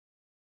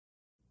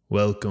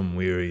Welcome,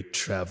 weary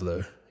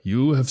traveler.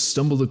 You have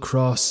stumbled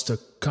across a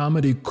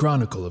comedy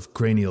chronicle of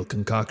cranial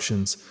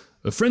concoctions,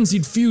 a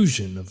frenzied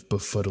fusion of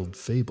befuddled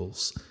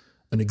fables,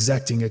 an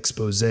exacting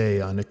expose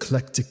on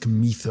eclectic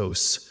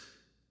mythos.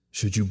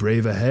 Should you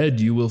brave ahead,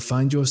 you will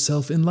find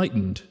yourself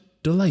enlightened,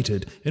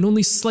 delighted, and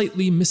only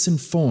slightly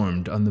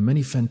misinformed on the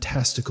many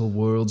fantastical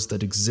worlds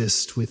that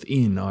exist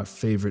within our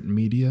favorite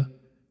media.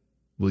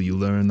 Will you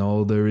learn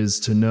all there is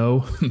to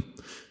know?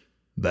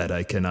 That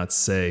I cannot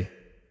say.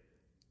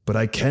 But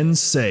I can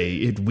say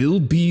it will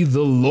be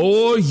the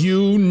lore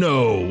you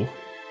know.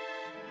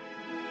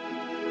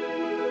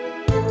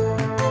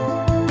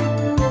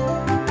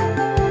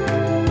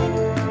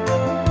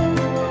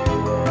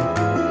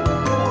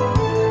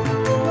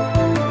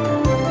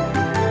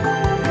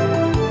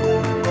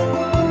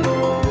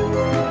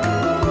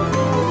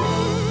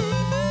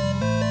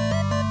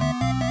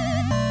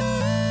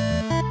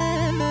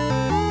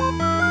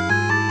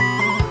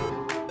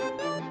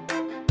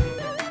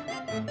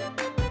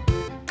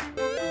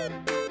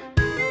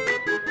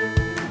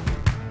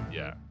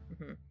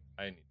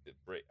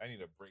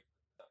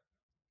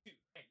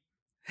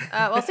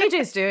 While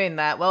CJ's doing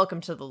that,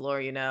 welcome to The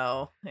Lore You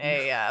Know,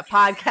 a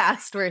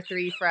podcast where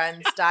three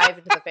friends dive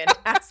into the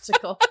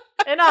fantastical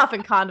and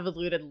often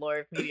convoluted lore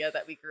of media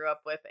that we grew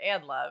up with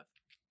and love.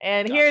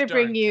 And here to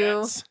bring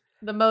you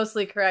the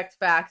mostly correct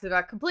facts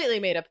about completely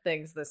made up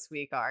things this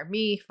week are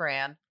me,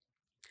 Fran.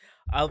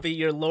 I'll be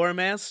your lore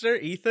master,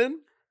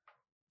 Ethan.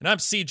 And I'm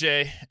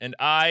CJ, and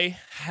I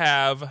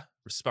have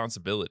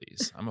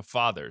responsibilities. I'm a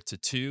father to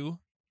two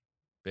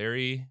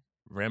very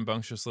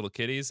rambunctious little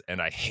kitties, and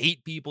I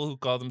hate people who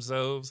call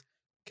themselves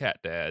cat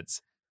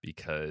dads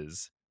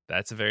because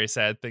that's a very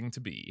sad thing to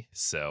be.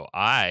 So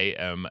I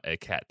am a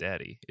cat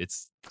daddy.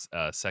 It's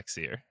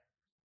sexier.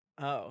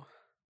 Oh,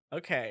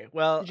 okay.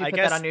 Well, Did you I put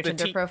guess that on your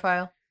Tinder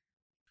profile?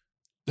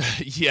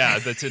 Yeah,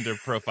 the Tinder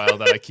profile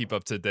that I keep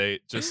up to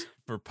date just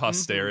for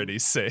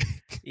posterity's sake.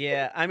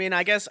 Yeah, I mean,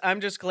 I guess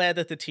I'm just glad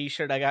that the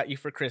t-shirt I got you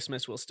for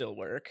Christmas will still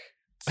work.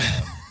 So.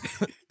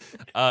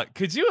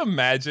 Could you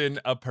imagine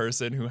a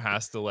person who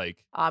has to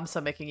I'm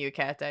still making you a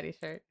cat daddy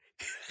shirt.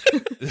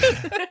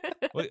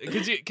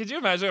 could you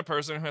imagine a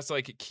person who has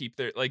to keep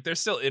their they're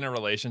still in a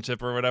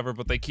relationship or whatever,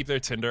 but they keep their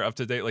Tinder up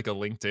to date like a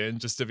LinkedIn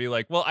just to be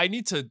well, I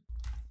need to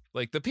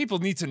the people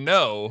need to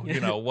know,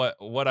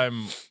 what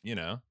I'm,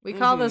 We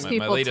call those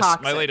people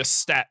toxic. My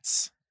latest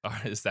stats.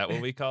 Is that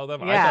what we call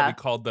them? Yeah. I thought we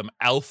called them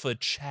alpha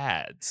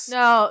chads.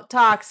 No,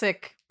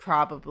 toxic,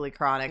 probably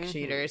chronic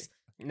cheaters.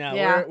 No,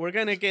 yeah. we're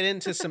going to get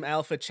into some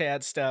alpha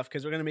chad stuff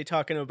because we're going to be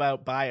talking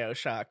about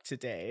Bioshock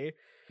today.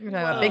 We're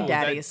talking about big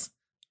daddies.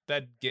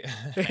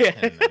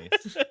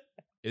 Nice.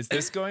 Is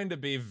this going to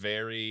be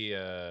very,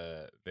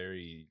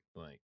 very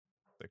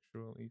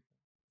sexual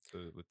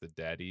with the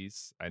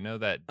daddies? I know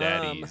that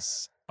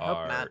daddies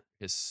are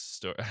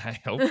I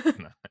hope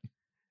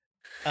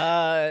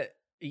not.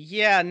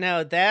 Yeah,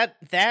 no, that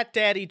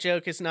daddy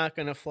joke is not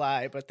going to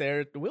fly, but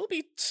there will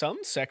be some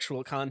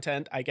sexual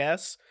content, I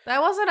guess.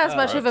 That wasn't as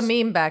much of a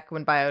meme back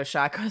when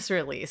Bioshock was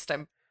released,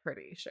 I'm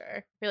pretty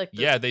sure. I feel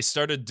yeah, they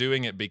started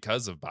doing it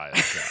because of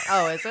Bioshock.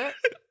 Oh, is it?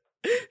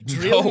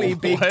 Drill me,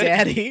 Big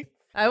Daddy.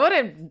 I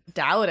wouldn't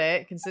doubt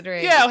it,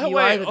 considering you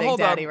are the big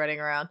daddy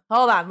running around.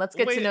 Hold on, let's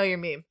get to know your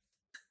meme.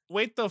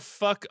 Wait the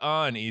fuck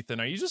on,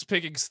 Ethan. Are you just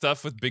picking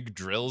stuff with big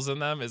drills in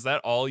them? Is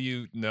that all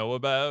you know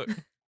about?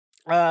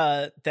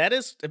 That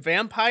is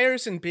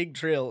vampires and big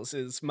drills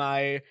is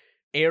my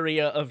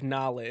area of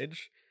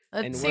knowledge.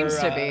 It seems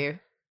to be.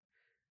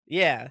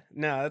 Yeah,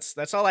 no,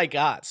 that's all I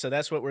got. So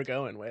that's what we're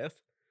going with.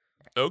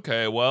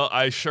 Okay, well,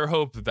 I sure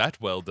hope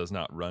that well does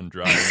not run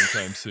dry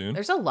anytime soon.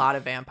 There's a lot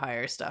of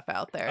vampire stuff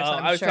out there. So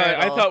I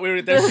thought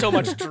there's so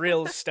much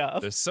drill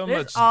stuff. There's so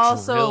much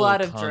also drill a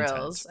lot of content.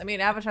 drills. I mean,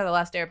 Avatar: The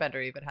Last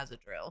Airbender even has a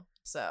drill.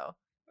 So.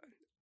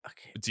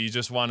 Okay. Do you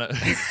just want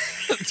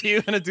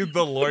to do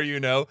the lore,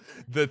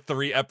 the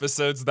 3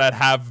 episodes that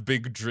have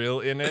big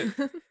drill in it?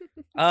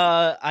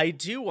 I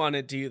do want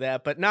to do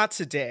that, but not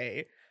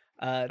today.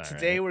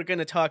 Today we're going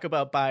to talk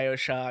about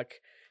Bioshock.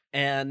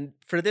 And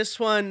for this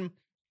one,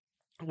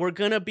 we're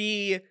going to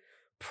be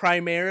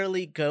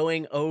primarily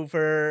going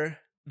over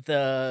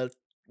the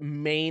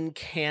main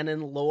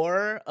canon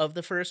lore of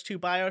the first 2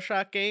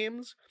 Bioshock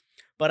games.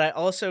 But I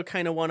also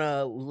kind of want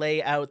to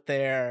lay out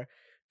there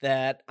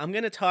that I'm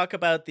going to talk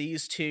about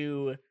these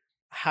 2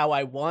 how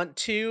I want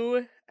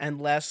to,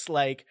 and less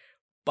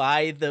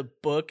by the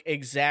book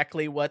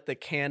exactly what the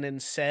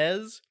canon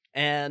says.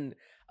 And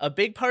a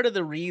big part of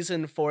the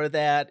reason for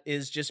that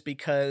is just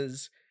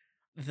because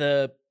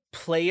the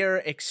player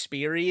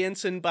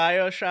experience in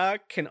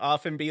Bioshock can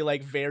often be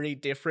very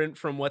different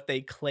from what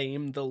they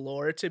claim the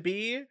lore to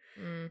be.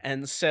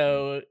 And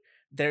so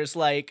there's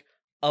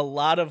a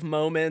lot of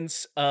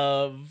moments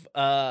of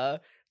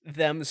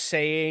them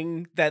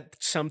saying that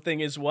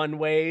something is one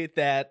way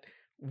that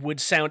would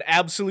sound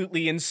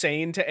absolutely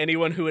insane to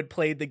anyone who had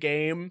played the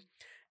game.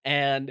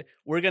 And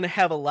we're going to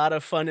have a lot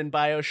of fun in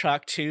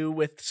Bioshock 2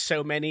 with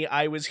so many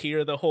I was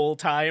here the whole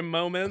time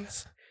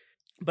moments.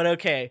 But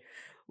okay,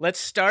 let's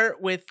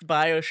start with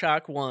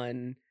Bioshock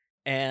 1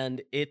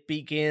 and it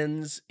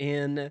begins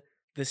in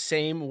the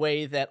same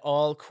way that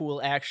all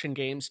cool action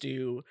games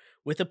do,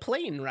 with a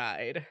plane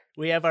ride.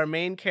 We have our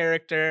main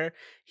character.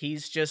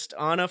 He's just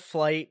on a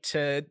flight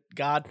to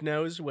God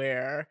knows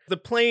where. The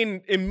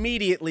plane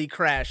immediately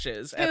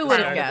crashes at Who the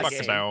would've start of the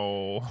guessed? game.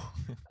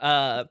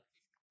 No.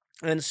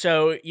 And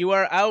so you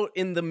are out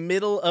in the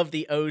middle of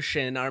the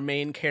ocean, our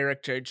main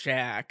character,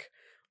 Jack.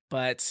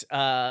 But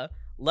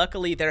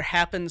luckily, there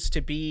happens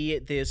to be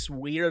this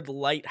weird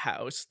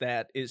lighthouse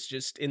that is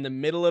just in the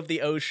middle of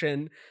the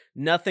ocean,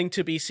 nothing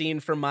to be seen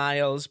for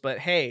miles. But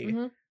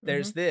hey,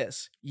 there's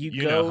this.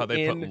 You go know how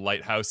they in... put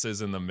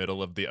lighthouses in the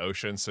middle of the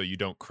ocean so you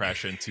don't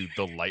crash into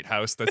the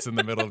lighthouse that's in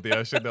the middle of the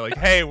ocean? They're like,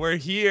 hey, we're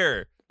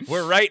here.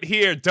 We're right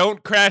here.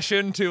 Don't crash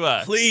into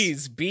us.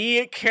 Please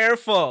be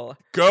careful.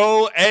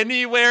 Go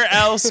anywhere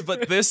else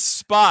but this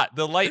spot,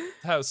 the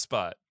lighthouse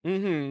spot.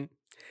 Mm-hmm.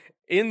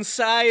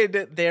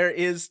 Inside, there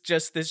is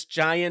just this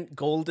giant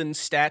golden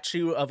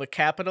statue of a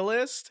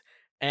capitalist.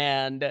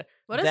 And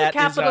what does a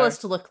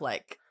capitalist look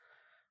like?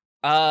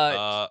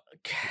 Now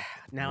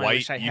white, I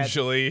wish I had...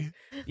 usually.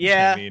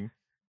 Yeah. I mean,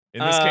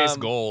 in this case,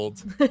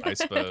 gold, I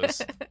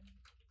suppose.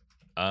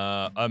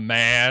 A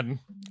man.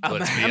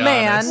 Let's be a honest.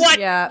 man. What?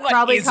 Yeah, What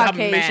probably is a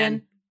Caucasian.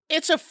 man?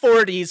 It's a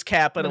 40s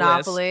capitalist,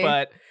 Monopoly.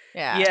 but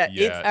Yeah.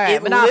 it All right,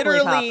 it Monopoly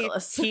literally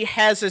capitalist. he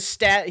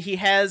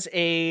has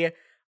a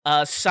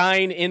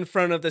sign in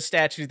front of the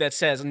statue that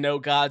says "No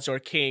gods or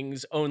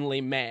kings,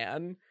 only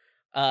man."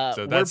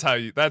 So that's how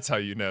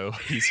you know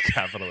he's a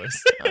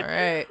capitalist. All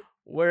right.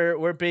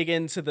 We're big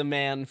into the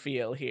man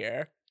feel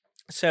here.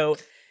 So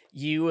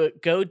you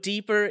go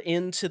deeper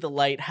into the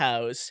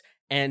lighthouse,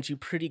 and you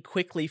pretty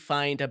quickly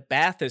find a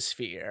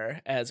bathysphere,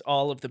 as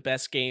all of the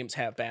best games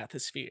have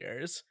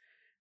bathyspheres.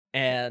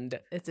 And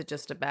Is it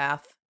just a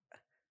bath?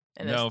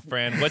 And No, it's-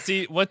 Fran,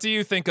 what do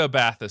you think a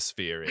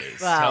bathysphere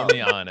is? Well- Tell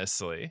me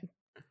honestly.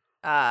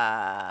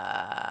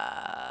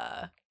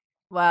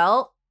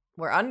 Well,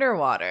 we're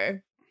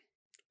underwater.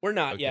 we're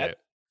not Okay. yet.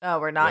 Oh,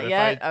 we're not What if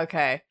yet?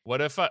 Okay.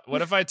 What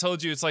if I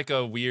told you it's like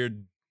a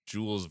weird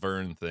Jules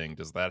Verne thing?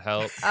 Does that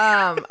help?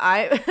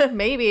 I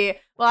maybe.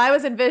 Well, I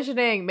was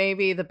envisioning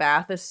maybe the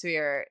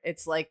bathysphere.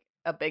 It's like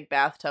a big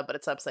bathtub, but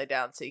it's upside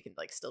down, so you can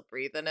like still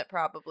breathe in it,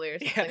 probably, or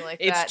something like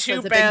it's that. So two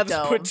a big baths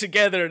dome. put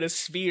together in a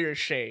sphere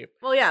shape.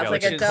 Well, yeah, it's Yeah,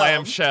 like like a a dome.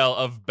 clamshell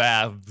of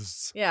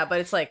baths. Yeah, but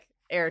it's like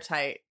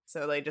airtight,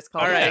 so they just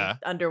call All it right. like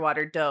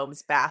underwater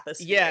domes, bathyspheres.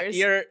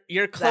 Yeah,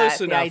 you're close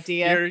the enough.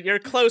 idea? You're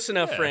close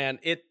enough, Yeah. Fran.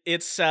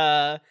 It's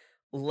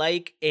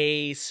like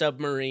a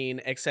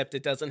submarine, except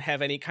it doesn't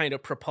have any kind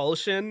of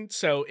propulsion,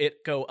 so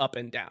it go up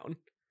and down.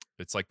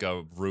 It's like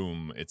a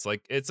room. It's a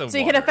so you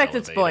can water affect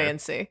its elevator.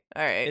 buoyancy.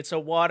 All right, It's a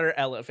water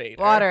elevator.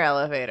 water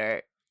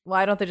elevator.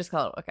 Why don't they just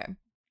call it? Okay.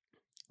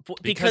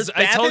 Because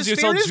I told you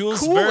it's all bathysphere is Jules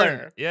cooler.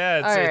 Verne. Yeah,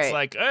 it's Alright.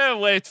 like, oh,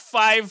 wait,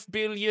 5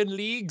 billion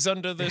leagues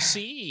under the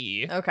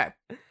sea. Okay.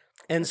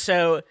 And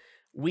so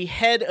we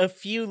head a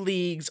few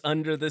leagues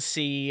under the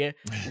sea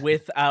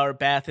with our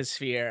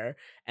bathysphere,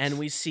 and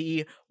we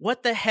see,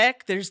 what the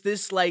heck? There's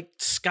this like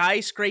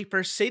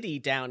skyscraper city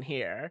down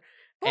here.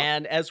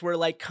 And as we're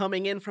like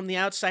coming in from the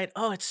outside,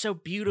 oh, it's so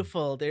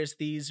beautiful. There's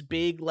these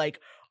big like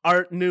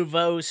Art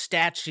Nouveau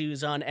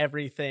statues on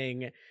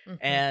everything. Mhm.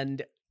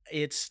 And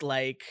it's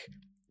like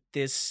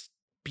this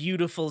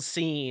beautiful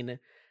scene.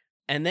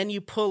 And then you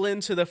pull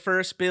into the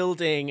first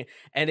building,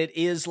 and it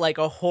is like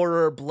a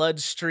horror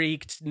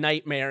blood-streaked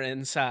nightmare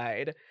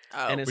inside.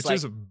 Oh, and it's Which like,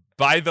 is,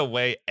 by the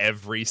way,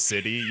 every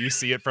city. You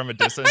see it from a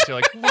distance.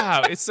 You're like,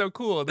 wow, it's so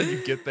cool. And then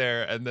you get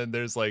there, and then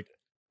there's like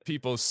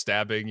people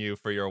stabbing you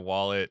for your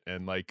wallet,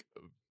 and like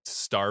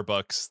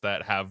Starbucks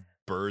that have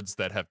birds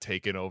that have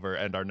taken over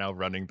and are now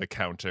running the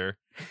counter.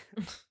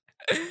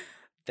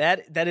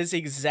 that is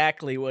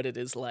exactly what it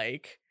is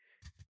like.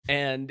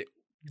 And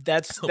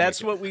that's Oh my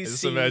what God. we I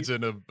just see.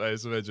 imagine a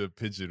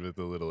pigeon with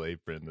a little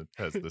apron that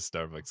has the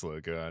Starbucks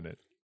logo on it.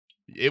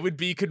 It would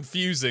be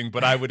confusing,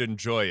 but I would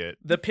enjoy it.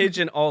 The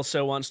pigeon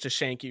also wants to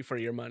shank you for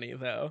your money,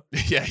 though.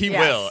 Yeah, he Yes.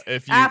 will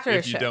if After a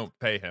you shift. don't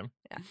pay him.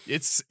 Yeah.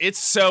 It's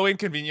so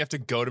inconvenient. You have to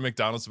go to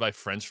McDonald's to buy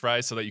French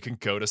fries so that you can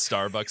go to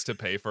Starbucks to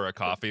pay for a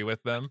coffee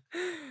with them.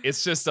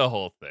 It's just a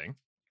whole thing.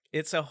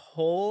 It's a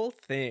whole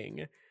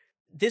thing.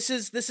 This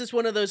is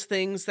one of those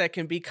things that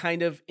can be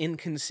kind of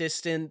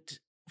inconsistent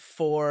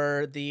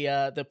for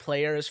the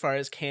player as far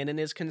as canon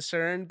is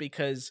concerned,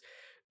 because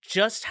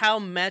just how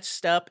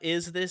messed up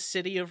is this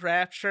city of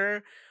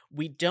Rapture?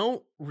 We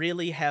don't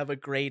really have a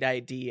great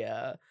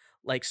idea.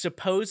 Like,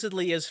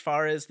 supposedly, as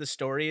far as the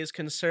story is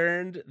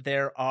concerned,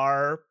 there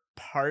are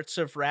parts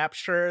of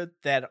Rapture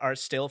that are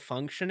still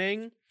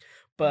functioning,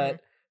 but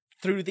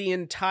through the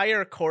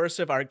entire course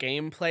of our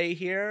gameplay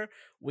here,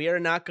 we are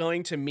not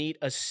going to meet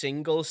a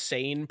single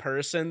sane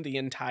person the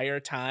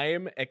entire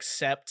time,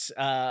 except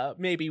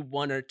maybe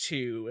one or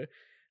two,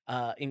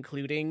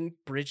 including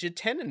Bridget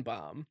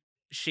Tenenbaum.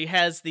 She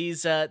has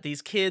these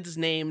kids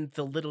named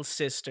the Little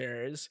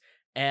Sisters,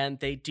 and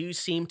they do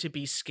seem to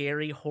be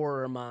scary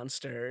horror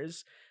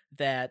monsters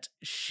that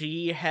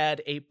she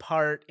had a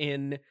part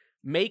in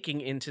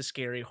making into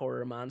scary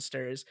horror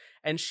monsters,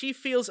 and she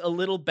feels a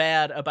little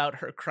bad about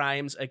her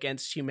crimes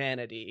against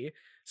humanity,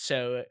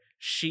 so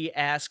she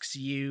asks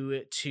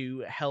you to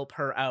help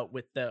her out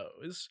with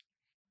those.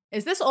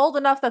 Is this old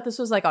enough that this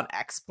was like on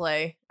X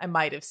Play? I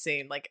might have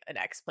seen like an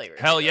X Play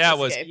version. Hell yeah, of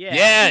it this was. game.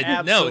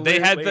 Yeah, no, absolutely.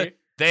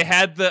 they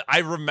had the. I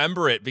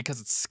remember it because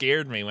it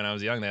scared me when I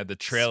was young. They had the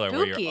trailer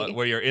Spooky.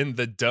 where you're in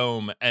the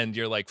dome and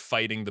you're like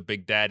fighting the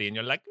Big Daddy, and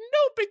you're like, "No,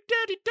 Big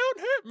Daddy, don't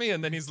hurt me!"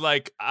 And then he's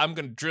like, "I'm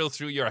gonna drill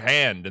through your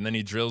hand," and then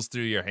he drills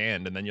through your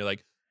hand, and then you're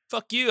like,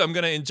 "Fuck you! I'm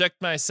gonna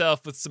inject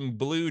myself with some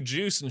blue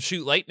juice and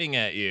shoot lightning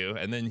at you,"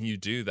 and then you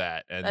do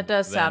that. And That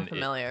does sound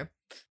familiar.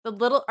 The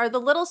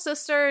little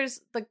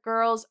sisters, the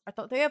girls, I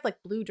thought they have like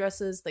blue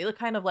dresses. They look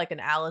kind of like an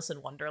Alice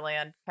in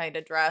Wonderland kind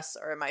of dress,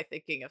 or am I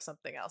thinking of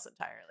something else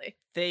entirely?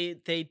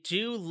 They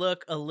do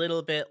look a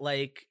little bit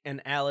like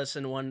an Alice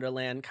in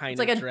Wonderland kind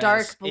It's of like a dress.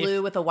 dark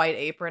blue with a white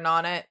apron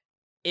on it.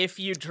 If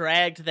you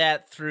dragged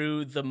that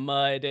through the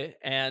mud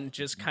and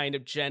just kind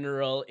of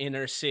general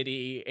inner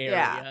city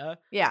area.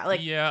 Yeah,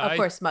 like Yeah, of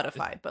course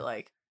modified, but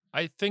like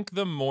I think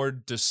the more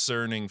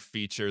discerning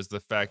feature is the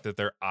fact that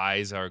their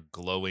eyes are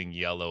glowing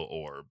yellow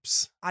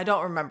orbs. I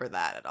don't remember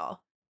that at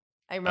all.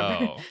 I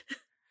remember Oh.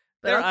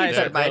 Their I don't think eyes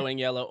that are might- glowing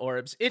yellow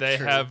orbs. It's They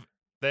true.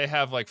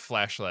 have like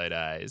flashlight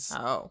eyes.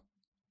 Oh,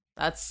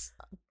 that's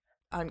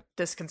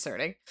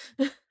disconcerting.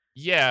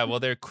 Yeah, well,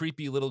 they're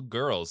creepy little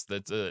girls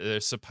that they're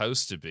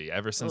supposed to be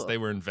ever since Ugh. they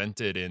were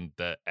invented in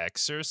The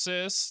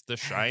Exorcist, The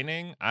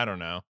Shining. I don't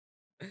know.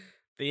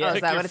 The, Oh, is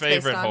Pick that your what it's based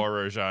favorite on?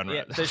 horror genre.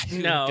 yeah,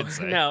 You no, could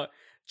say. no.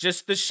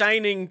 Just The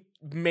Shining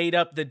made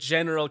up the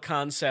general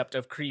concept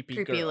of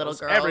creepy Little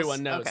girls.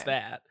 Everyone knows Okay.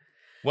 that.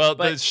 Well,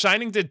 The But-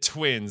 Shining did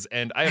twins,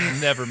 and I have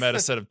never met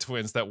a set of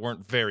twins that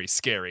weren't very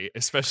scary,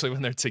 especially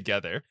when they're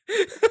together.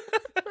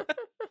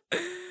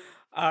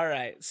 All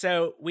right,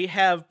 so we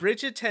have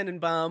Bridget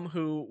Tenenbaum,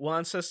 who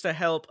wants us to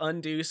help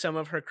undo some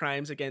of her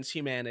crimes against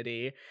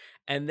humanity.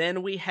 And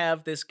then we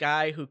have this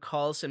guy who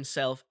calls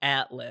himself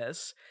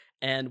Atlas,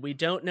 and we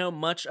don't know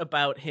much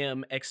about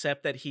him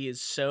except that he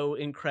is so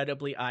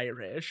incredibly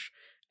Irish.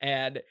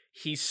 And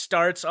he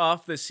starts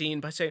off the scene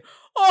by saying,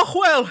 "Oh,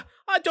 well,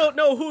 I don't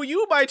know who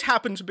you might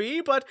happen to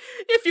be, but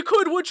if you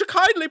could, would you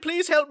kindly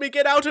please help me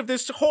get out of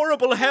this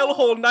horrible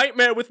hellhole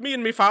nightmare with me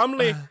and my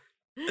family?"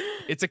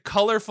 It's a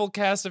colorful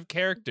cast of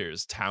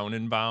characters.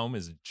 Tannenbaum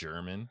is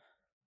German.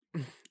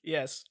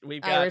 Yes,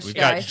 we've Irish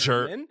got guy.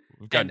 German.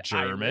 We've got And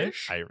German,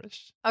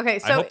 Irish. Okay, I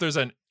so hope there's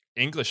an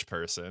English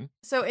person.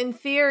 so in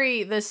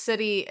theory, this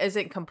city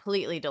isn't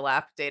completely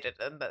dilapidated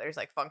and that there's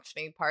like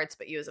functioning parts,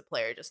 but you as a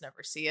player just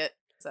never see it.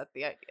 Is that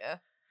the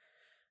idea?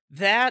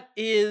 That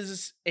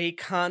is a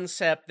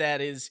concept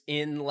that is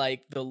in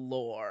like the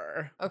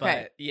lore.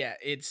 Okay. But yeah,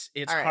 it's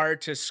All right.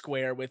 hard to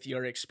square with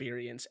your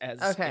experience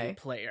as Okay. a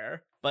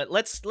player. But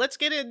let's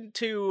get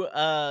into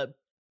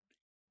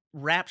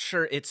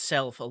Rapture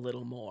itself a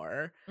little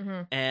more.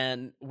 Mm-hmm.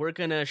 And we're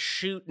gonna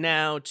shoot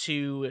now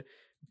to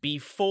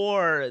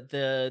before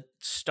the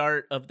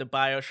start of the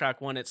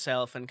Bioshock 1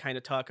 itself and kind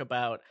of talk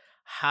about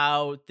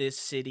how this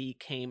city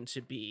came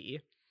to be.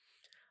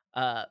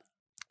 How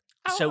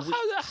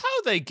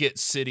they get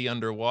city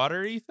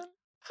underwater, Ethan?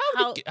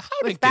 How they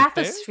With get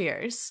there?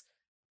 bathyspheres.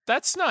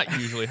 That's not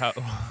usually how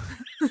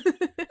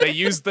they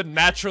use the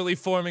naturally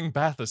forming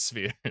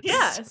bathyspheres.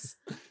 Yes.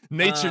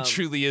 Nature Um,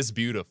 truly is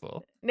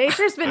beautiful.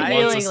 Nature's been I-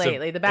 healing Wants us to-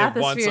 lately. The it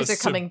wants bathyspheres us are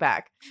to- coming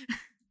back.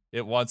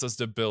 It wants us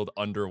to build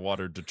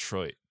underwater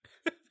Detroit.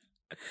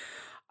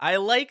 I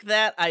like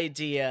that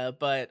idea,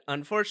 but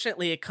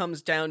unfortunately it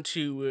comes down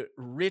to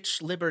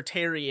rich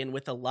libertarian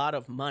with a lot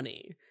of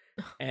money.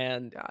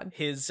 And God.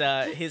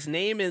 his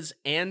name is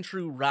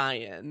Andrew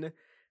Ryan,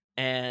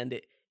 and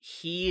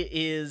he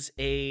is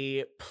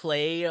a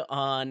play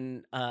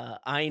on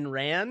Ayn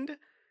Rand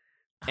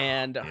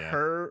and Yeah.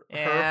 her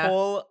Yeah.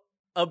 whole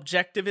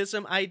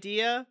objectivism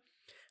idea.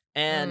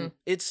 And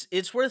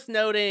it's worth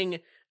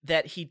noting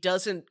that he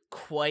doesn't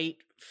quite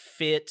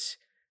fit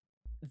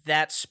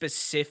that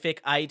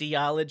specific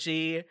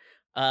ideology.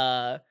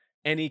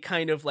 Any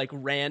kind of like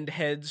Rand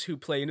heads who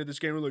play into this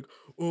game are like,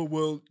 "Oh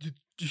well,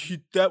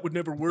 that would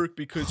never work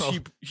because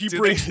he do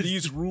breaks they-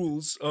 these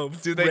rules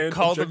of Do they Rand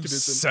call objectivism."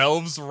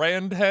 themselves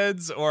Rand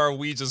heads, or are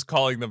we just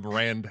calling them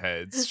Rand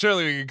heads?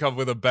 Surely we can come up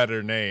with a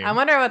better name. I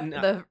wonder what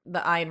No. the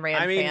Ayn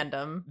Rand I mean,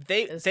 fandom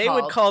They is would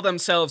called. call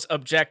themselves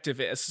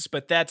objectivists,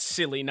 but that's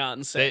silly they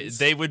nonsense.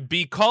 they would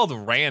be called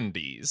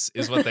Randies,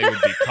 is what they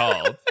would be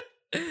called.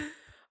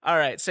 All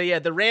right, so yeah,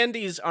 the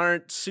Randys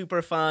aren't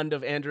super fond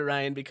of Andrew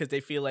Ryan because they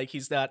feel like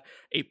he's not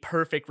a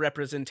perfect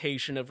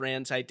representation of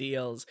Rand's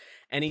ideals,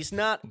 and he's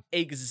not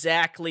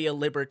exactly a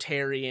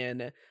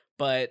libertarian,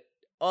 but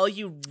all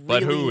you really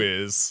But who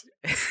is?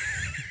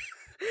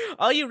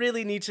 all you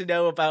really need to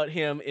know about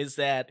him is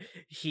that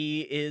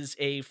he is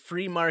a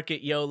free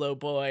market YOLO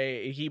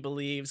boy. He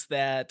believes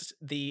that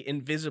the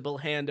invisible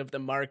hand of the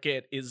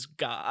market is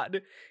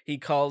God. He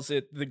calls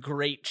it the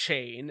Great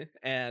Chain,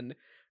 and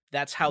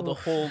that's how the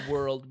Oof. whole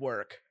world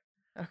work.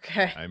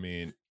 Okay. I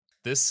mean,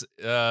 This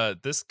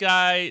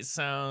guy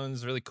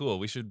sounds really cool.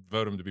 We should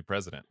vote him to be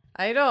president.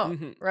 I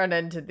don't run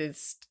into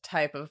this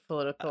type of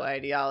political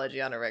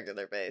ideology on a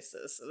regular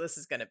basis, so this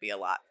is going to be a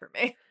lot for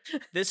me.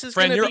 This is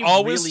Fran, going to you're be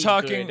always really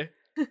talking. good.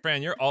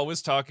 Fran, you're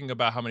always talking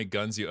about how many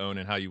guns you own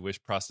and how you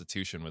wish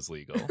prostitution was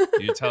legal.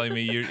 You're telling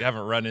me you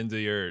haven't run into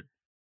your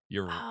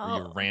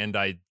Rand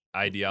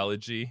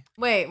ideology?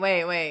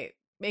 Wait.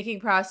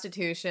 Making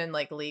prostitution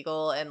like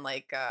legal and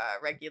like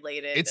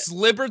regulated. It's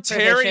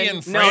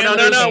libertarian, prohibition. Fran. No.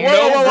 There's Whoa,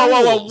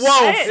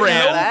 I didn't know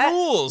Fran. that. No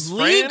rules, Fran.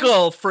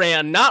 Legal,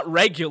 Fran, not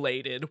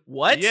regulated.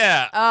 What?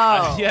 Yeah.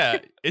 Oh. Yeah.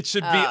 It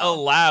should be Oh.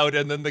 allowed,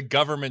 and then the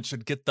government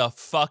should get the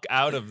fuck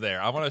out of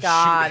there. I want to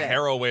Got shoot it.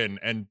 heroin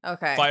and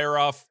Okay. fire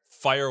off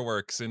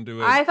fireworks into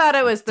it. I thought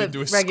it was the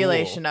into a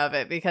regulation school. of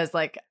it because,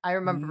 like, I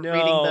remember No,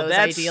 reading those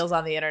that's- ideals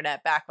on the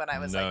internet back when I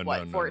was No, like, no,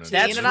 no, no. 14,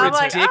 That's and I'm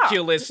like, oh.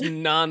 ridiculous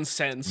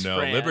nonsense, No,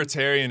 Fran.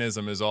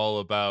 libertarianism is all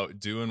about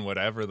doing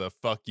whatever the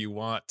fuck you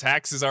want.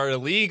 Taxes are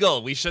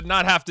illegal. We should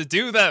not have to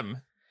do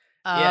them.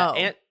 Yeah,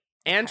 Oh.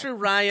 Andrew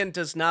Ryan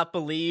does not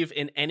believe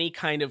in any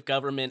kind of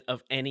government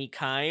of any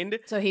kind.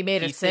 So he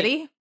made a He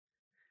city?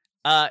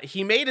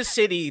 He made a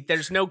city.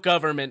 There's no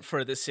government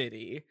for the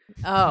city.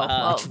 Oh,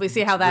 well, we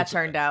see how that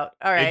turned out.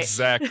 All right.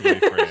 Exactly,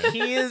 Fran.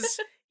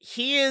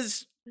 He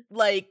is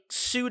like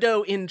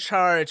pseudo in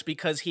charge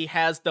because he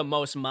has the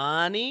most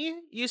money,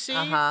 you see?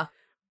 Uh-huh.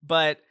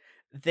 But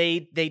they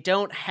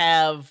don't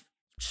have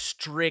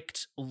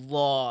strict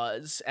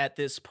laws at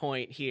this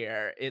point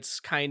here. It's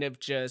kind of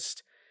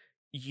just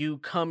you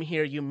come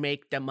here, you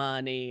make the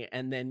money,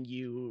 and then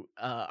you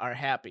are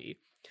happy.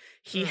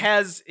 He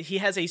has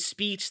a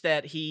speech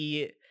that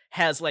he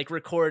has like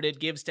recorded,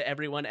 gives to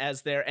everyone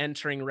as they're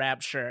entering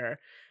Rapture,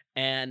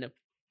 and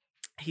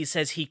he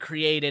says he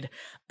created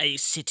a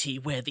city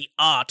where the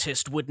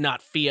artist would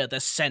not fear the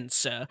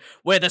censor,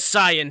 where the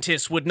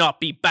scientist would not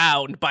be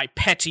bound by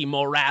petty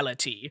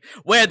morality,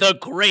 where the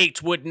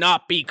great would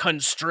not be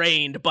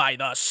constrained by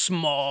the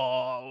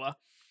small.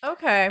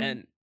 Okay.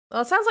 And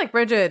Well, it sounds like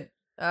Bridget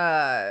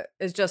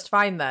is just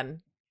fine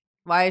then.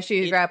 Why is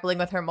she It- grappling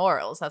with her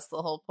morals? That's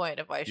the whole point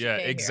of why she Yeah, came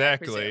here, I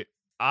exactly. presume.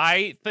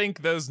 I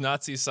think those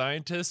Nazi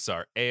scientists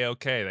are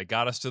A-okay. They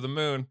got us to the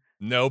moon.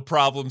 No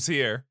problems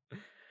here. A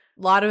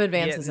lot of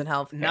advances in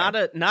health. not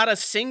a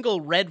single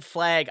red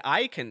flag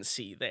I can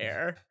see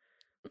there.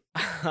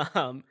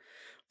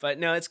 But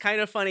no, it's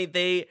kind of funny.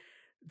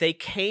 They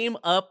came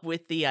up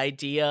with the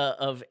idea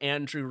of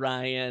Andrew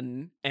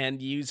Ryan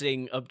and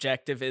using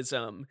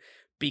objectivism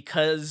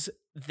because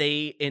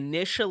they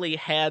initially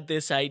had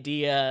this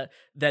idea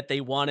that they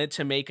wanted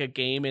to make a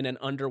game in an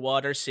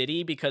underwater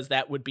city because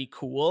that would be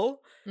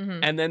cool.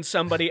 Mhm. And then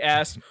somebody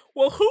asked,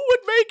 well, who would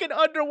make an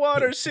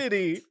underwater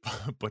city?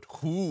 But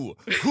who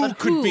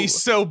could be who?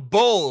 so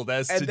bold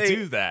as And to they-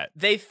 do that?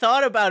 They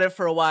thought about it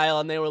for a while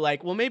and they were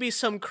like, well, maybe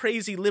some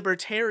crazy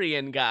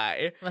libertarian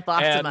guy. With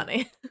lots of And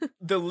money.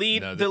 The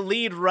lead No, the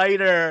lead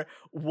writer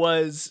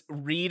was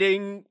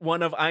reading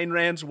one of Ayn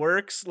Rand's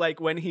works like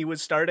when he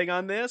was starting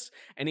on this,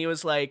 and he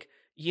was like,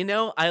 you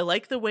know, I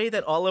like the way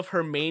that all of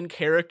her main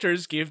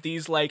characters give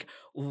these like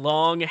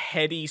long,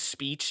 heady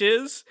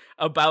speeches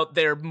about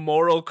their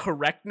moral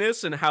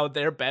correctness and how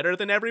they're better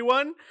than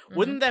everyone.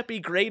 Wouldn't that be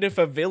great if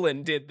a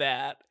villain did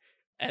that?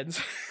 And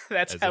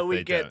that's As how if we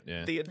they get don't,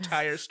 yeah. the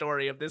entire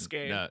story of this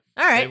game. No,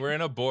 All right. They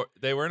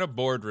were in a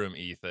boardroom,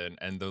 Ethan,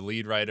 and the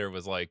lead writer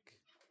was like,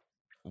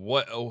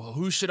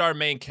 who should our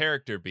main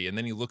character be? And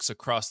then he looks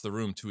across the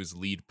room to his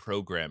lead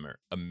programmer,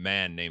 a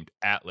man named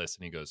Atlas,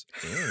 and he goes,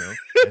 I don't know.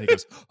 And he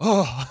goes,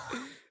 oh.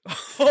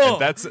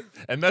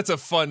 And that's a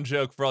fun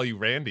joke for all you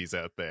Randys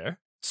out there.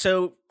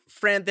 So,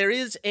 Fran, there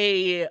is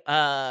a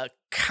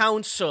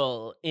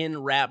council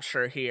in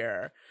Rapture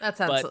here. That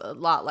sounds but- a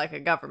lot like a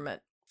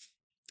government.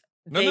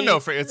 No,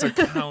 it's a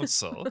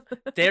council.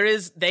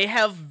 They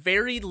have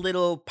very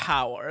little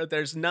power.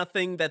 There's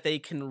nothing that they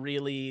can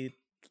really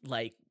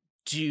like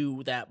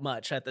do that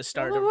much at the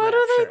start of What Rapture.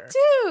 do they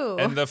do?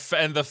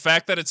 and the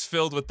fact that it's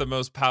filled with the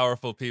most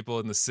powerful people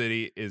in the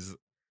city is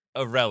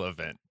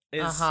irrelevant.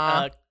 Is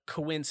Uh-huh. a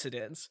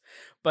coincidence.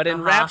 But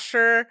in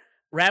Uh-huh.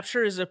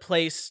 Rapture is a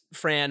place,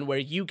 Fran, where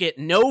you get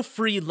no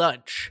free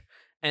lunch.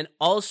 And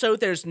also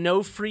there's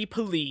no free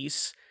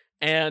police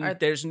and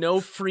there's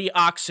no free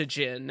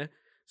oxygen.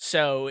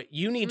 So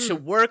you need to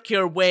work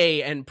your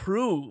way and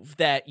prove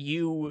that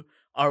you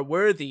are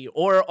worthy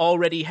or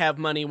already have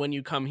money when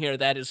you come here.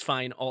 That is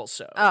fine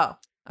also. Oh,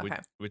 okay.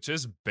 Which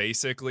is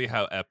basically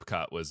how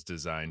Epcot was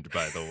designed,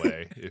 by the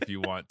way. if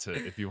you want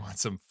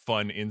some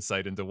fun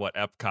insight into what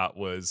Epcot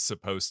was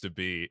supposed to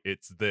be,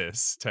 it's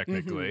this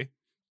technically.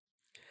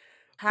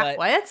 But-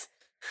 What?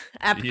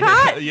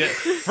 Epcot? Yeah.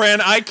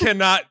 Fran, I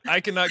cannot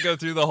go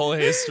through the whole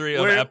history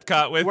of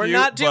Epcot with you. We're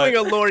not doing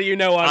a but lore on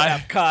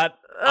Epcot.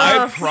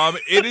 I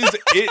promise it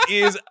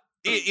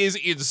is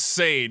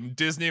insane.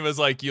 Disney was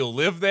like, you'll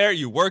live there,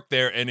 you work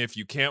there, and if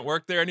you can't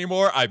work there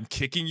anymore, I'm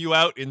kicking you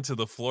out into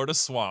the Florida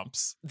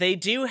swamps. They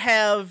do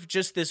have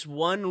just this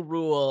one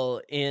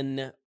rule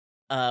in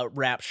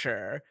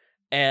Rapture,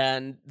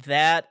 and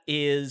that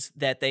is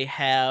that they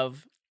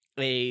have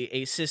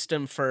a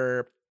system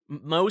for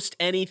most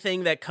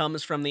anything that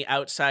comes from the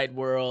outside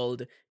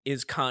world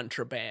is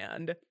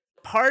contraband.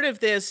 Part of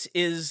this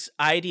is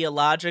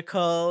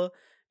ideological.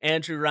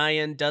 Andrew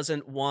Ryan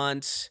doesn't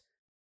want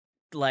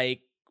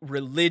like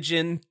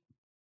religion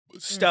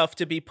stuff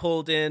to be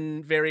pulled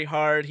in very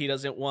hard. He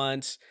doesn't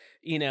want,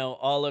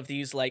 all of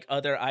these like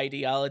other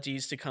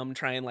ideologies to come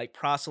try and like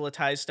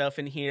proselytize stuff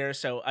in here.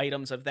 So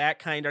items of that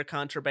kind are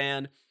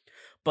contraband.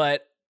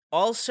 But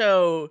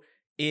also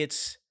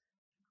it's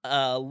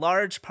a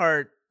large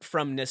part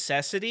from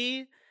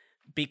necessity,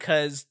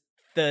 because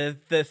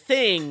the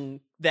thing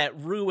that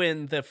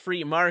ruined the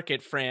free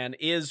market, Fran,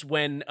 is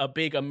when a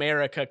big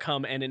America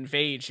come and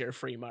invade your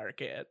free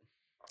market.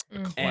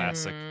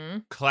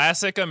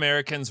 Classic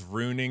Americans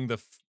ruining the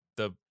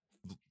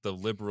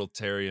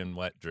libertarian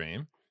wet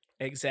dream.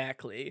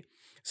 Exactly.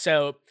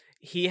 So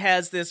he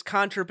has this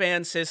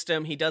contraband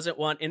system. He doesn't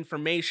want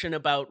information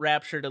about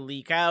Rapture to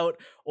leak out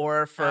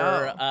or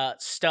for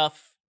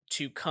stuff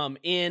to come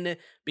in,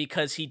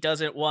 because he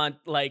doesn't want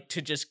like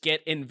to just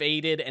get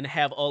invaded and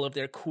have all of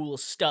their cool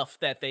stuff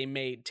that they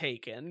made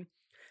taken.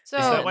 So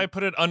is that why I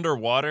put it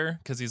underwater?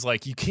 Because he's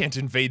like, you can't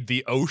invade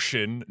the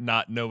ocean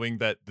not knowing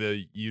that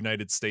the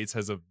United States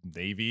has a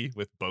navy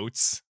with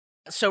boats.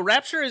 So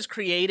Rapture is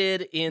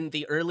created in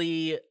the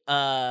early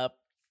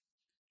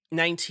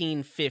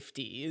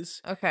 1950s.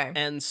 Okay.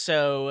 And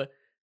so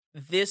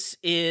this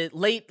is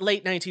late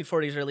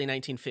 1940s, early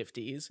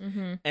 1950s.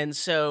 Mm-hmm. And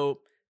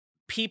so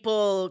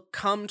people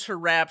come to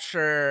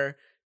Rapture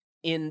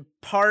in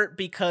part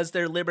because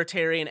they're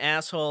libertarian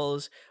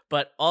assholes,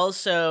 but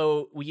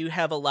also you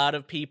have a lot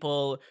of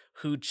people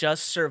who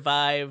just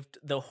survived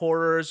the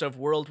horrors of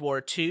World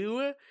War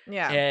II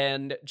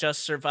and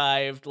just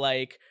survived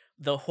like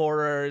the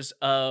horrors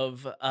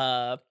of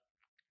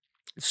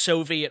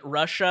Soviet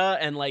Russia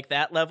and like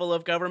that level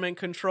of government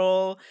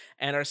control,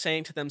 and are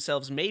saying to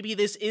themselves, maybe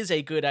this is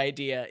a good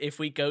idea if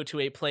we go to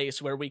a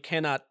place where we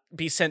cannot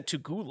be sent to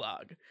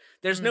gulag.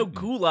 There's no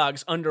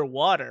gulags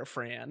underwater,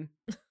 Fran.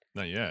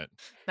 Not yet.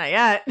 Not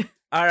yet.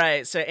 All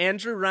right, so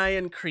Andrew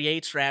Ryan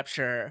creates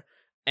Rapture,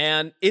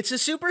 and it's a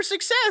super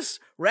success.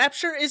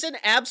 Rapture is an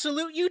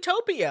absolute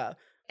utopia.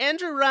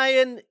 Andrew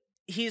Ryan,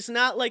 he's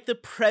not like the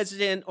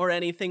president or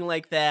anything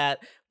like that,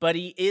 but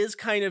he is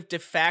kind of de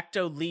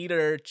facto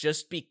leader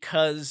just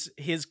because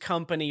his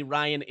company,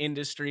 Ryan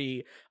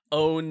Industry,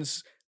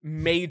 owns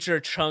major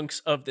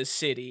chunks of the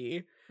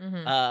city.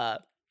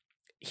 Mm-hmm.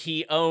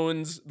 He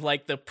owns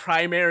like the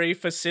primary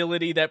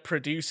facility that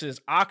produces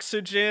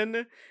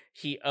oxygen.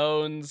 He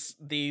owns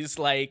these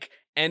like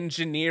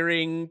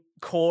engineering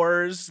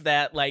cores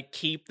that like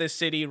keep the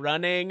city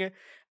running.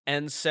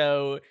 And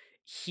so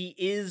he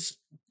is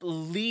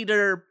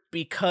leader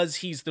because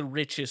he's the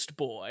richest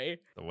boy.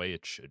 The way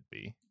it should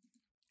be.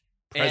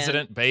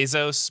 President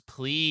Bezos,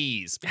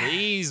 please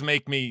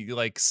make me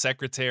like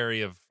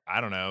secretary of,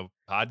 I don't know,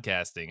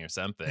 podcasting or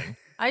something.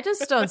 I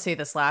just don't see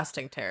this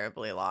lasting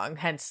terribly long,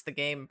 hence the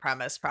game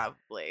premise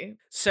probably.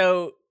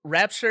 So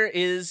Rapture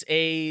is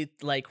a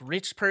like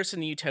rich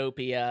person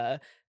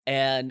utopia,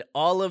 and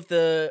all of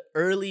the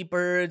early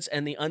birds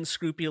and the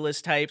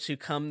unscrupulous types who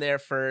come there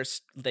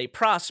first, they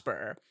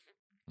prosper.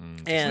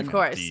 And of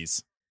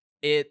course,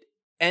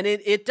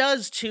 it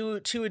does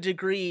to a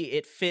degree.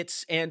 It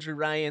fits Andrew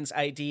Ryan's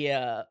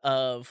idea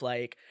of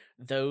like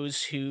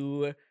those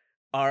who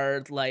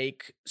are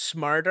like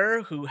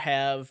smarter, who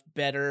have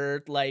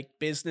better like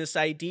business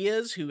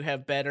ideas, who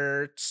have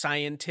better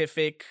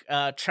scientific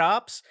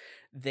chops.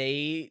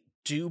 They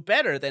do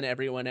better than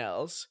everyone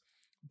else.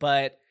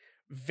 But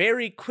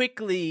very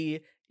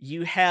quickly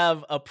you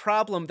have a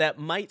problem that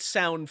might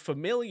sound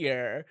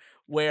familiar,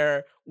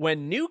 where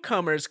when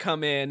newcomers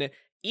come in,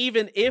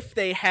 even if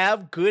they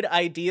have good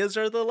ideas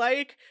or the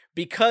like,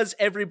 because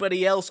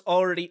everybody else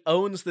already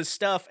owns the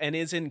stuff and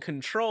is in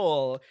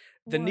control,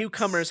 the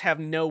newcomers have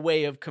no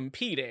way of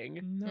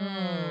competing.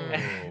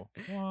 No.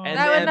 And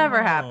that would then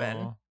never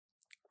happen.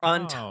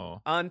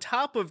 On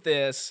top of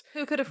this,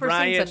 Who could have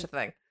foreseen such a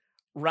thing?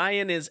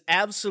 Ryan is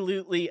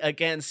absolutely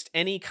against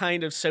any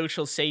kind of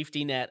social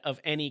safety net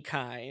of any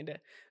kind.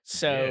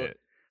 So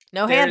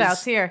no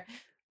handouts here.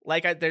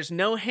 There's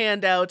no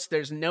handouts.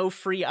 There's no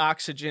free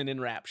oxygen in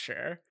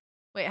Rapture.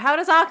 Wait, how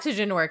does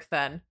oxygen work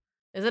then?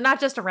 Is it not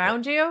just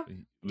around you?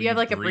 Do you have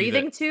like a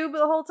breathing tube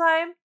the whole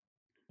time?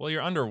 Well,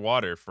 you're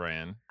underwater,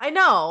 Fran. I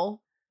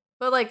know,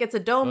 but like it's a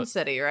dome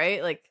city,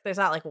 right? Like there's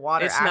not like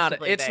water.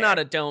 It's not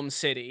a dome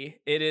city.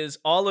 It is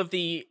all of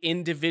the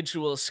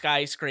individual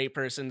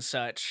skyscrapers and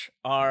such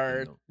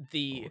are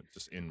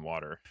just in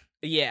water.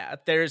 Yeah,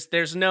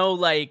 there's no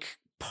like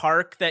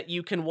park that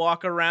you can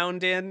walk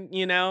around in,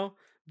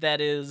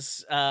 that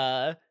is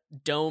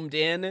domed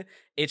in.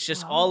 It's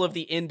just all of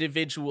the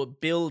individual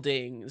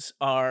buildings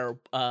are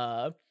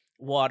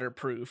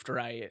waterproofed,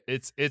 right?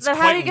 It's then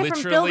how do you get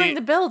from building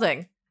to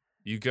building?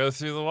 You go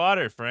through the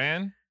water,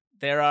 Fran.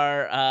 There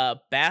are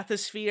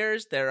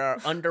bathyspheres. There are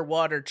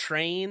underwater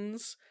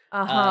trains.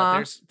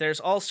 Uh-huh.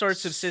 There's all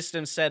sorts of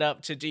systems set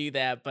up to do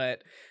that,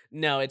 but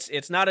No,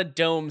 it's not a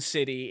dome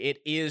city. It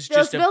is Those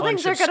just a bunch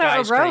buildings are of going to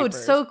erode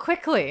skyscrapers. so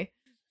quickly.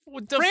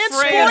 Fran,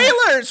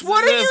 spoilers!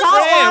 What are you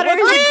Salt water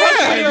is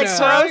Fran!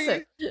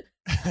 incredibly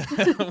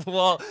corrosive.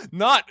 Well,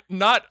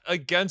 not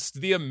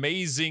against the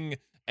amazing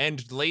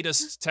and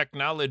latest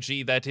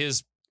technology that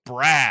is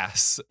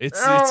brass. It's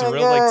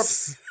real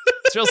it's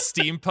real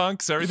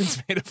steampunk. So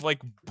everything's made of like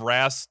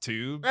brass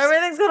tubes.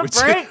 Everything's gonna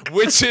break.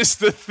 Which is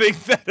the thing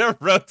that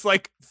erodes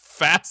like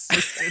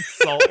fastest in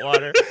salt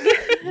water.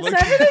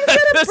 Everything's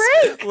gonna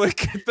break.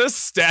 Look at the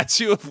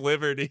Statue of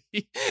Liberty.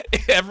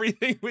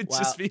 Everything would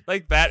just be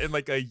like that in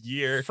like a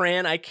year.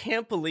 Fran, I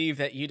can't believe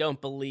that you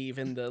don't believe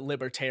in the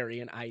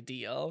libertarian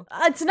ideal.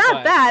 It's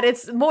not that.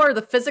 It's more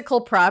the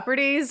physical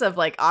properties of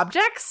like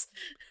objects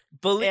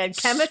and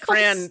chemicals.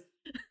 Fran,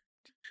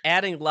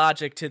 adding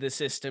logic to the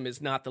system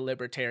is not the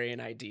libertarian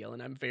ideal,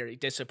 and I'm very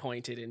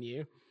disappointed in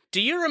you.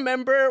 Do you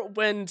remember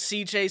when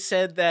CJ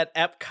said that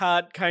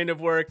Epcot kind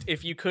of worked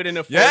if you couldn't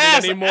afford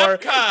it anymore?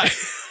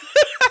 Epcot!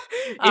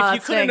 If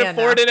you couldn't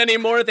afford it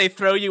anymore, they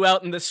throw you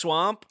out in the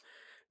swamp.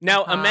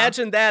 Now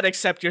imagine that,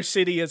 except your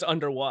city is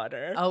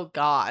underwater. Oh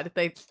God.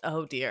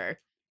 Oh dear.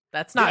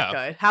 That's not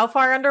good. How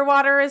far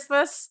underwater is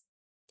this?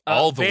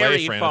 All the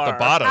way, Fran, at the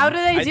bottom. How do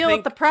they deal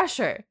with the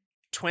pressure?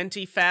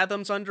 20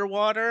 fathoms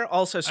underwater.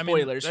 Also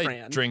spoilers,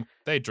 Fran.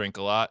 They drink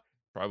a lot,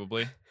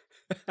 probably.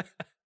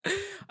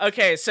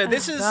 Okay, so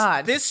this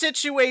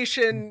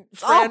situation,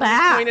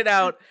 Fran pointed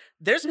out,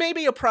 there's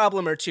maybe a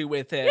problem or two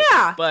with it.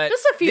 Yeah, but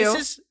just a few.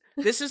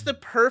 This is the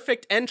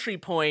perfect entry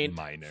point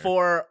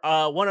for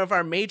one of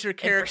our major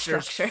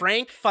characters,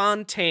 Frank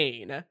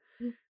Fontaine.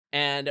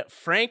 And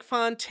Frank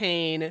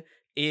Fontaine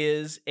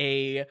is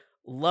a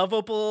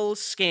lovable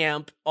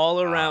scamp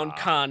all-around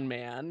con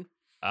man.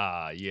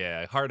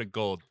 Yeah, heart of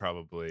gold,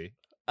 probably.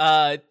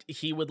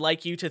 He would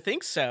like you to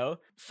think so.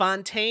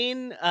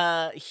 Fontaine,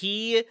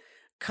 he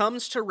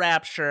comes to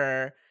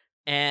Rapture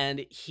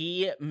and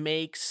he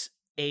makes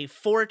a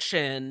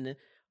fortune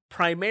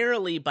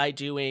primarily by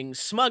doing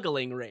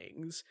smuggling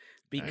rings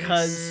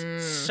because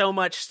so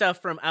much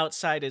stuff from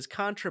outside is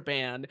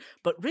contraband,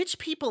 but rich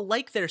people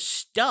like their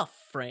stuff,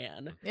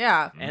 Fran.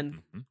 Yeah.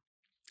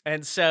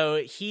 And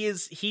so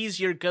he's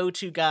your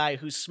go-to guy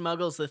who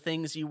smuggles the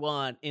things you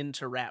want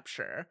into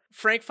Rapture.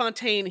 Frank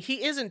Fontaine,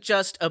 he isn't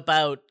just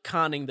about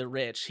conning the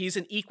rich. He's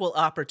an equal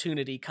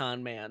opportunity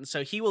con man.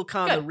 So he will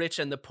con the rich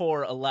and the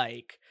poor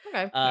alike.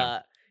 Okay.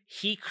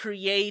 He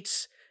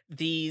creates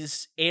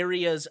these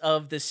areas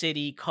of the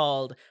city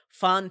called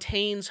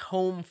Fontaine's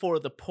Home for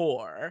the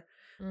Poor,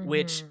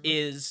 which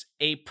is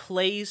a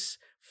place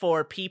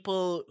for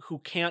people who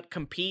can't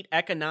compete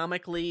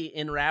economically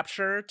in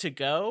Rapture to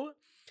go.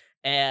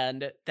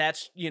 And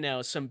that's,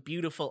 some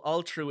beautiful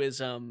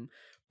altruism,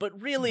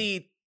 but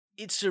really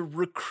it's a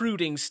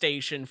recruiting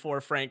station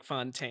for Frank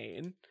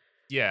Fontaine.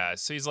 Yeah,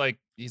 so he's like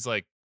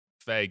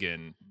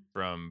Fagin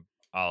from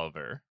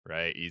Oliver,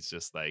 right? He's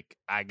just like,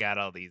 I got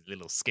all these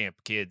little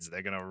scamp kids.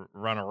 They're gonna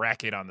run a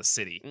racket on the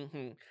city.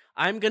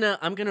 I'm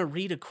gonna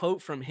read a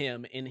quote from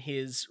him in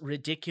his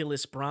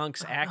ridiculous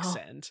Bronx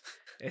accent.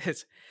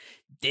 It's,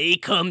 they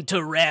come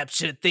to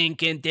Rapture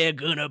thinking they're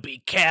gonna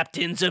be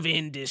captains of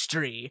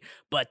industry,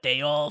 but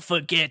they all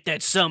forget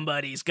that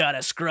somebody's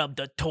gotta scrub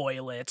the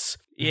toilets.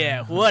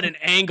 Yeah, what an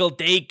angle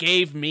they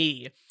gave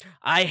me.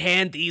 I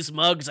hand these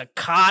mugs a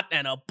cot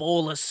and a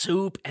bowl of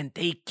soup, and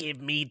they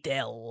give me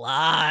their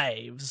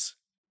lives.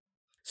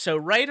 So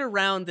right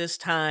around this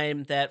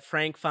time that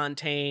Frank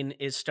Fontaine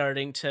is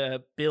starting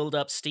to build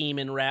up steam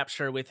in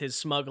Rapture with his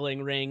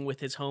smuggling ring, with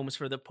his homes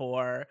for the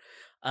poor,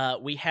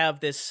 we have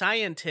this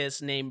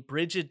scientist named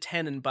Bridget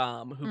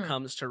Tenenbaum who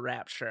comes to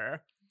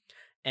Rapture.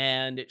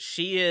 And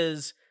she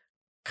is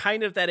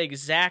kind of that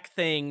exact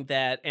thing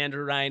that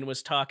Andrew Ryan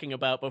was talking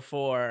about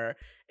before,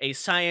 a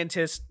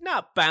scientist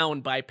not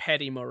bound by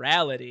petty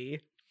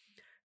morality.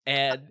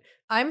 And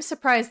I'm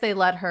surprised they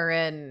let her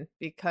in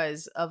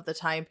because of the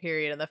time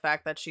period and the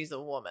fact that she's a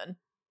woman.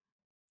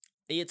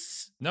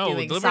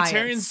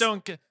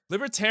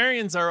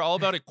 Libertarians are all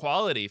about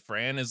equality,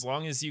 Fran, as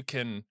long as you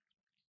can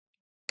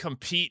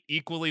compete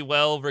equally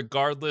well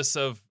regardless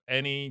of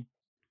any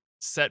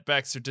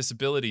setbacks or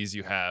disabilities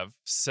you have.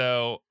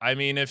 So, I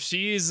mean, if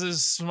she's a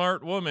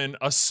smart woman,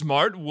 if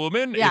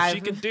she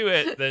can do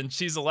it, then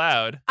she's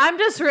allowed. I'm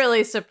just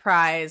really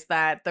surprised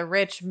that the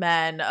rich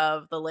men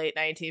of the late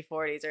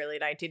 1940s, early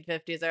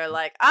 1950s are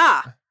like,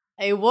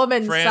 a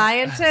woman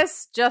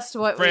scientist, just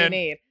what we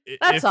need.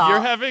 That's all.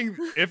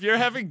 If you're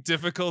having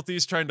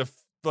difficulties trying to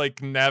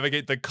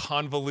navigate the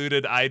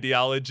convoluted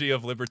ideology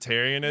of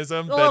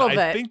libertarianism, then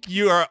I think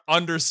you are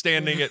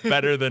understanding it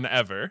better than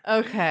ever.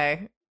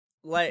 Okay.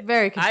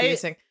 Very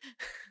confusing.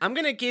 I'm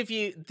gonna give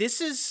you this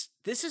is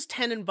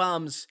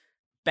Tenenbaum's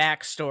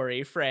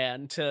backstory,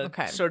 Fran, to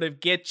sort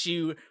of get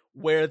you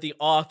where the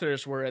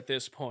authors were at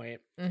this point.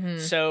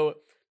 So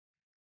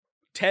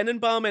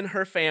Tenenbaum and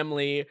her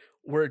family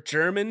were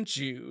German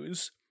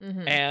Jews,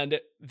 and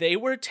they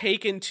were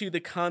taken to the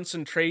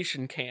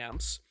concentration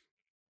camps,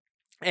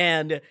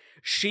 and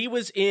she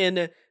was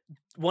in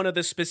one of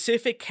the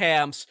specific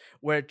camps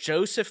where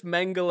Joseph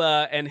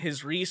Mengele and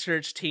his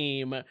research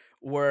team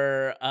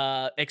were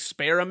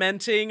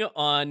experimenting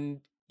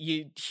on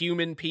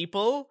human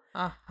people.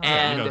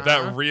 And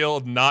that real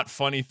not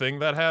funny thing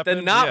that happened.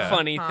 The not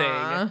funny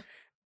thing.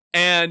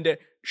 And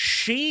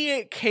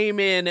she came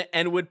in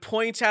and would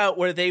point out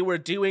where they were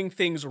doing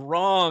things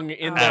wrong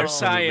in their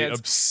science.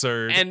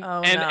 Absurd. And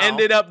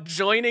ended up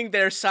joining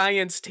their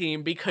science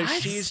team because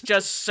she's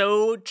just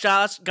so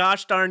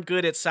gosh darn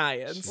good at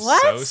science.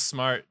 She's so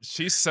smart.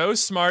 She's so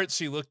smart.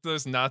 She looked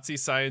those Nazi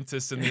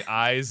scientists in the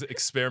eyes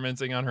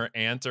experimenting on her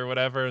aunt or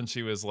whatever, and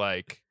she was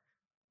like,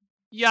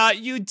 "Yeah,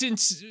 you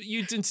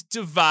didn't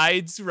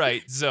divide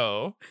right,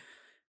 Zoe."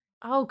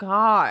 Oh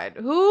God,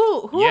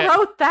 who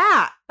wrote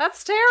that?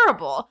 That's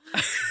terrible.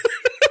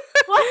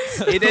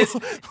 What? It is.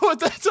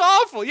 That's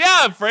awful.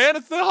 Yeah, Fran,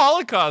 it's the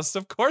Holocaust.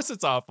 Of course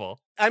it's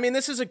awful. I mean,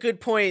 this is a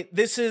good point.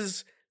 This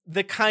is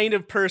the kind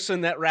of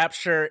person that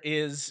Rapture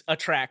is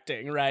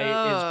attracting, right?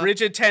 Is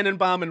Bridget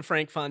Tenenbaum and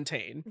Frank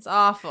Fontaine. It's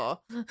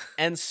awful.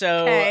 And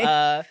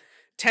so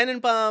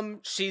Tenenbaum,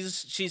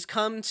 she's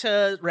come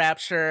to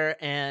Rapture,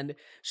 and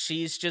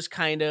she's just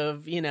kind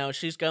of,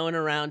 she's going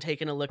around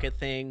taking a look at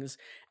things.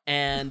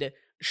 And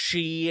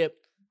she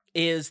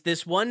is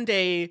this one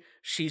day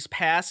she's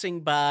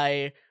passing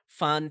by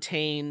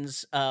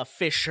Fontaine's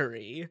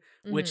fishery,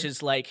 which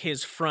is like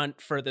his front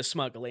for the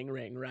smuggling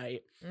ring,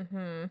 right?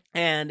 Mm-hmm.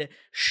 And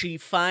she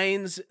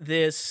finds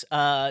this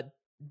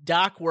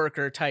dock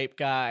worker type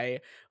guy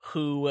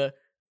who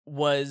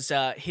was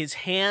his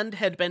hand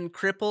had been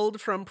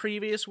crippled from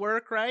previous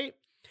work, right?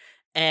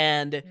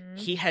 And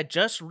he had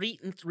just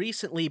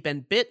recently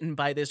been bitten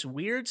by this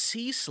weird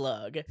sea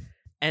slug.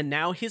 And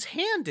now his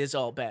hand is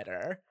all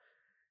better.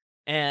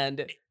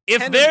 And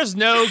if there's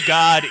no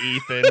God,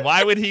 Ethan,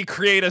 why would he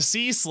create a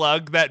sea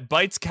slug that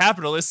bites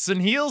capitalists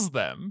and heals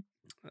them?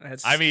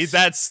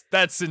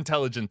 That's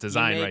intelligent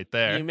design right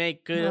there. You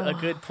make a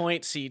good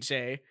point,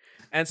 CJ.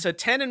 And so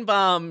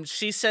Tenenbaum,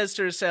 she says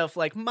to herself,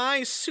 like,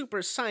 my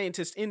super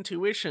scientist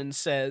intuition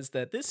says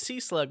that this sea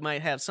slug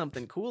might have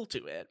something cool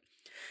to it.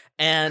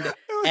 And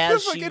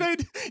as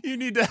you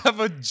need to have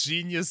a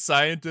genius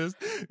scientist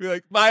be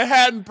like, my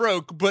hand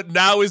broke, but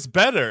now is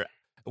better.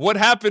 What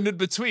happened in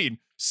between?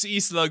 Sea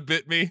slug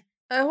bit me.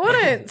 I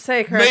wouldn't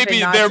say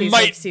correctly. Maybe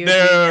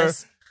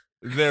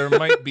there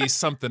might be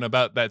something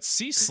about that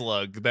sea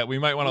slug that we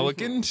might want to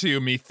look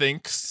into,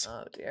 methinks.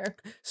 Oh dear.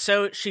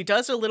 So she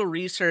does a little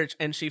research,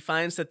 and she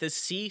finds that this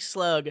sea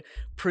slug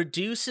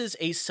produces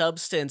a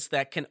substance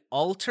that can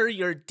alter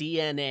your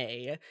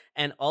DNA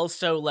and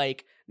also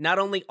like not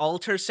only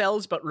alter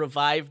cells, but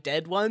revive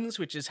dead ones,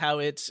 which is how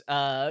it's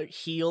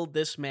healed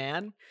this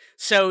man.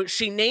 So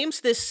she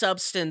names this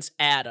substance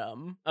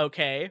Adam,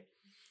 okay?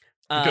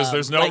 Because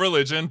there's no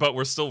religion, but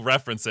we're still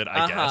reference it,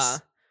 I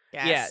guess.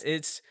 Yes. Yeah,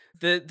 it's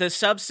the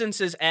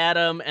substance is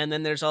Adam, and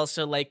then there's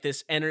also like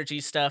this energy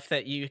stuff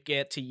that you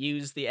get to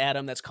use the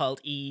Atom that's called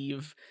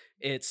Eve.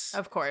 It's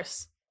of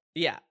course.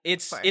 Yeah,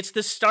 it's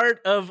the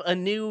start of a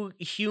new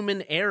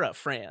human era,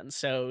 Fran.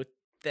 So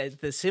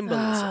the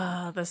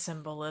symbolism. The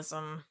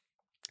symbolism.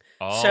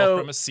 All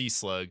from a sea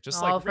slug,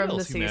 just like real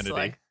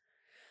humanity.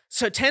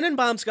 So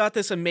Tenenbaum's got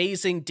this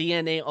amazing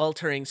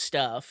DNA-altering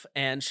stuff,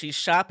 and she's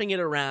shopping it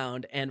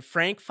around, and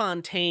Frank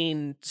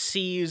Fontaine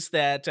sees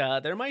that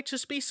there might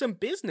just be some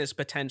business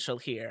potential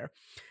here.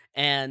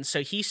 And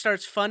so he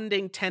starts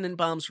funding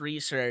Tenenbaum's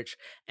research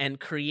and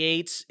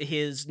creates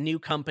his new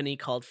company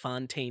called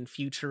Fontaine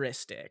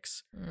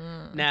Futuristics.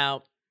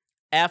 Now,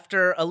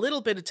 after a little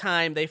bit of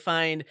time, they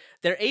find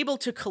they're able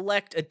to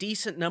collect a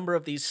decent number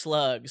of these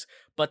slugs,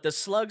 but the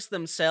slugs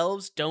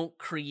themselves don't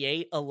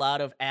create a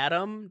lot of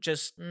atom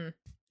just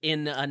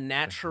in a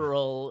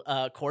natural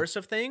course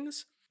of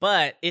things.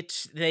 But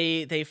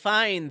they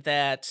find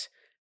that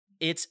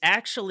it's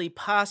actually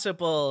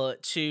possible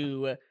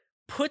to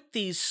put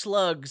these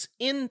slugs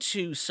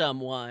into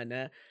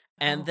someone,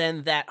 and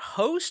then that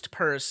host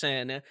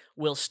person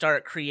will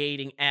start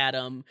creating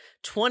atom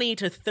 20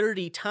 to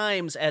 30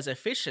 times as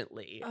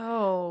efficiently.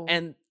 Oh,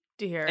 and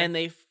dear. And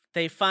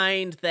they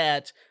find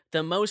that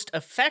the most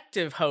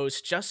effective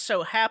hosts just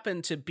so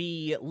happen to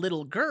be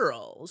little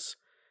girls,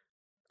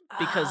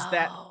 because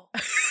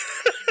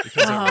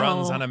because it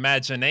runs on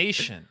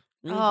imagination.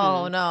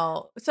 Oh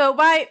no. So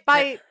by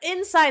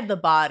inside the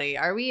body,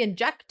 are we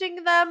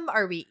injecting them?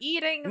 Are we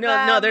eating them?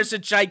 No, there's a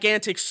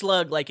gigantic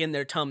slug like in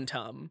their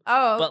tum-tum.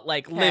 Oh. But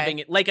like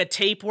living, like a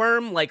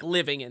tapeworm, like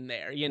living in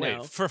there, you know.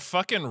 Wait, for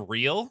fucking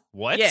real?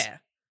 What? Yeah.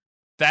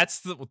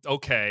 That's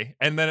okay.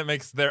 And then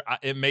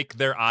it make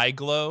their eye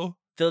glow?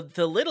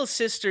 The little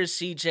sisters,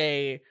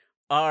 CJ,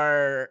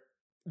 are,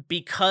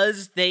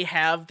 because they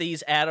have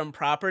these atom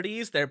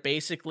properties, they're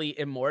basically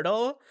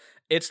immortal.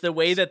 It's the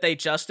way that they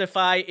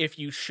justify if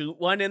you shoot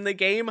one in the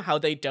game, how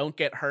they don't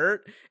get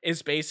hurt,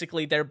 is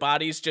basically their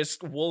bodies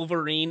just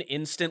Wolverine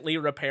instantly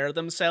repair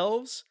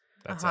themselves.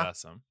 That's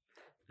awesome.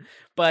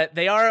 But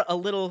they are a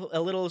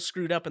little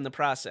screwed up in the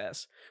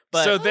process.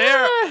 But so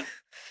they're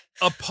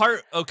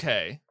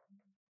okay.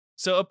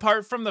 So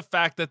apart from the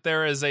fact that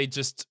there is a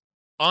just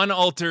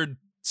unaltered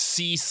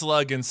sea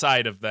slug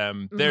inside of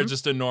them. They're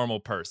just a normal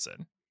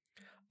person.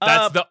 Uh,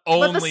 That's the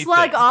only But the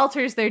slug thing.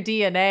 alters their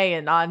DNA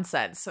and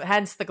nonsense,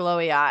 hence the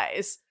glowy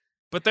eyes.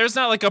 But there's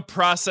not like a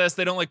process.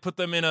 They don't like put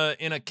them in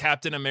a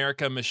Captain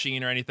America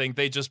machine or anything.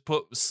 They just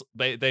put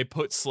they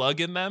put slug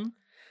in them.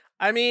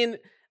 I mean,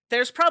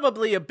 there's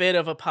probably a bit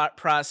of a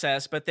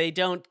process, but they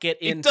don't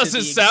get into. It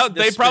doesn't sound.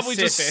 They probably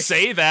just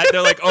say that.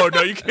 They're like, "Oh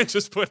no, you can't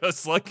just put a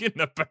slug in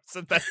a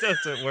person. That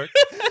doesn't work.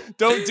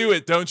 Don't do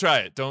it. Don't try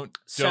it. Don't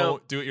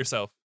do it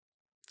yourself."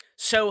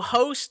 So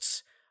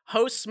hosts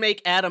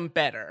make Adam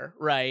better,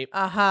 right?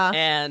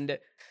 And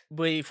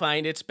we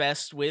find it's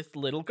best with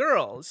little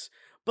girls.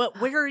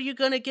 But where are you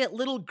gonna get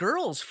little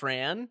girls,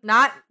 Fran?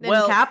 Not in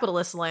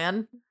capitalist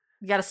land.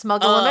 You gotta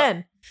smuggle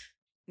them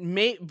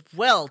in.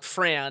 Well,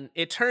 Fran,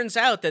 it turns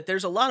out that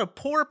there's a lot of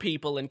poor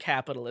people in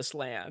capitalist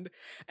land,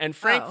 and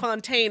Frank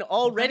Fontaine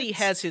already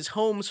has his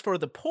homes for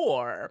the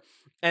poor,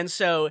 and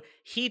so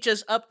he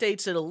just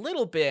updates it a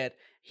little bit.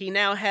 He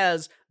now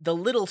has the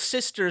Little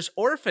Sisters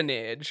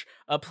Orphanage,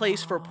 a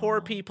place for poor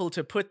people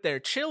to put their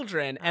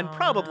children, and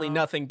probably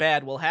nothing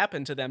bad will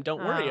happen to them.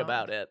 Don't worry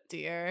about it.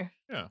 Dear.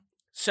 Yeah.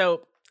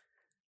 So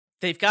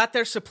they've got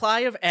their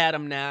supply of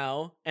Adam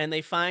now, and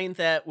they find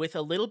that with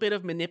a little bit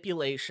of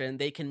manipulation,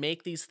 they can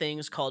make these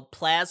things called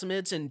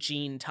plasmids and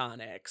gene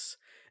tonics.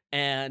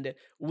 And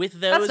with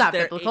those, that's not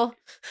biblical.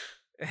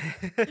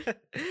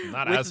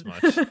 Not as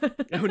much.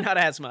 No, not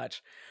as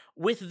much.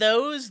 With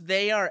those,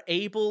 they are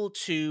able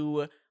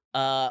to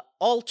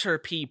alter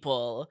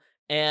people.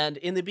 And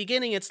in the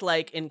beginning, it's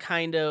like in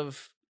kind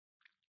of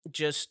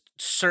just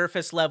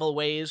surface level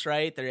ways,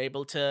 right? They're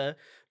able to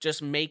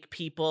just make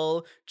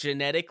people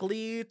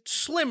genetically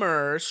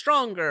slimmer,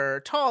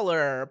 stronger,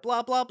 taller,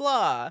 blah, blah,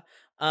 blah.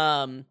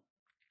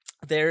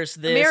 There's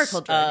this... A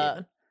miracle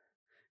drug,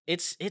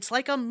 even. It's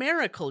like a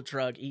miracle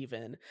drug,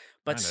 even.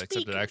 But except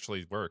it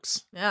actually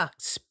works. Yeah.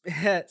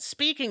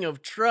 Speaking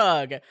of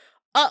drug,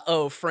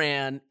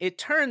 Fran, it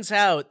turns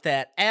out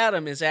that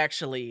Adam is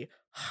actually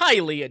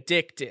highly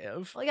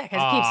addictive. Well, yeah,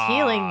 because it keeps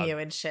healing you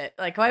and shit.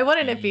 Like, why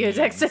wouldn't it be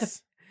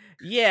addictive?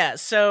 Yeah,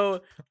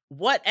 so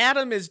what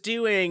Adam is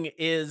doing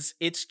is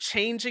it's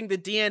changing the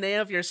DNA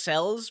of your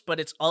cells, but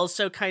it's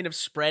also kind of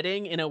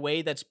spreading in a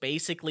way that's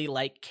basically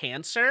like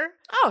cancer.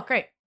 Oh,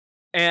 great.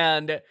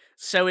 And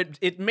so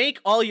it make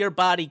all your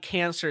body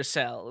cancer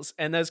cells,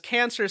 and those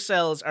cancer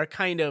cells are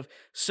kind of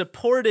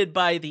supported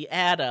by the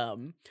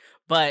Adam,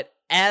 but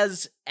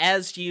as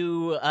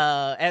you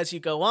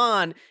go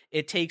on,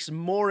 it takes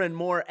more and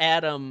more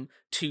Adam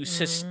to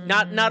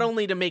not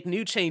only to make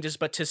new changes,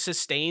 but to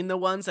sustain the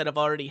ones that have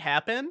already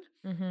happened.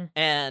 Mm-hmm.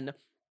 And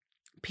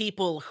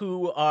people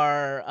who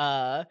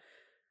are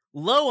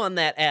low on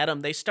that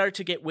Adam, they start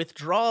to get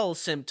withdrawal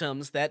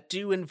symptoms that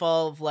do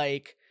involve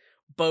like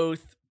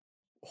both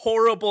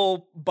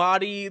horrible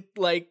body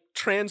like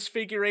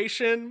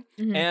transfiguration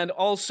and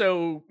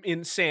also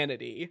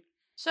insanity.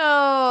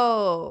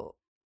 So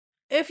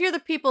if you're the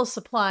people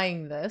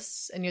supplying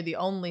this and you're the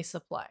only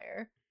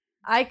supplier,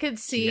 I could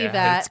see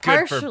that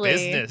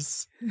partially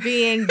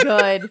being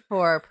good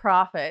for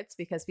profits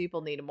because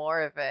people need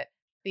more of it.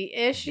 The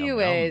issue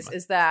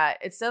is that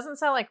it doesn't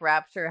sound like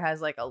Rapture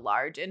has like a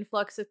large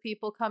influx of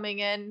people coming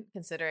in,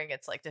 considering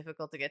it's like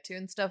difficult to get to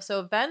and stuff. So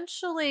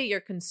eventually your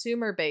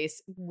consumer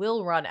base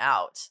will run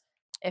out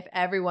if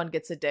everyone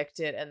gets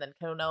addicted and then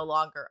can no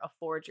longer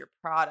afford your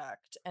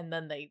product and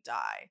then they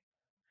die.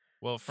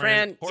 Well,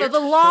 Fran, so the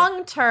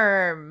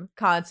long-term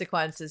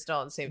consequences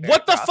don't seem very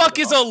What the profitable. fuck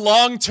is a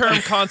long-term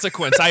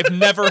consequence? I've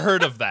never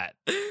heard of that.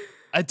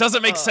 It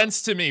doesn't make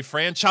sense to me,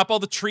 Fran. Chop all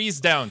the trees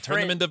down.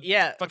 Turn them into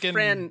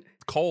fucking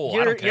coal.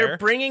 I don't care. You're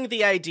bringing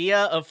the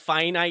idea of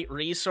finite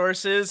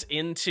resources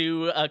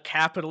into a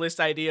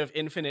capitalist idea of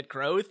infinite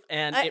growth,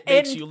 and it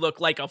makes you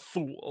look like a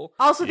fool.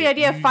 Also, the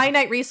idea of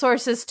finite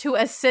resources to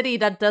a city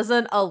that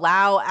doesn't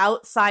allow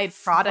outside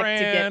product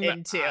to get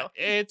into.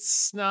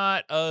 It's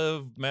not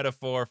a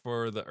metaphor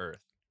for the Earth.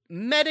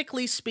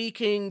 Medically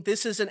speaking,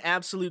 this is an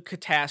absolute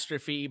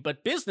catastrophe,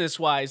 but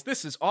business-wise,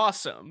 this is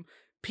awesome.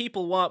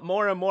 People want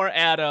more and more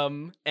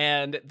Adam,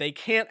 and they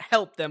can't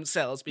help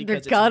themselves because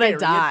it's very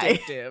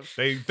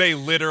addictive. They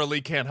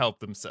literally can't help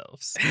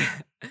themselves.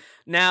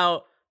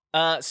 Now,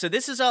 so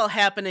this is all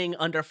happening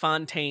under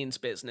Fontaine's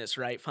business,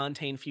 right?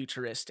 Fontaine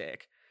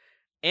Futuristic.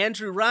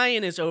 Andrew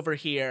Ryan is over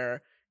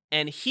here,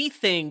 and he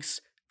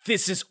thinks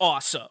this is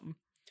awesome.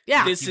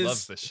 Yeah, he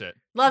loves this shit.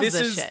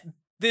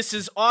 This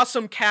is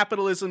awesome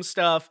capitalism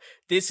stuff.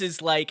 This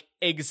is like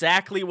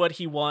exactly what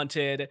he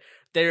wanted.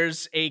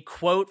 There's a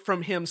quote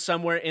from him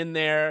somewhere in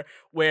there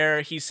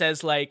where he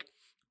says, like,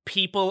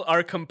 people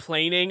are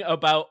complaining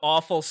about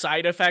awful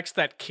side effects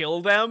that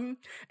kill them.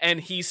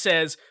 And he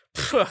says,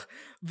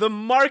 the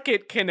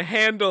market can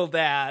handle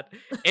that.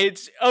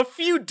 It's a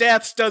few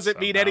deaths doesn't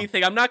mean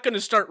anything. I'm not going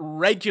to start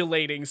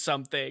regulating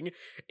something.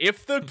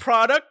 If the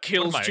product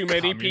kills too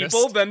many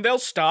people, then they'll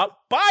stop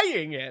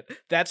buying it.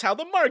 That's how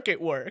the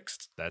market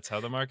works. That's how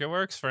the market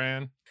works,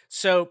 Fran.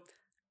 So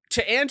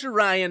To Andrew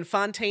Ryan,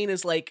 Fontaine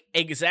is like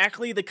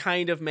exactly the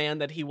kind of man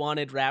that he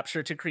wanted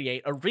Rapture to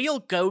create. A real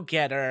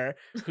go-getter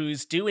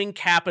who's doing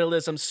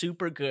capitalism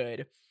super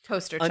good.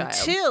 Poster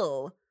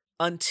child.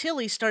 Until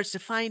he starts to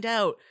find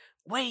out,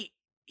 wait,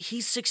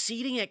 he's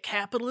succeeding at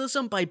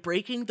capitalism by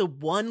breaking the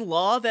one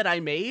law that I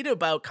made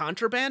about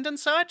contraband and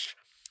such?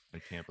 I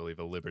can't believe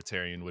a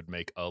libertarian would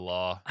make a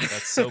law.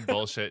 That's so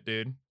bullshit,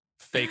 dude.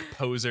 Fake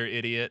poser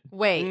idiot.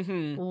 Wait.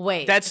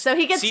 So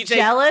he gets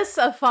jealous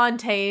of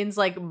Fontaine's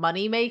like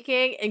money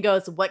making and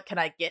goes, "What can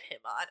I get him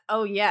on?"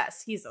 Oh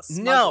yes, he's a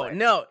smuggler.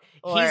 No,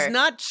 he's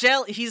not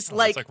jealous. He's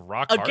like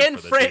rock hard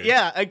for the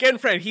dude. Again,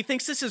 friend. He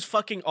thinks this is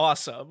fucking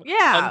awesome.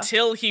 Yeah.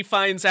 Until he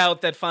finds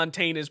out that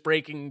Fontaine is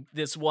breaking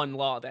this one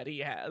law that he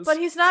has. But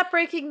he's not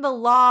breaking the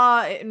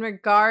law in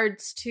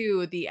regards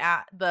to the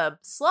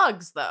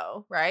slugs,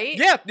 though, right?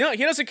 Yeah. No, he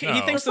doesn't. No. He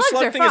thinks The the slugs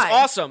slug are thing is fine.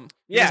 awesome.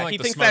 Yeah, like he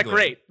the thinks that smuggling.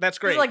 great. That's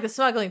great. He's like the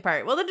smuggling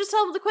part. Well, then just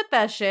tell him to quit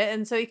that shit,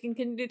 and so he can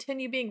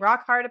continue being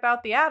rock hard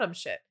about the atom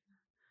shit.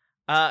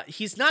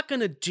 He's not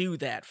gonna do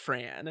that,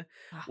 Fran.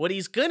 What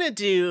he's gonna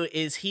do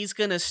is he's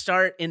gonna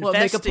start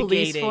investigating. Make a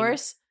police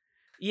force?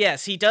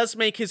 Yes, he does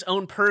make his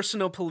own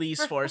personal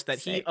police force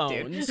that he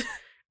owns.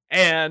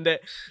 And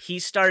he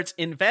starts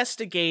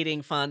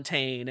investigating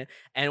Fontaine,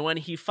 and when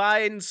he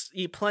finds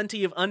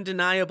plenty of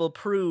undeniable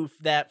proof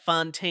that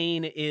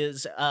Fontaine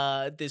is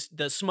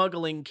the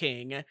smuggling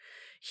king,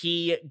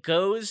 he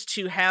goes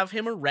to have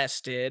him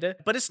arrested.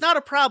 But it's not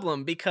a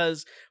problem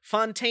because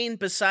Fontaine,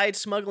 besides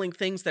smuggling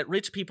things that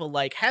rich people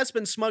like, has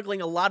been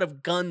smuggling a lot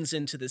of guns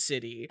into the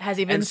city. Has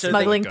he been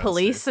smuggling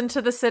police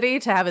into the city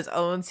to have his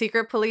own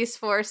secret police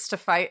force to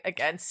fight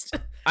against?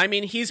 I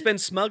mean, he's been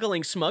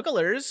smuggling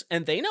smugglers,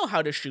 and they know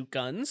how to shoot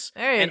guns.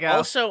 There you and go. And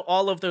also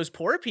all of those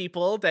poor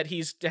people that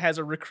has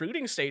a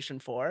recruiting station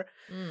for.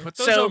 Put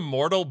those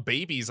immortal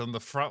babies on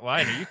the front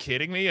line. Are you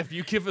kidding me? If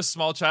you give a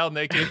small child an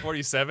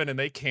AK-47 and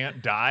they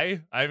can't die,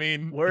 I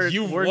mean,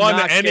 you've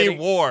won any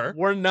war.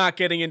 We're not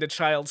getting into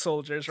child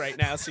soldiers right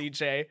now,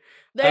 CJ.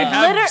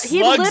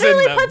 He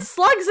literally puts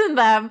slugs in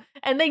them,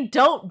 and they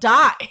don't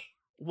die.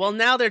 Well,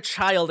 now they're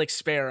child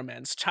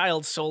experiments.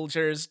 Child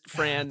soldiers,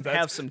 Fran,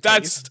 have some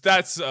taste.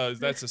 That's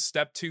a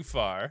step too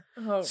far.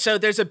 Oh. So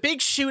there's a big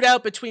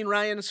shootout between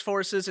Ryan's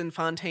forces and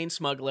Fontaine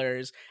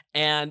smugglers,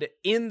 and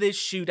in this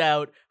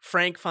shootout,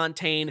 Frank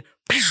Fontaine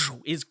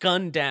is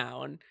gunned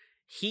down.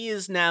 He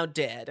is now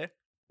dead.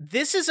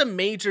 This is a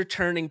major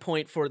turning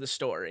point for the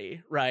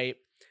story, right?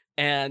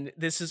 And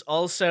this is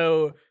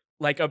also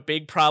like a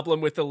big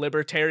problem with the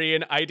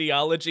libertarian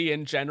ideology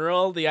in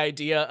general, the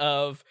idea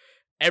of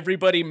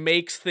everybody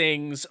makes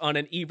things on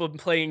an even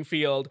playing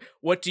field.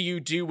 What do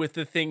you do with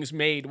the things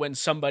made when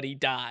somebody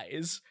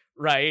dies,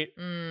 right?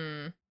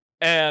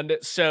 And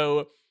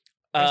so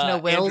there's no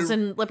wills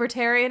in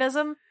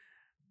libertarianism.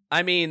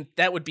 I mean,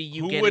 that would be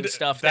you getting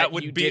stuff that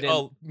you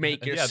didn't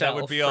make yourself. Yeah, that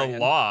would be a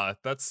law.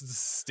 That's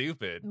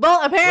stupid.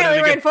 Well, apparently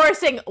we're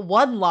enforcing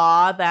one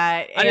law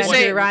that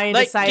Andrew Ryan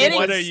decided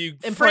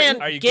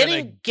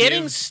was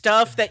getting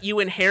stuff that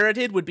you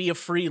inherited would be a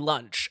free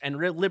lunch, and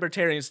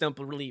libertarians don't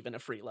believe in a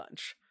free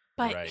lunch.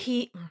 But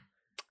he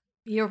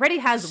already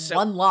has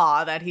one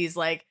law that he's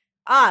like,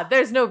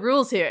 there's no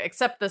rules here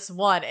except this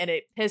one, and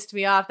it pissed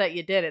me off that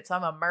you did it, so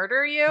I'm gonna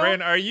murder you.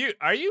 Fran, are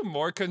you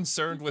more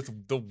concerned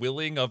with the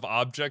willing of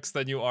objects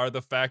than you are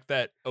the fact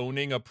that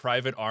owning a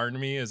private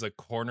army is a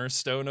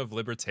cornerstone of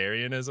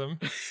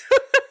libertarianism?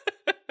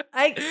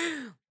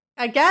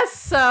 I guess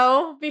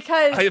so,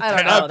 because I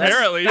don't know.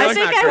 Apparently, I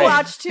think I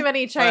watched too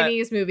many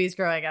Chinese movies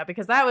growing up,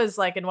 because that was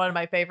like in one of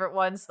my favorite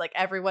ones. Like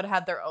everyone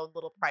had their own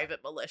little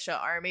private militia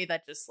army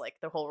that just like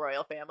the whole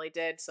royal family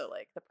did. So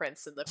like the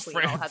prince and the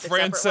queen all had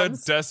their separate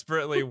ones.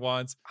 Desperately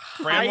wants.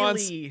 Fran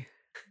wants.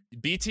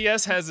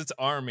 BTS has its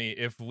army.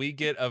 If we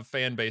get a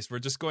fan base, we're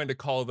just going to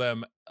call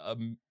them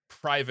the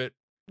private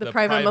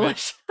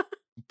militia.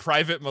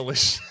 Private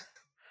militia.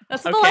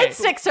 That's what the light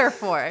sticks are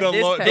for.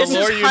 This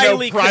is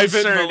highly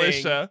private concerning.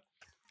 militia.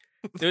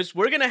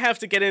 We're going to have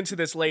to get into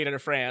this later,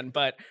 Fran,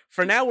 but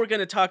for now we're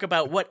going to talk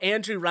about what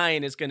Andrew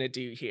Ryan is going to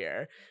do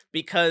here,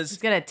 because he's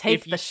going to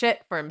take the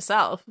shit for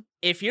himself.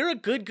 If you're a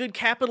good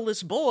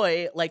capitalist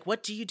boy, like,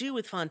 what do you do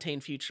with Fontaine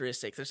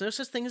Futuristic? There's no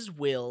such thing as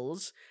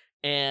wills,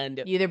 and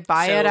you either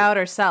buy it out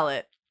or sell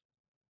it.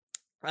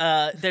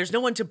 There's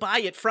no one to buy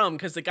it from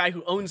because the guy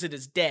who owns it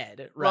is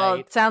dead, right? Well,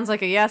 it sounds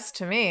like a yes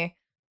to me.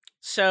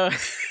 So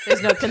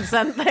there's no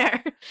consent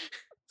there.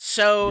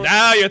 So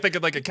now you're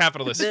thinking like a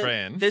capitalist,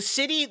 Fran. The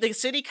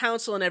city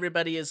council and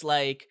everybody is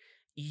like,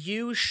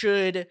 you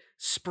should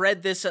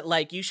spread this out.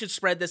 You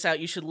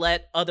should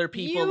let other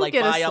people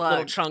buy up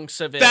little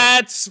chunks of it.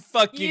 That's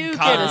fucking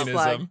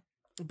communism.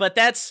 But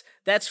that's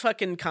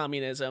fucking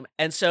communism.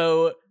 And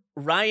so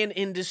Ryan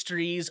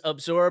Industries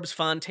absorbs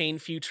Fontaine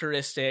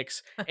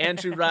Futuristics.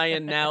 Andrew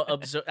Ryan now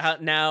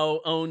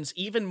owns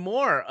even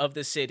more of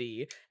the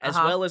city, as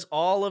well as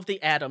all of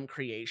the atom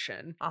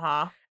creation.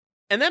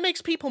 And that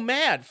makes people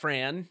mad,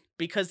 Fran,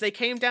 because they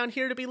came down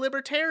here to be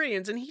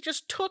libertarians, and he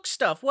just took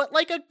stuff, what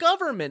like a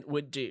government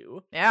would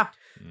do. Yeah.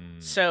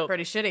 So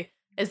pretty shitty.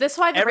 Is this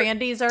why the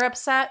Randys are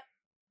upset?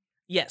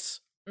 Yes.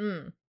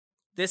 Mm.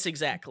 This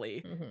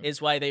exactly Mhm.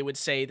 is why they would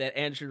say that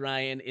Andrew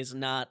Ryan is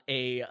not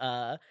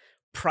a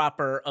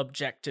proper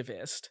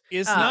objectivist.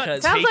 Is Oh, not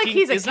it sounds like taking-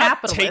 he's a is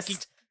not capitalist.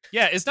 taking-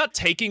 Yeah, it's not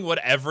taking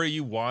whatever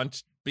you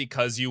want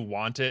because you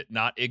want it,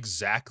 not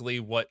exactly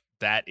what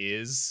that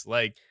is.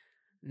 Like,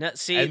 No,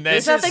 see, and then-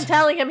 There's nothing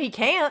telling him he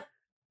can't.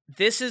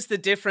 this is the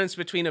difference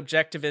between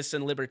objectivists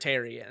and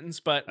libertarians,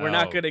 but we're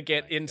not Oh, going to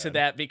get my into God.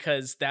 that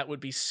because that would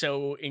be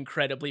so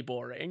incredibly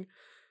boring.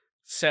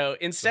 So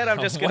instead, I'm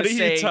just going What to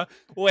are you say,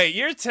 wait,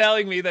 you're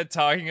telling me that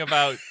talking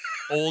about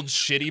old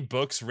shitty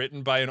books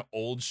written by an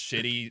old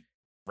shitty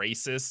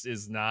racist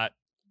is not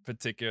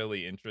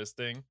particularly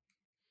interesting?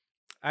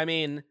 I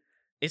mean,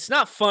 it's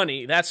not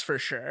funny, that's for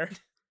sure.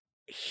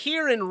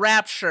 Here in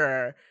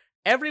Rapture,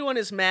 everyone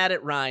is mad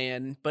at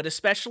Ryan, but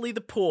especially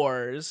the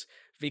poors,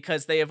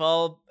 because they've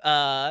all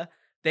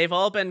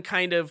been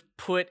kind of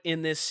put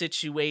in this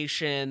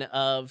situation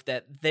of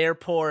that they're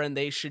poor and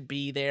they should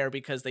be there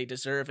because they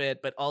deserve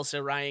it, but also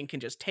Ryan can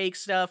just take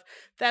stuff.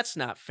 That's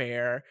not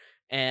fair.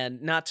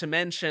 And not to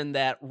mention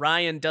that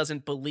Ryan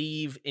doesn't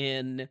believe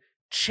in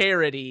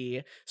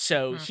charity,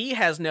 so he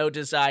has no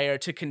desire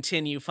to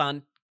continue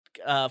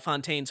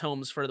Fontaine's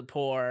Homes for the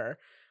Poor.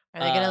 Are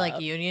they gonna like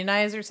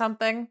unionize or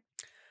something?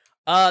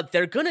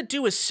 They're gonna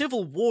do a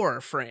civil war,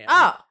 Fran.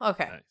 Oh,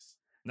 okay. Nice.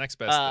 Next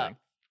best thing.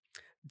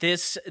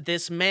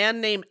 This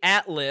man named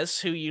Atlas,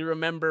 who you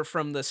remember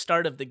from the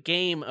start of the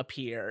game,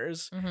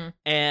 appears,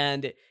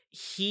 and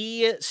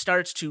he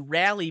starts to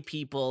rally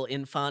people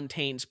in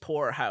Fontaine's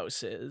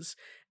poorhouses.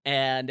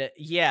 And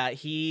yeah,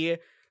 he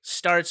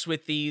starts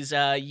with these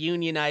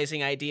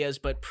unionizing ideas,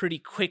 but pretty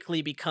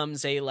quickly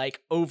becomes a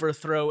like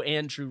overthrow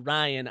Andrew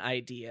Ryan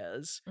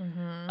ideas.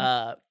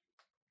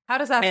 How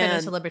does that fit and-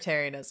 into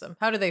libertarianism?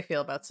 How do they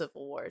feel about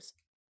civil wars?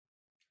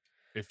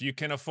 If you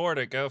can afford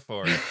it, go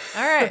for it.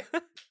 All right.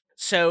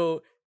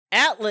 So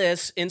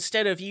Atlas,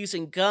 instead of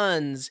using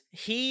guns,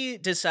 he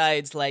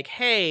decides like,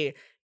 hey,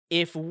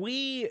 if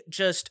we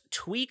just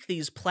tweak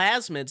these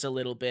plasmids a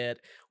little bit,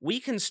 we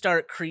can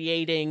start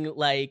creating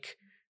like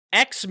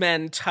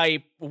X-Men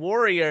type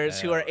warriors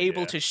who are Hell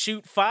able yeah. to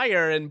shoot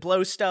fire and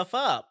blow stuff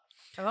up.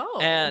 Oh.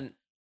 And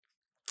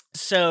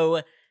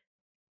so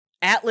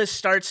Atlas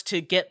starts to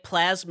get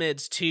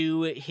plasmids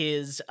to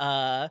his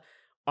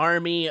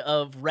army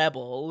of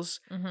rebels,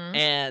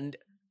 and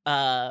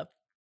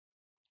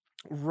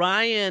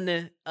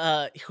Ryan,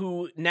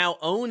 who now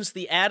owns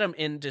the atom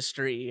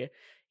industry,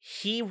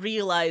 he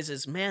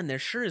realizes, man, there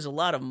sure is a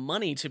lot of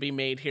money to be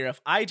made here if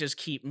I just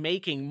keep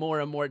making more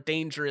and more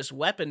dangerous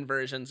weapon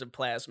versions of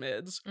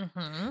plasmids.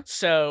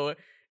 So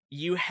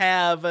you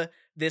have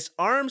this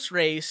arms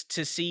race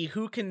to see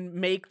who can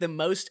make the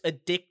most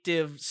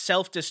addictive,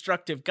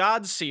 self-destructive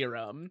god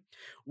serum,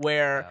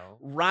 where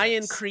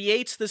Ryan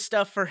creates the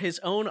stuff for his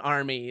own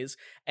armies,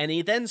 and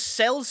he then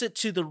sells it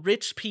to the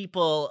rich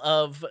people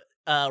of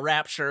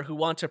Rapture who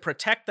want to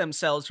protect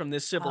themselves from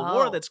this civil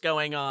war that's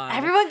going on.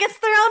 Everyone gets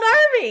their own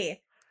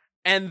army.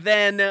 And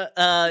then,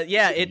 it's,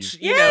 Yay! it gets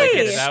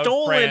Get it out,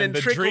 stolen Fran, and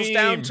the trickles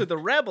down dream. to the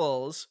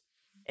rebels.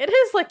 It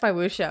is like my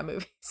wuxia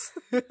movies.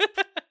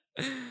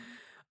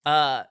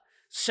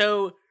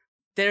 So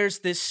there's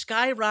this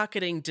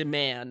skyrocketing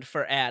demand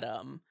for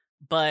Atom,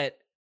 but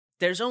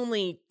there's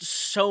only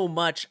so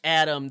much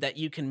Atom that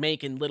you can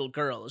make in little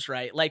girls,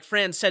 right? Like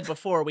Fran said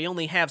before, we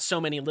only have so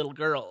many little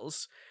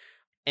girls,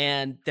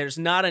 and there's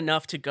not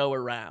enough to go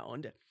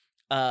around.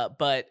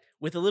 But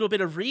with a little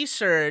bit of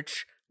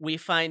research, we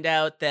find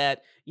out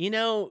that,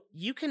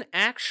 you can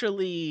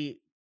actually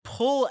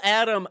pull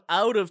Atom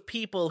out of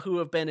people who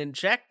have been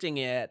injecting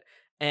it,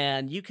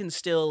 and you can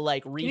still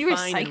like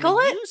refine and recycle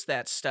it? reuse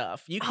that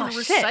stuff. You can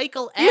shit.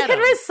 recycle Atom. You can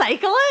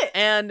recycle it?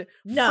 And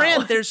No.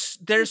 Fran,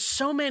 there's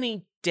so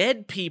many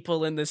dead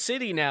people in the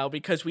city now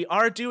because we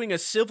are doing a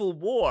civil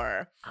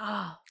war.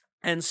 Oh.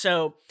 And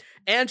so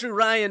Andrew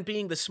Ryan,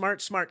 being the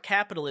smart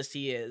capitalist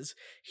he is,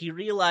 he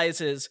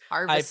realizes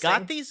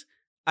Harvesting.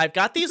 I've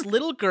got these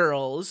little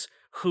girls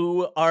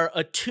who are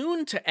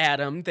attuned to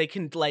Atom. They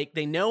can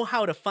they know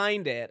how to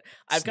find it.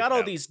 I've got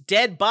all these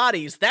dead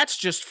bodies. That's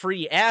just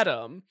free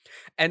Atom.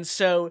 And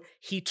so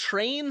he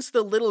trains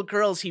the little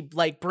girls. He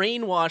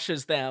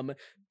brainwashes them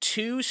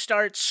to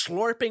start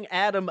slurping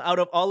Atom out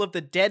of all of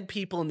the dead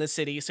people in the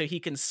city so he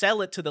can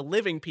sell it to the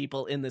living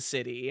people in the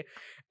city.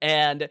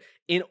 And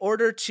in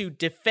order to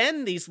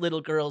defend these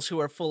little girls who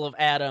are full of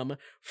Atom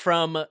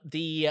from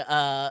the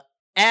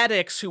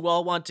addicts who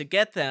all want to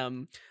get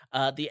them,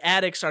 the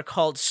addicts are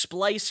called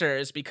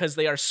splicers because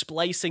they are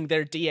splicing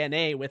their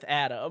DNA with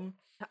Atom.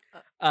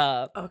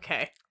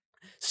 Okay.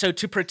 So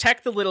to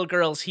protect the little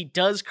girls, he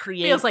does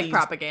create Feels like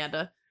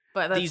propaganda,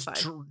 but that's these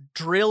fine.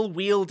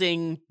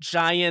 drill-wielding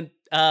giant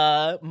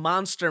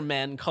monster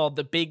men called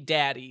the Big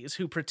Daddies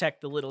who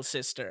protect the little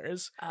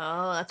sisters.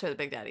 Oh, that's where the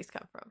Big Daddies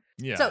come from.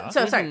 Yeah.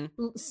 So sorry.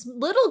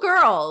 Little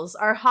girls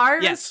are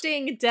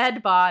harvesting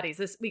dead bodies.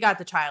 We got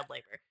the child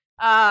labor.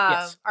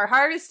 Yes. Are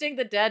harvesting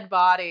the dead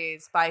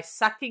bodies by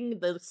sucking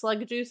the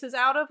slug juices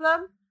out of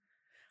them.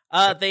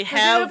 They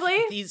have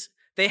Presumably?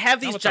 They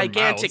have these with their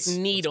gigantic mouths. That's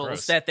needles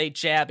gross. that they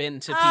jab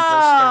into people's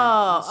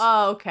Oh,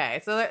 sternums.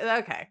 okay. So,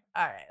 okay.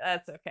 All right.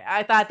 That's okay.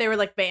 I thought they were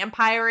like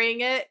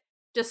vampiring it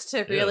just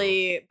to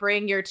really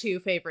bring your two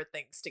favorite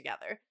things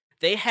together.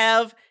 They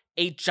have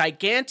a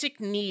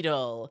gigantic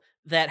needle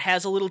that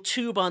has a little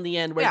tube on the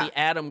end where the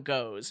atom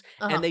goes.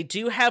 And they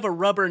do have a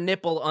rubber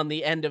nipple on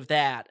the end of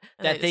that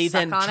they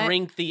then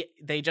drink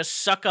they just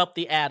suck up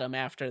the atom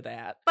after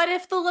that. But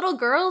if the little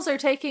girls are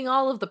taking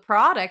all of the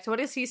product, what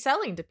is he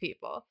selling to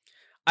people?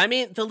 I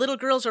mean, the little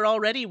girls are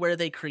already where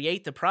they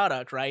create the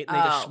product, right? And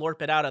they just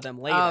slurp it out of them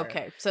later.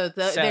 Okay, so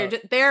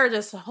they're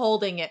just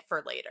holding it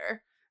for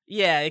later.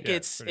 Yeah, it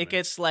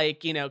gets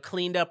like,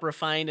 cleaned up,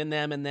 refined in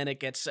them, and then it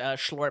gets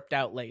slurped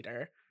out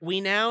later. We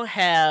now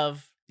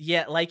have,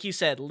 like you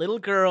said, little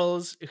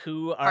girls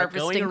who are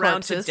going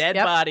around to dead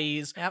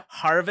bodies,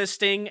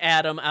 harvesting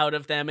atom out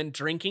of them and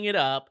drinking it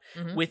up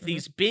with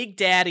these big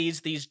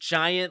daddies, these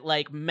giant,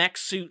 like, mech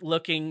suit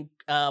looking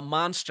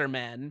monster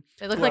men.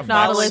 They look like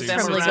Nautilus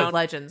from League of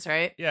Legends,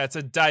 right? Yeah, it's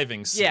a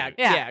diving suit.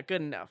 Yeah,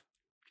 good enough.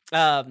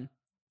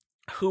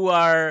 Who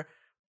are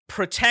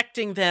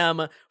protecting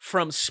them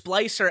from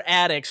splicer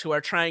addicts who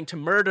are trying to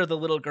murder the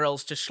little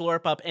girls to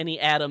slurp up any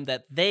atom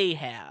that they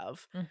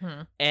have.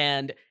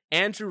 And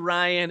Andrew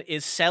Ryan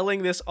is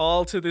selling this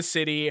all to the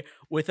city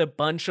with a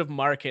bunch of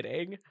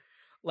marketing.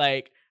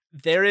 Like,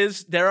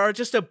 there are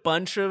just a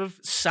bunch of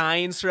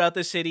signs throughout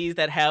the city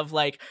that have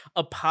like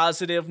a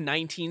positive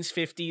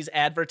 1950s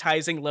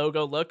advertising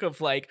logo look of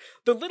like,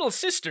 the little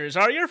sisters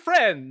are your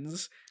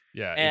friends.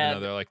 Yeah, even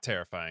though they're like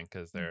terrifying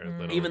because they're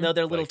little. Even though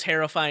they're little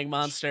terrifying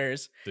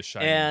monsters. The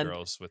shining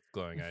girls with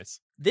glowing eyes.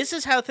 This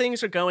is how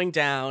things are going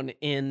down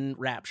in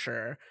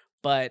Rapture,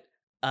 but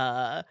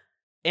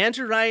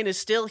Andrew Ryan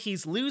is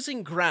he's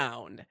losing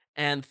ground,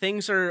 and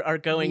things are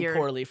going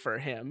poorly for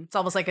him. It's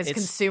almost like his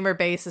consumer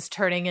base is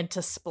turning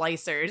into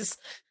splicers.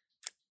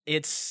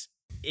 It's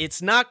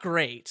not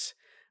great,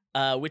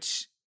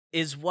 which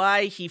is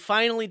why he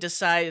finally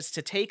decides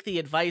to take the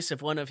advice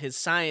of one of his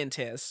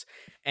scientists,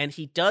 and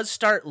he does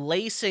start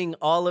lacing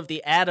all of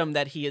the atom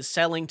that he is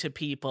selling to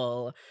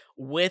people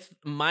with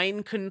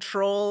mind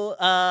control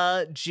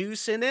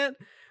juice in it.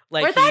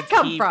 Like, where'd that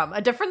come from?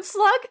 A different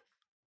slug?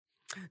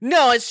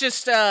 No, it's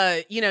just,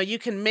 you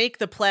can make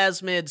the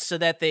plasmids so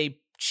that they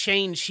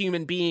change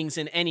human beings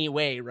in any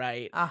way,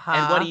 right?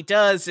 And what he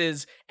does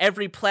is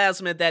every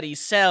plasmid that he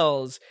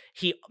sells,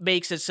 he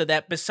makes it so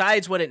that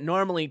besides what it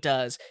normally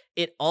does,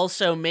 it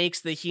also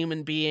makes the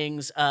human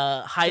beings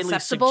highly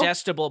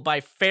suggestible by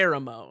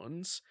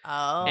pheromones.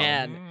 Oh.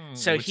 And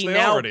so which they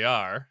already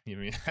are. You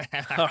mean?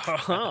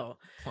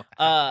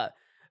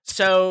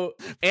 So,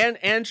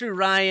 Andrew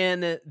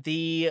Ryan,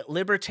 the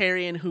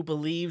libertarian who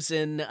believes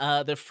in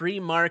the free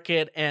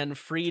market and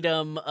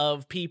freedom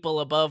of people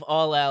above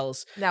all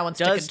else, now wants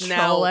to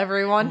control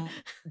everyone.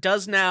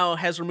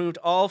 Has removed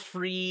all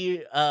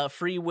free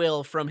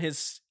will from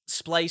his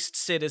spliced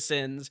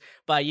citizens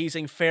by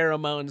using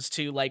pheromones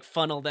to like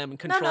funnel them and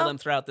control them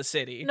throughout the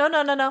city.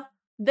 No.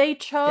 They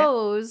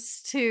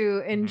chose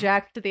to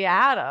inject the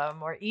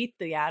atom or eat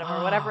the atom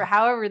or whatever,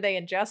 however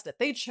they ingest it.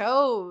 They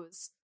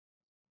chose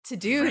to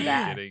do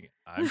that.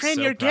 Fran,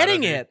 you're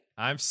getting it.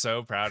 I'm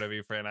so proud of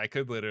you, Fran. I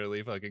could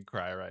literally fucking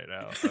cry right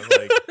now.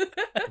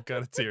 I've got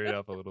to tear it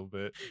up a little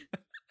bit.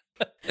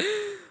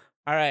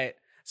 All right.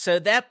 So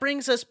that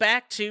brings us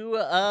back to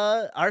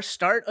our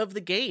start of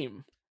the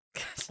game,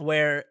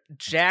 where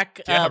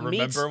Jack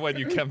remember when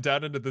you come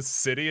down into the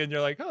city and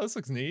you're like, oh, this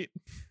looks neat.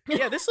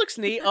 Yeah, this looks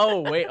neat.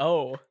 Oh, wait.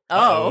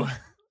 Oh.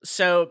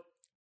 So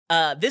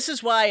this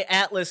is why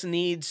Atlas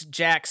needs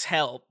Jack's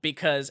help,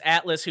 because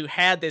Atlas, who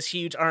had this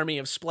huge army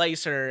of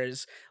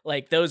splicers,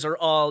 like those are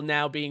all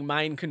now being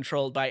mind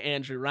controlled by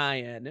Andrew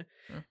Ryan.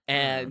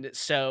 And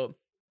so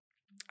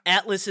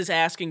Atlas is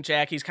asking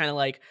Jack, he's kind of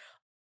like,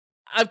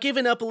 I've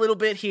given up a little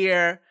bit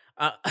here.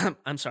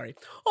 I'm sorry.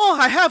 Oh,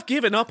 I have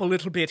given up a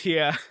little bit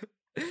here.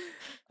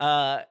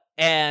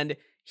 And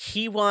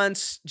he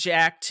wants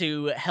Jack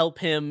to help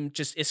him,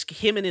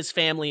 him and his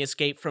family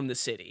escape from the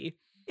city.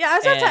 Yeah, I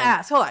was about to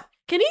ask, hold on.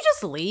 Can he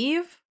just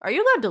leave? Are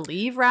you allowed to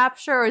leave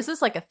Rapture, or is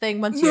this like a thing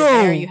once you're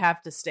there, you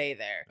have to stay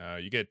there?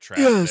 You get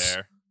trapped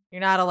there. You're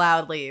not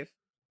allowed to leave.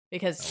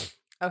 Because,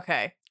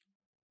 okay.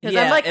 Because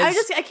I'm like, I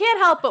can't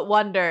help but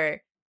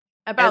wonder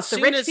about the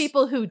rich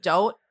people who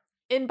don't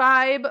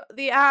imbibe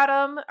the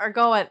atom are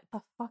going,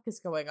 the fuck is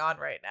going on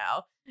right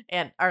now?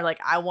 And are like,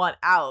 I want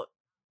out.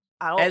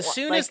 As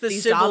soon as the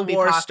Civil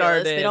War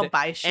started, they don't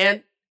buy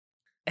shit.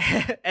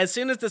 As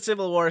soon as the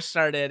Civil War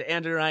started,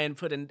 Andrew Ryan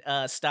put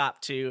a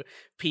stop to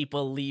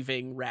people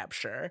leaving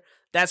Rapture.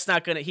 That's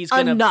not gonna. He's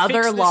gonna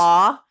another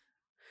law.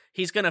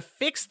 He's gonna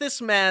fix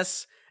this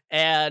mess,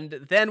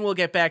 and then we'll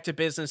get back to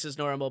business as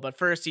normal. But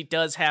first, he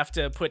does have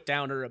to put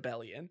down a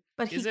rebellion.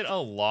 But is it a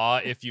law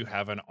if you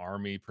have an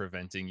army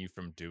preventing you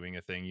from doing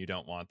a thing you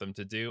don't want them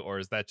to do, or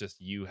is that just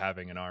you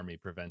having an army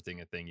preventing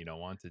a thing you don't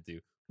want to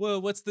do? Well,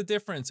 what's the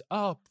difference?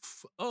 Oh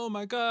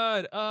my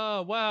God!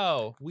 Oh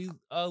wow, we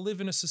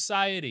live in a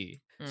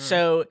society.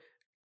 So,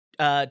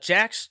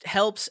 Jack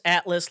helps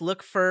Atlas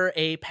look for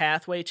a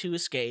pathway to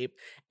escape,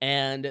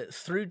 and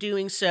through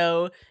doing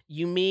so,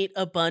 you meet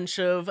a bunch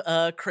of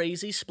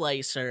crazy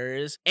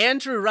splicers.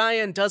 Andrew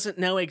Ryan doesn't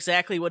know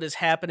exactly what is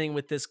happening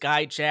with this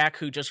guy Jack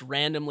who just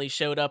randomly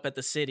showed up at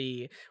the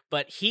city,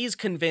 but he's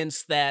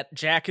convinced that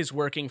Jack is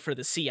working for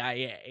the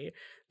CIA.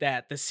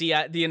 That the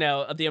CIA,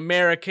 the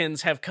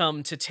Americans have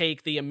come to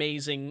take the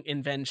amazing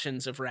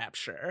inventions of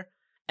Rapture.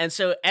 And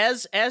so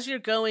as you're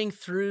going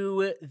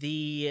through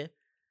the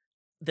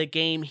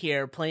game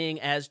here,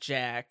 playing as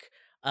Jack,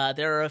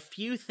 there are a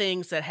few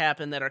things that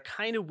happen that are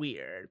kind of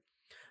weird.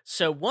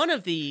 So one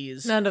of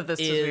these... None of this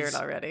is weird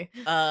already.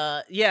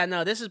 Yeah,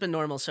 no, this has been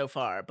normal so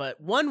far.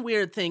 But one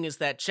weird thing is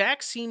that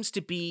Jack seems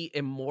to be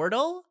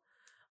immortal.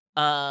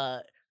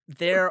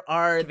 There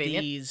are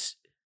Convenient. these...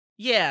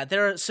 Yeah,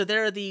 there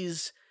are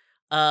these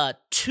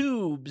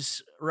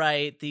tubes,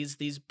 right?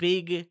 These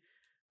big...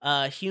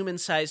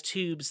 human-sized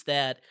tubes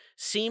that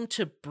seem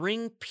to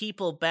bring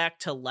people back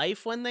to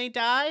life when they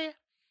die.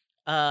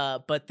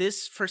 But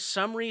this, for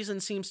some reason,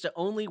 seems to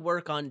only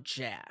work on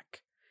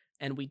Jack.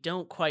 And we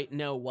don't quite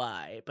know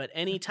why. But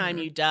anytime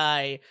you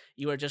die,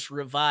 you are just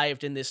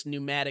revived in this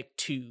pneumatic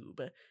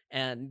tube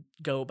and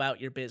go about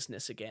your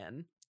business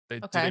again. Do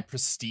they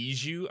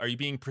prestige you? Are you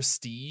being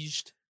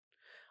prestiged?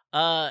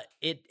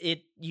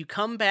 You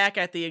come back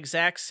at the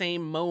exact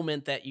same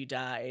moment that you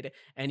died,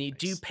 and you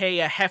do pay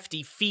a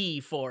hefty fee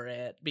for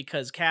it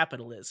because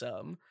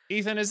capitalism.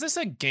 Ethan, is this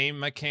a game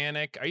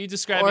mechanic? Are you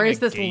describing or is a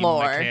this game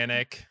lore?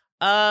 mechanic?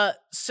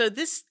 So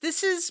this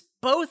is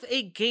both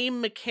a game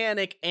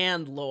mechanic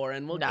and lore,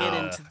 and we'll get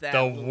into that.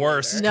 The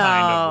worst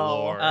kind of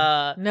lore.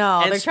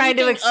 No, they're trying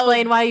to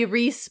explain why you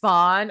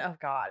respawn. Oh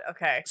god,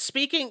 okay.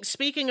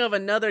 Speaking of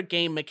another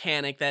game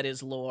mechanic that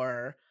is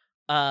lore,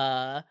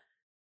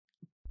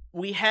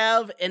 we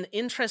have an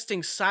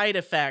interesting side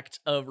effect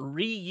of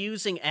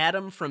reusing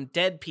Adam from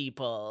dead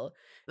people.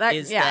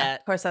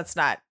 Of course, that's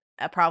not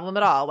a problem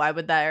at all. Why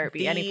would there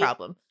be any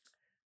problem?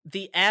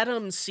 The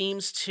Adam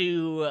seems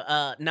to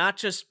not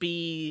just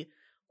be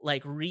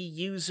like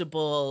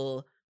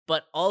reusable,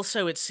 but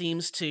also it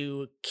seems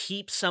to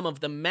keep some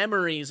of the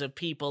memories of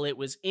people it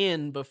was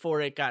in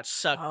before it got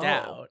sucked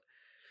out.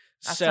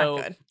 That's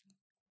not good.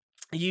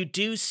 You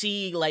do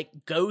see like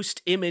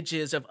ghost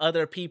images of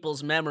other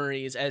people's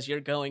memories as you're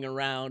going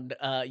around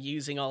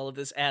using all of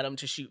this Adam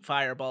to shoot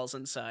fireballs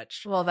and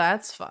such. Well,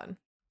 that's fun.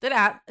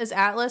 Is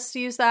Atlas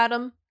use the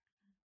Adam?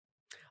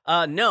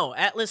 No,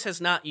 Atlas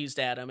has not used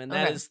Adam, and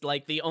that is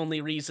like the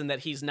only reason that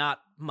he's not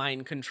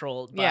mind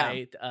controlled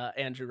by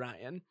Andrew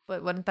Ryan.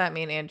 But wouldn't that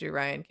mean Andrew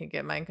Ryan can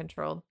get mind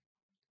controlled?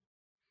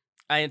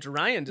 Andrew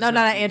Ryan does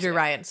not use Andrew it.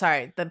 Ryan.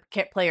 Sorry, the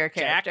player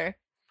character. Jack?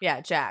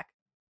 Yeah, Jack.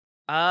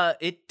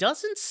 It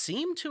doesn't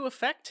seem to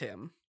affect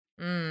him.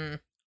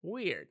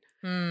 Weird.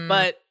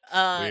 But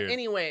Weird.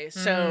 anyway,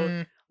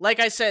 so like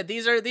I said,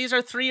 these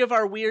are three of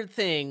our weird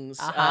things.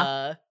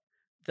 The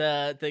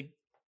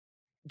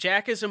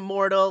Jack is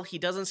immortal. He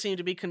doesn't seem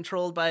to be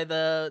controlled by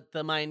the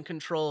mind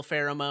control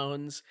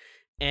pheromones,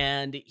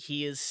 and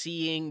he is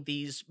seeing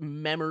these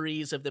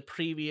memories of the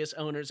previous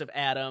owners of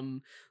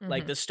Adam,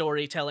 like the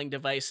storytelling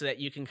device so that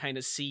you can kind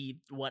of see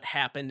what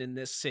happened in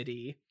this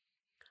city.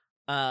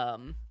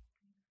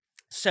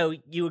 So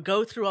you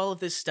go through all of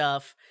this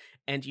stuff,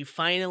 and you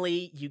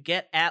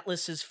get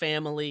Atlas's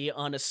family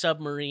on a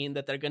submarine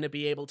that they're going to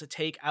be able to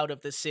take out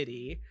of the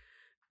city.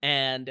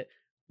 And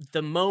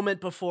the moment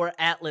before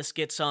Atlas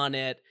gets on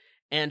it,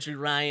 Andrew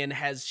Ryan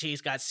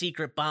she's got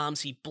secret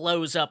bombs. He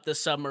blows up the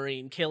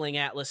submarine, killing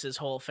Atlas's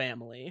whole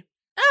family.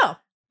 Oh.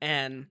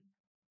 And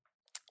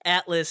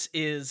Atlas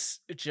is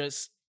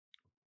just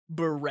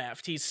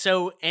bereft. He's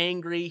so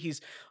angry.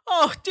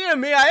 Oh, dear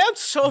me, I am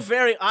so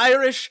very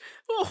Irish.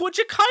 Oh, would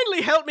you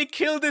kindly help me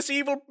kill this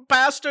evil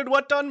bastard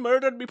what done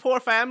murdered me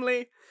poor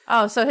family?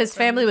 Oh, so his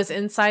family was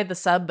inside the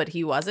sub, but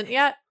he wasn't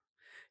yet?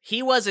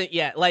 He wasn't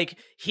yet. Like,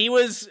 he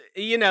was,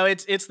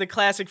 it's the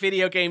classic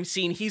video game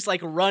scene. He's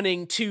like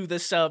running to the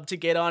sub to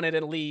get on it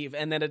and leave,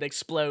 and then it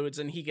explodes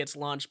and he gets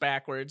launched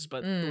backwards,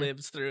 but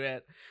lives through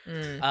it.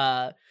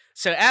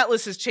 So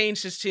Atlas has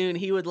changed his tune.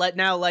 He would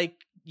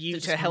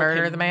you to help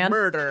him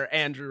murder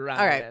Andrew Ryan.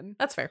 All right,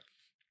 that's fair.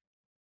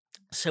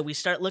 So we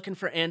start looking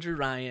for Andrew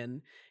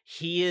Ryan.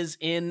 He is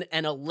in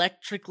an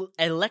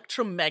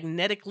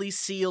electromagnetically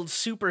sealed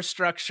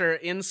superstructure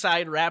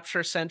inside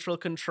Rapture Central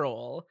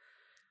Control.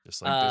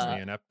 Just like Disney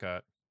and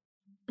Epcot.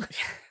 Is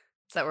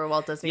that where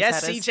Walt Disney's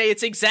Yes, head is? CJ,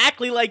 it's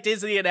exactly like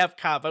Disney and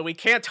Epcot, but we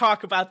can't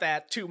talk about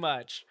that too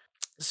much.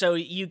 So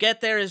you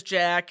get there as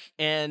Jack,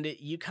 and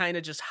you kind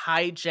of just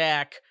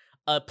hijack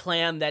a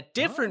plan that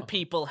different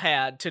people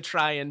had to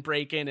try and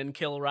break in and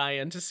kill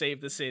Ryan to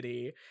save the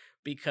city,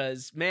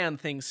 because, man,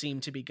 things seem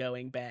to be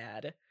going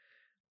bad.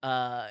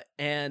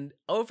 And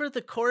over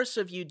the course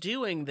of you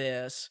doing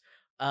this,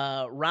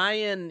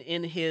 Ryan,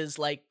 in his,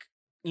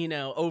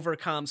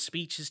 overcom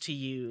speeches to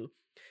you,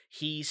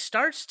 he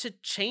starts to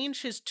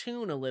change his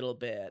tune a little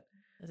bit.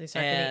 Does he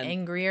start getting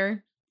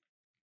angrier?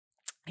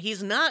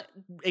 He's not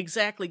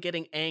exactly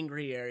getting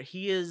angrier.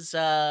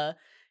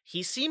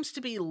 he seems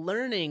to be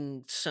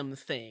learning some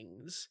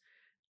things,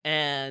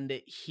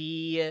 and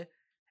he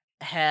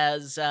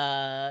has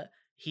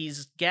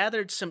he's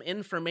gathered some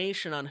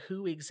information on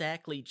who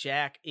exactly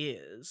Jack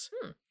is.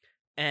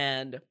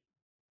 And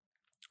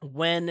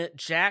when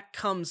Jack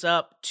comes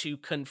up to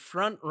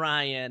confront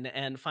Ryan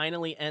and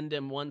finally end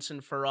him once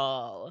and for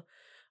all,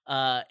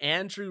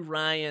 Andrew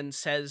Ryan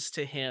says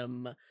to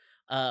him,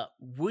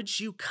 would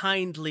you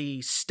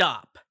kindly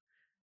stop?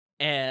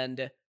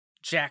 And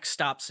Jack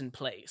stops in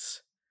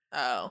place.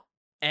 Oh.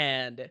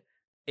 And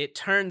it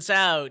turns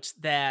out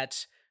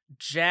that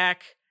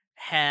Jack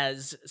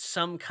has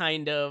some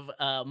kind of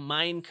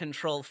mind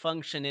control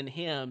function in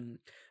him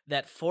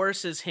that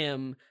forces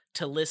him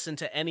to listen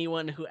to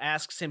anyone who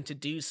asks him to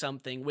do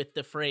something with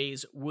the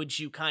phrase, would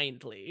you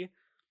kindly?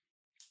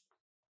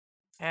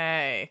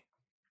 Hey.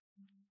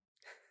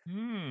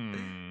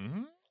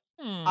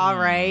 All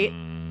right.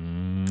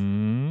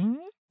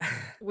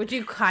 Would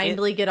you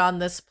kindly get on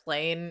this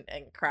plane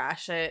and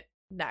crash it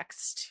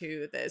next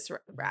to this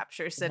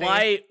Rapture City?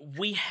 Why,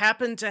 we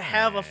happen to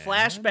have a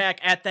flashback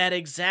at that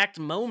exact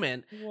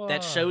moment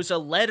that shows a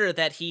letter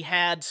that he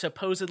had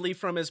supposedly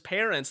from his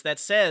parents that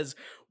says,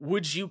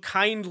 would you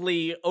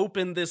kindly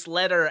open this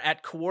letter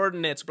at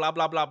coordinates, blah,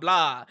 blah, blah,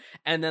 blah.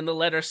 And then the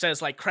letter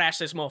says, like, crash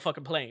this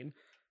motherfucking plane.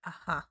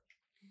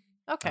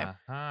 Okay.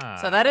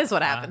 So that is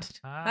what happened.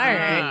 All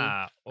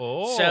right.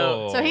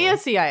 Oh. So he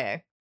is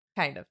CIA,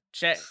 kind of.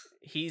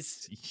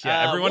 He's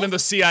everyone in the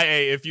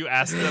CIA, if you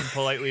ask them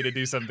politely to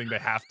do something, they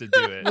have to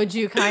do it. Would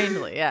you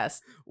kindly?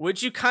 Yes.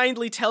 Would you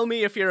kindly tell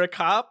me if you're a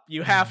cop?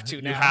 You have to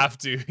now. You have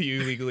to.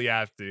 You legally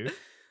have to.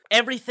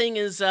 Everything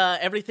is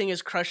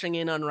crushing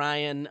in on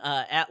Ryan.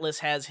 Atlas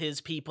has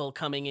his people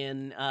coming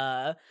in,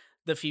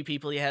 the few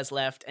people he has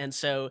left, and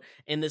so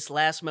in this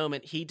last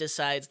moment he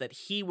decides that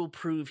he will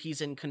prove he's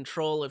in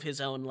control of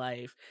his own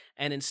life,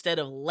 and instead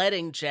of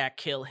letting Jack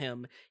kill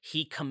him,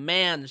 he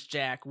commands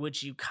Jack,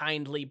 would you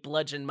kindly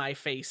bludgeon my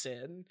face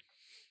in?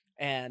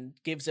 And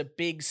gives a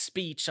big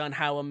speech on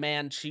how a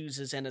man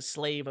chooses and a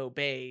slave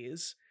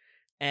obeys.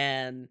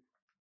 And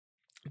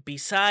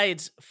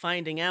besides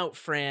finding out,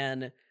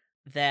 Fran,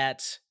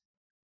 that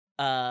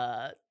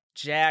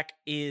Jack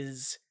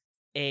is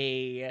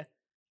a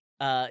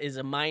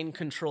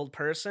mind-controlled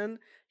person,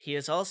 he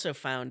has also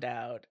found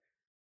out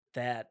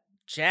that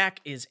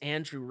Jack is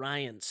Andrew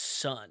Ryan's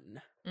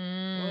son.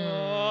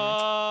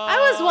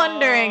 I was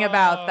wondering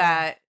about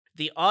that.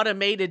 The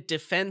automated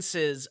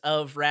defenses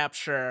of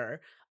Rapture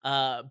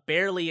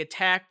barely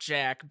attacked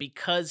Jack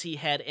because he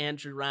had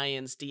Andrew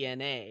Ryan's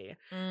DNA.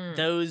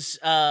 Those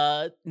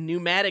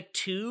pneumatic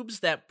tubes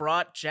that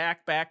brought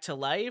Jack back to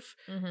life,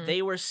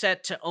 they were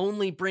set to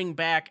only bring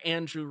back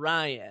Andrew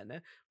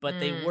Ryan, but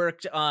they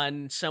worked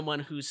on someone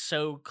who's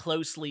so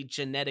closely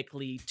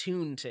genetically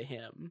tuned to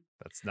him.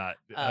 That's not...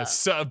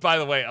 by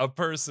the way, a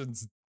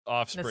person's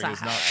offspring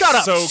is not Shut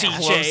up, so CJ.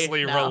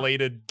 closely No,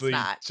 related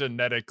it's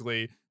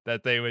genetically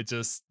that they would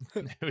just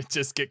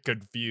get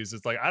confused.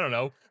 It's like, I don't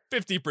know,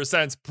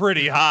 50%'s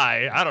pretty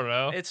high. I don't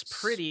know. It's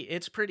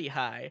pretty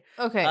high.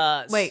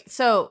 Okay, wait,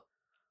 so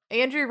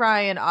Andrew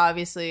Ryan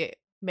obviously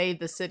made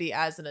the city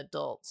as an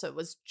adult, so it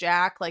was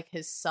Jack like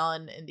his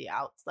son in the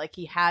outs, like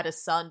he had a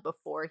son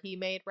before he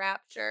made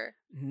Rapture?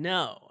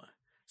 No.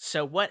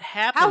 So what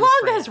happened? How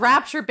long has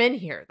Rapture been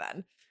here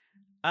then?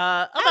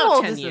 About How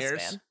old 10 is years.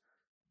 this man?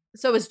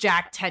 So is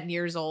Jack 10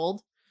 years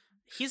old?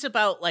 He's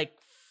about like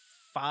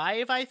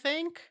 5, I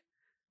think.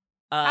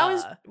 How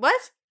is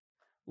what?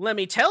 Let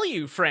me tell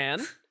you,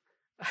 Fran.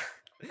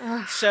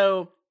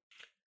 So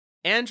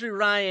Andrew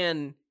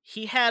Ryan,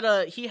 he had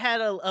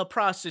a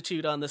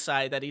prostitute on the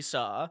side that he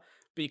saw,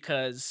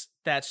 because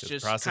that's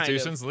just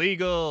prostitution's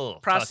legal.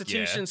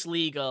 Prostitution's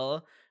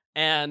legal,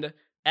 and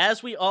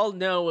as we all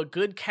know, a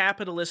good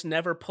capitalist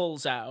never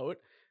pulls out.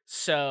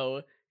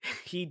 So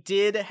he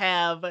did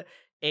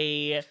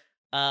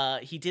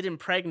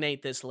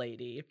impregnate this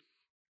lady.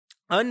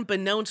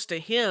 Unbeknownst to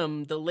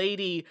him, the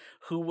lady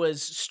who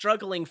was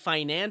struggling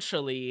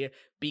financially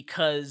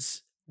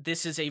because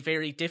this is a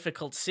very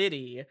difficult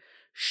city,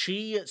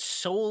 she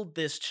sold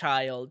this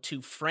child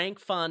to Frank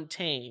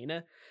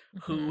Fontaine,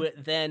 who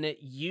then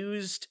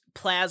used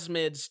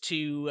plasmids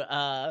to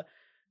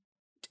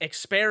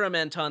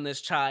experiment on this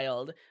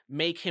child,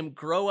 make him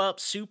grow up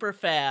super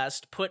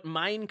fast, put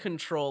mind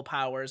control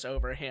powers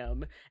over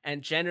him,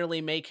 and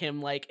generally make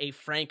him like a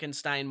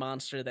Frankenstein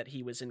monster that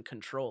he was in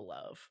control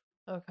of.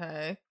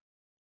 Okay.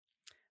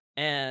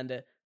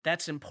 And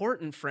that's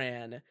important,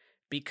 Fran,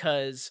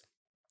 because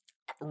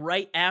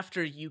right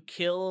after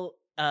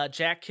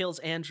Jack kills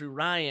Andrew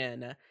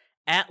Ryan,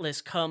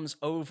 Atlas comes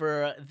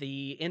over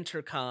the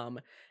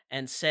intercom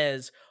and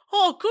says,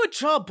 "Oh, good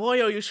job,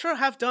 boyo. You sure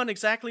have done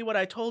exactly what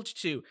I told you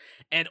to.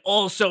 And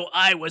also,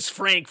 I was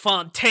Frank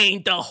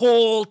Fontaine the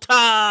whole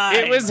time."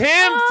 It was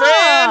him,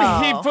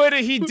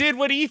 Fran. He did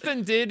what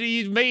Ethan did.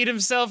 He made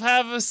himself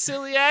have a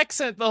silly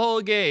accent the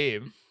whole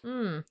game.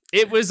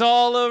 It was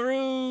all a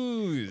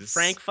ruse.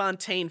 Frank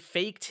Fontaine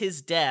faked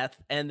his death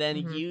and then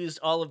Mhm. used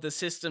all of the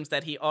systems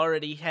that he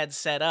already had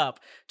set up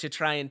to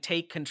try and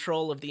take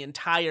control of the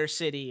entire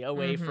city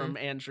away from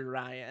Andrew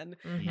Ryan.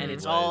 And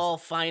it's all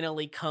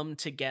finally come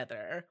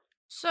together.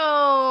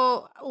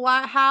 So,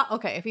 how?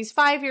 Okay, if he's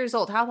 5 years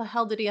old, how the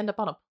hell did he end up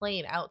on a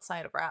plane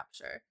outside of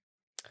Rapture?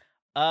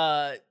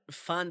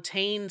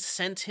 Fontaine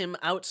sent him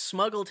out,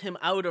 smuggled him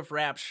out of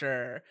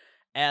Rapture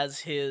as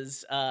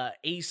his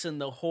ace in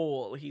the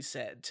hole, he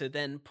said, to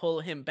then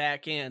pull him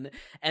back in.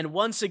 And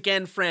once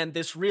again, friend,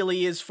 this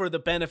really is for the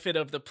benefit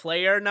of the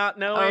player not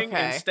knowing,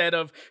 instead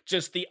of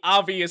just the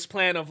obvious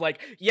plan of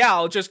like, yeah,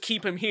 I'll just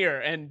keep him here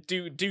and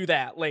do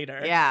that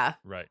later. Yeah.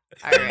 Right.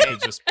 All You right.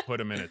 could just put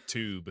him in a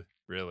tube,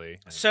 really.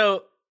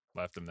 So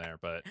left him there,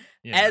 but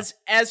you know.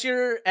 as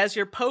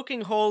you're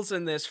poking holes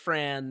in this,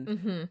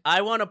 Fran,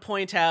 I want to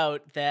point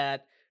out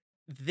that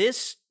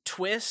this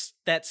twist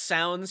that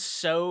sounds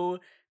so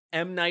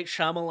M. Night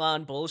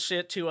Shyamalan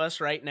bullshit to us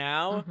right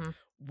now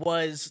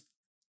was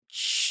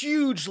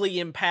hugely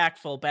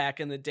impactful back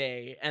in the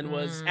day and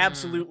was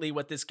absolutely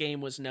what this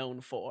game was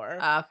known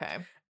for. Okay.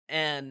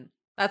 And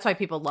that's why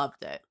people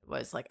loved it.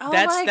 Was like, oh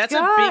that's my God.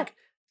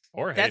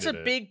 That's a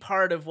big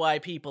part of why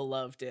people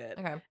loved it.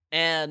 Okay.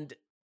 And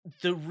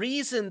the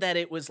reason that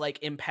it was like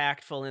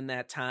impactful in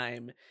that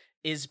time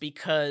is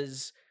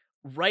because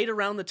right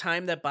around the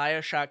time that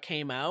Bioshock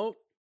came out,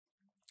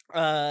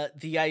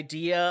 the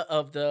idea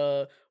of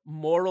the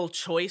moral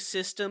choice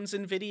systems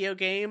in video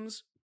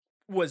games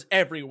was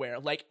everywhere.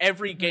 Like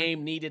every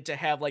game needed to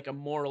have like a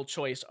moral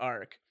choice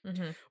arc.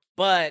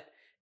 But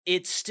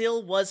it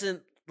still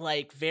wasn't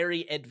like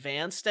very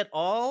advanced at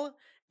all.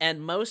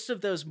 And most of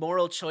those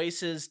moral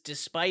choices,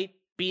 despite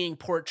being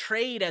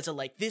portrayed as a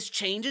like, this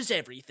changes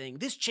everything,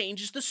 this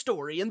changes the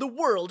story and the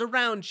world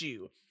around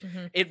you,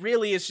 it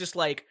really is just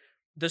like,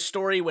 the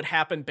story would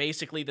happen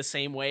basically the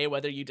same way,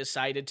 whether you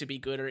decided to be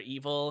good or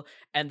evil,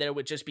 and there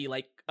would just be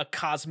like a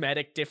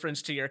cosmetic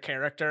difference to your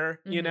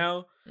character, you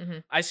know?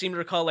 I seem to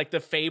recall like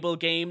the Fable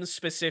games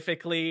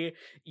specifically,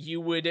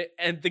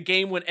 and the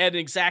game would end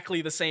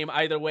exactly the same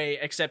either way,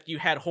 except you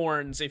had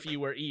horns if you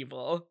were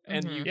evil,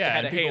 and you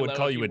had and a people halo would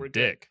call if you you a were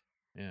dick.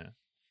 good.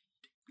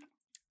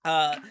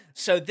 Yeah.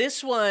 So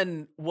this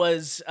one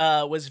was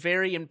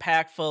very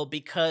impactful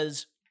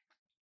because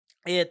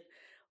it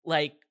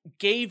like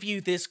gave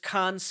you this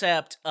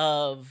concept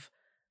of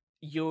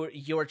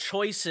your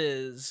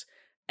choices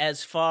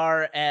as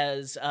far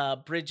as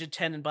Bridget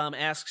Tenenbaum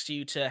asks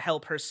you to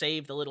help her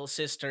save the little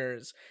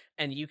sisters,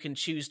 and you can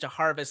choose to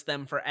harvest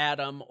them for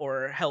Adam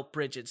or help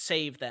Bridget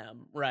save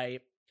them,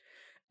 right?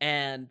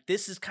 And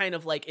this is kind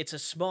of like, it's a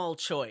small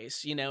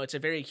choice, you know, it's a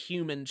very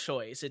human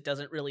choice. It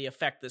doesn't really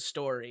affect the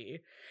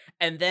story.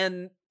 And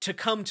then to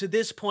come to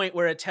this point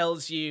where it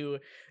tells you,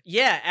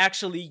 yeah,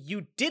 actually,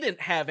 you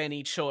didn't have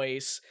any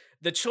choice.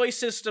 The choice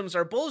systems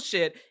are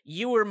bullshit.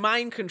 You were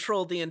mind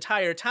controlled the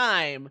entire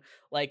time.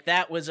 Like,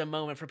 that was a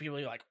moment for people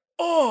to be like,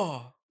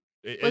 oh.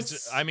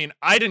 I mean,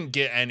 I didn't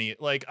get any.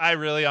 Like, I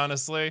really,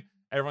 honestly,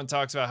 everyone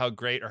talks about how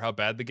great or how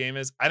bad the game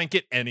is. I didn't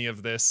get any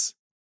of this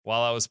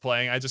while I was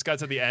playing. I just got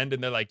to the end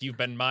and they're like, you've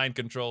been mind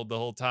controlled the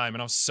whole time.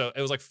 And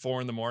it was like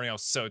 4 a.m. I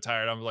was so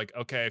tired. I'm like,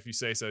 okay, if you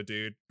say so,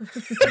 dude. And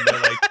they're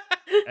like,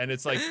 and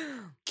it's like,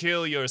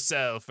 kill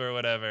yourself or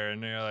whatever.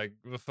 And you're like,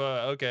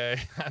 okay,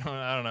 I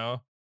don't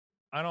know.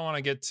 I don't want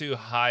to get too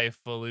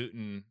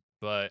highfalutin,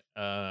 but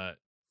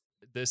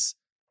this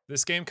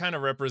game kind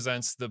of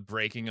represents the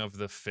breaking of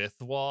the fifth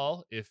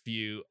wall, if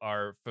you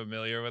are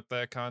familiar with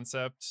that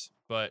concept.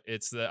 But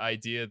it's the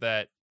idea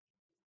that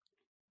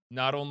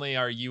not only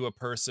are you a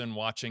person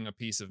watching a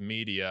piece of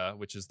media,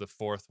 which is the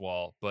fourth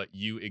wall, but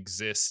you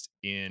exist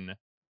in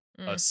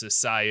a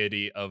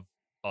society of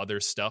other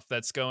stuff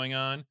that's going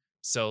on.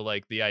 So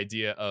like the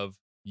idea of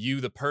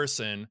you, the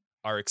person,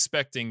 are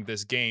expecting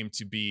this game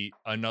to be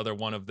another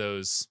one of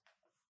those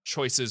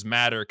choices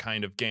matter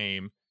kind of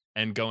game,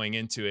 and going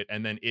into it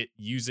and then it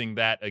using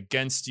that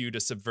against you to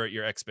subvert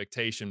your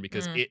expectation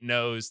because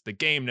the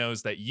game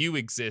knows that you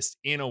exist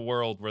in a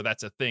world where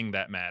that's a thing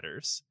that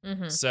matters.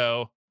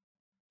 So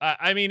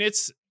I mean,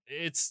 it's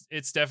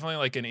definitely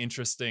like an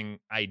interesting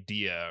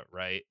idea,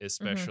 right?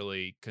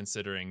 Especially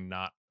considering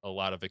not a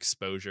lot of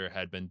exposure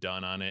had been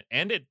done on it,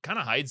 and it kind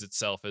of hides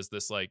itself as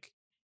this like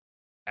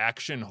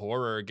action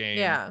horror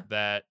game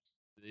that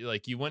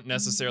like you wouldn't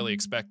necessarily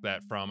expect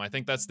that from. I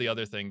think that's the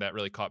other thing that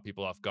really caught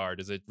people off guard,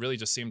 is it really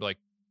just seemed like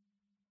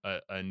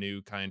a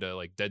new kind of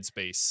like Dead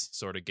Space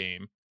sort of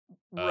game.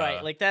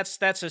 Right, like that's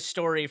a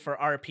story for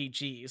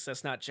RPGs.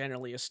 That's not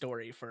generally a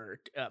story for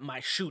my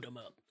shoot 'em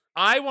up.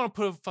 I want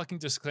to put a fucking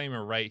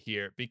disclaimer right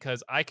here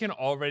because I can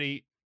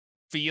already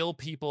feel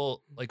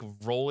people like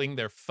rolling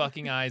their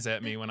fucking eyes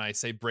at me when I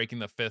say breaking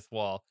the fifth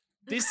wall.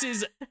 This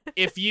is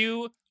if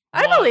you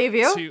I believe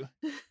you.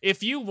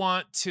 If you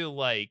want to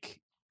like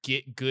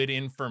get good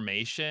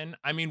information,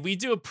 I mean, we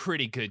do a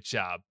pretty good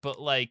job, but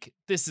like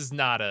this is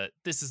not a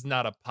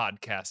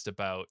podcast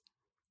about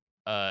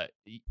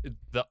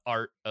the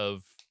art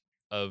of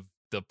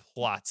the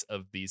plots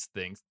of these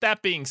things.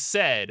 That being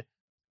said,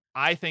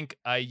 I think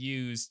I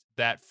used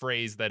that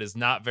phrase that is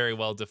not very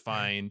well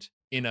defined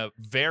in a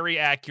very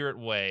accurate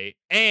way,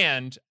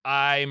 and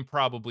I'm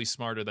probably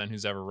smarter than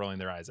who's ever rolling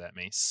their eyes at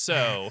me.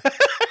 So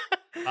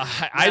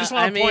I just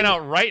want to point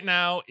out right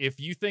now, if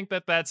you think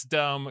that that's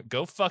dumb,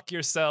 go fuck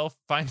yourself.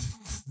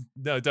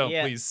 No, don't.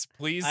 Yeah,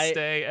 please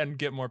stay and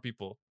get more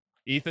people.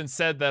 Ethan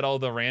said that all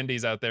the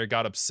Randys out there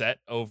got upset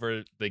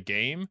over the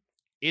game.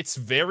 It's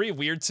very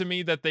weird to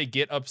me that they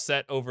get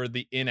upset over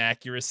the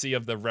inaccuracy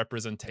of the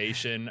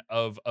representation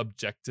of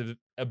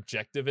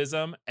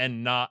objectivism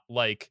and not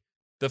like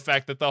the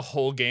fact that the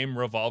whole game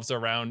revolves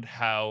around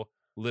how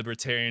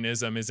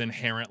libertarianism is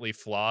inherently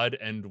flawed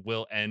and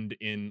will end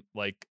in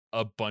like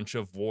a bunch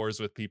of wars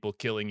with people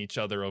killing each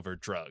other over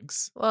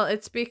drugs. Well,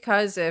 it's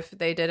because if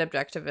they did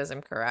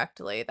objectivism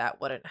correctly, that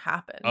wouldn't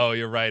happen. Oh,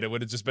 you're right. It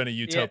would have just been a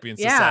utopian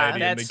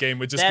society and the game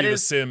would just be The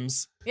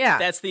Sims. Yeah.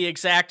 That's the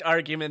exact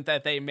argument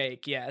that they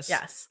make, yes.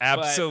 Yes.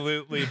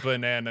 Absolutely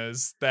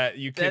bananas that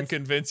you can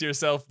convince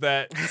yourself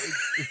that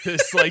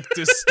this like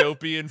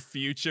dystopian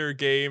future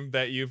game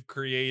that you've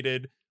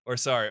created, or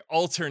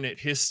alternate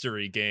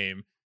history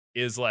game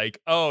is like,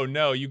 oh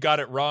no, you got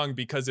it wrong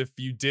because if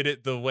you did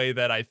it the way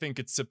that I think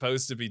it's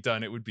supposed to be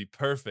done, it would be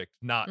perfect,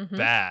 not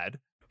bad.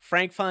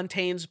 Frank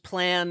Fontaine's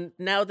plan,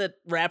 now that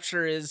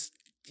Rapture is,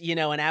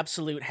 an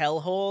absolute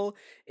hellhole,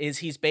 is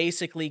he's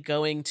basically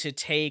going to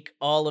take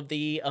all of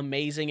the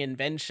amazing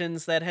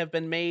inventions that have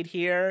been made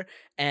here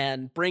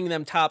and bring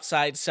them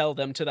topside, sell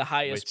them to the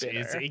highest bidder.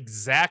 Which is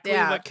exactly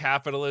what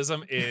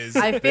capitalism is.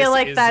 I feel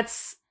like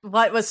that's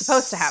what was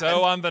supposed to happen.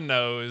 So on the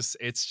nose.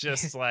 It's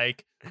just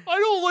like, I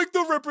don't like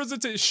the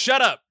representation.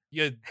 Shut up,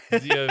 you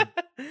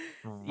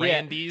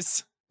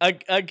Randys.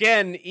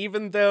 Again,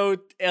 even though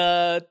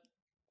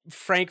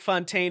Frank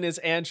Fontaine is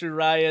Andrew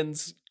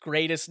Ryan's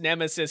greatest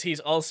nemesis, he's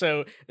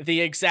also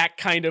the exact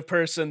kind of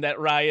person that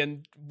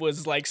Ryan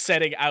was like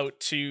setting out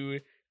to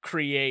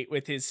create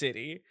with his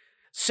city.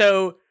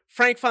 So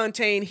Frank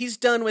Fontaine, he's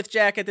done with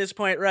Jack at this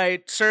point,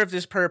 right? Served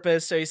his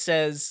purpose. So he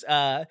says,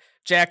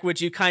 Jack, would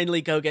you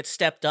kindly go get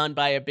stepped on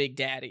by a big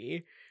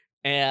daddy?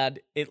 And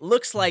it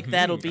looks like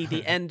that'll be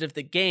the end of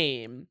the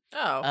game.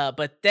 Oh.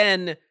 But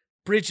then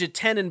Bridget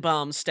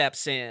Tenenbaum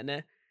steps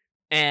in,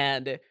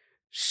 and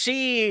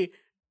she,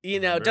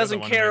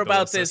 doesn't care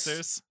about this.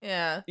 Sisters?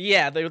 Yeah.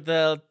 Yeah,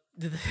 the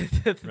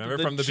remember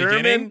from the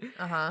German,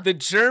 beginning? The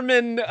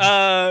German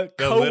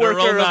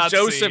co-worker of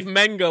Joseph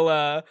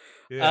Mengele,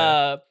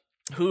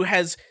 who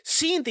has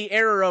seen the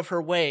error of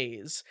her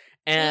ways,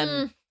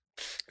 and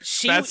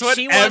that's what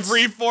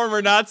every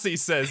former Nazi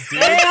says,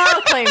 dude. They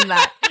all claim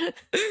that.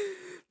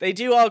 They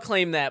do all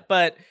claim that,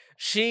 but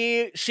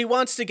she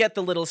wants to get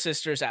the little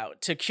sisters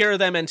out, to cure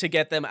them and to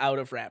get them out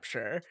of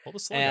Rapture. Pull the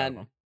slug out of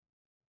them.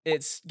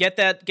 It's get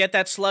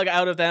that slug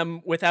out of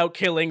them without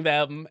killing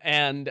them,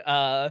 and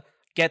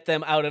get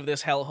them out of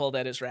this hellhole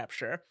that is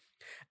Rapture.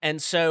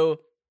 And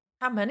so,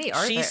 how many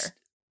are there?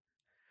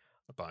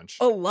 A bunch.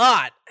 A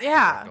lot.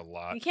 Yeah. Like a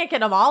lot. You can't get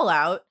them all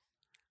out.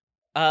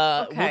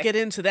 Okay. We'll get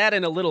into that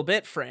in a little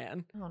bit,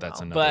 Fran. That's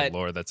another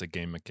lore. That's a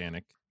game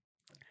mechanic.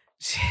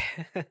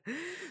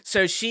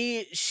 So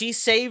she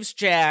saves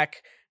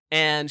Jack,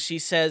 and she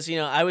says,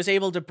 I was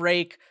able to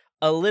break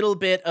a little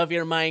bit of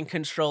your mind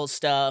control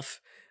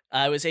stuff.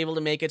 I was able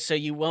to make it so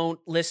you won't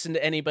listen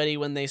to anybody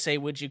when they say,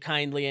 would you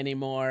kindly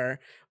anymore.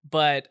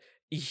 But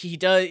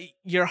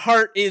your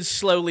heart is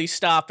slowly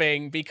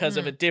stopping because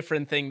of a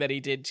different thing that he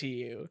did to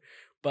you.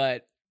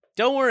 But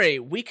don't worry,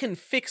 we can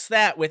fix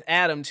that with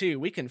Adam too.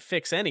 We can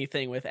fix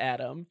anything with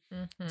Adam.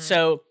 Mm-hmm.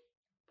 So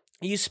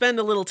you spend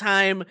a little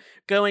time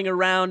going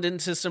around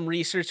into some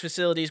research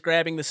facilities,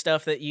 grabbing the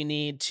stuff that you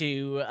need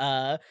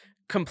to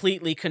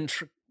completely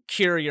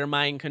cure your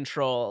mind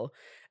control.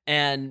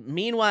 And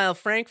meanwhile,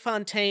 Frank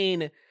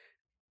Fontaine,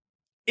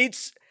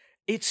 it's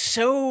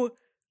so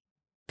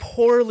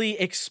poorly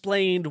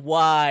explained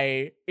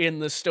why in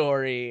the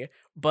story,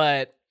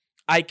 but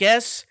I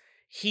guess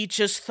he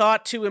just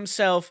thought to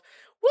himself,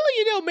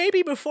 well,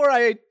 maybe before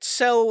I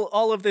sell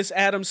all of this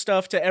Adam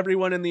stuff to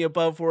everyone in the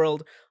above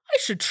world, I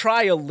should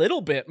try a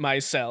little bit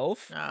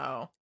myself.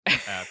 Oh.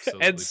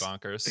 Absolutely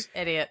bonkers.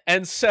 Idiot.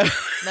 And so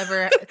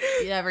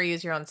you never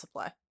use your own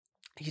supply.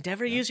 You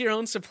never use your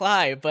own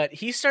supply, but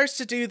he starts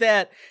to do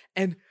that,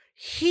 and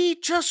he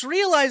just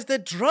realized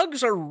that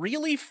drugs are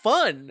really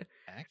fun.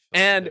 Actually,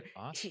 and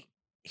awesome.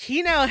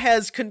 He now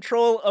has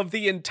control of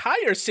the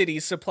entire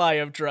city's supply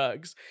of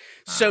drugs.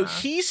 So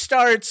he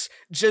starts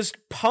just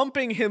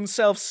pumping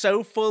himself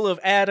so full of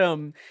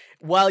Adam.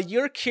 While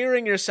you're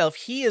curing yourself,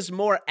 he is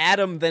more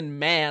Adam than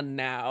man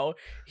now.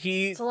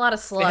 It's a lot of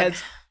slug.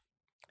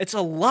 It's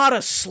a lot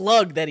of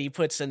slug that he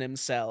puts in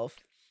himself.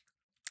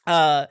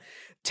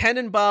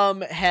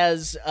 Tenenbaum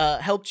has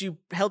helped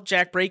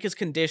Jack break his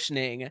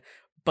conditioning,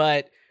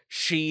 but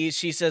she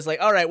says,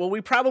 like, all right, well,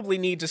 we probably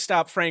need to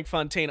stop Frank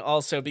Fontaine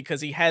also because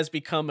he has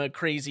become a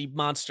crazy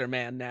monster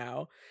man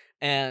now.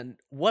 And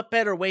what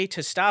better way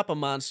to stop a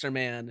monster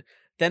man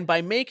than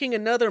by making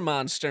another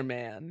monster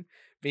man?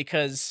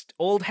 Because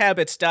old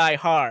habits die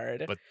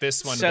hard. But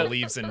this one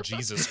believes in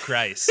Jesus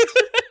Christ.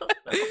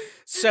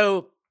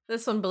 So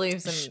This one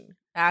believes in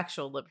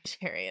actual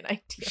libertarian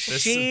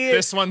ideals.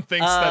 This one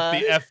thinks that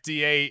the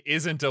FDA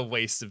isn't a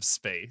waste of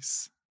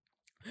space.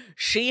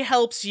 She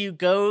helps you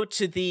go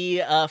to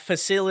the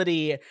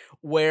facility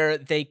where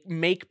they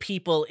make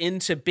people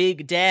into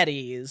big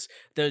daddies,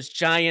 those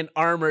giant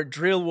armored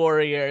drill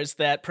warriors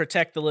that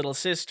protect the little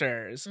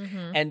sisters,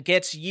 and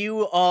gets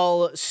you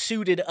all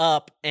suited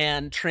up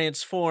and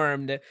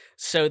transformed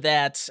so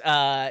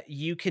that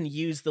you can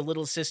use the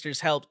little sisters'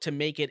 help to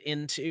make it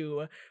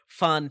into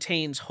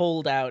Fontaine's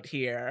holdout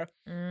here.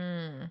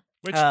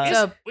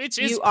 Which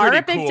is you are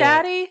a big cool.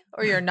 daddy,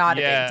 or you're not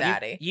a big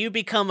daddy. You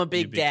become a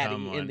big daddy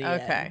in the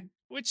end. Okay.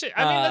 Which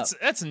I mean,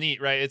 that's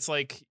neat, right? It's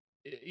like,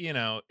 you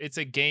know, it's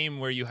a game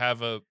where you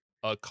have a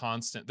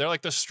constant. They're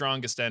like the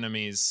strongest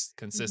enemies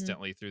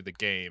consistently through the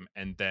game,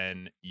 and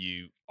then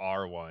you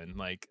are one.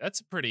 Like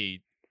that's a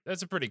pretty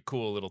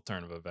cool little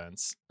turn of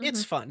events.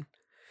 It's fun,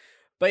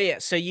 but yeah.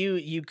 So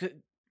you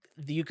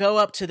go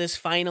up to this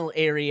final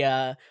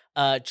area.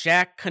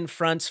 Jack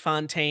confronts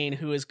Fontaine,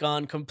 who has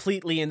gone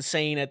completely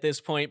insane at this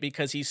point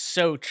because he's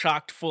so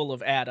chocked full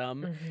of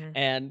Adam,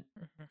 and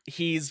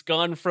he's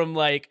gone from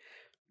like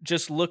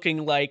just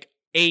looking like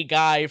a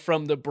guy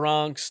from the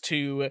Bronx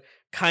to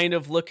kind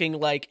of looking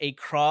like a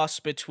cross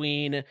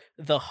between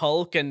the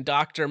Hulk and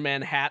Dr.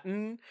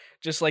 Manhattan,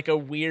 just like a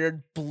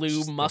weird blue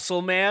just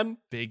muscle man.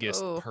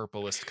 Biggest,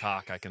 purplest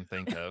cock I can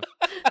think of.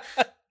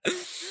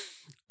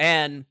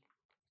 And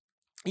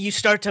you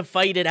start to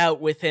fight it out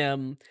with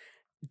him.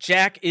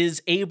 Jack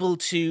is able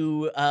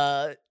to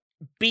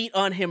beat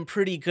on him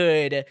pretty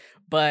good,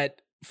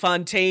 but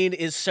Fontaine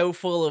is so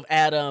full of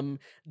Adam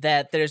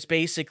that there's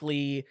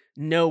basically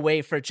no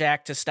way for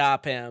Jack to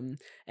stop him.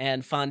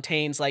 And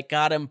Fontaine's like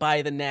got him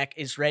by the neck,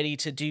 is ready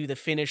to do the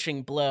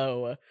finishing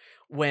blow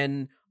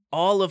when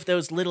all of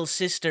those little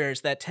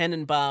sisters that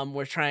Tenenbaum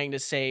were trying to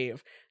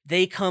save,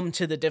 they come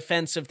to the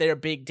defense of their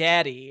big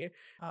daddy.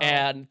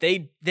 And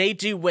they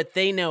do what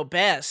they know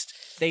best.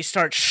 They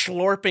start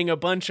slurping a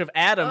bunch of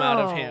Adam out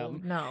of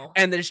him. No.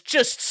 And there's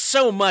just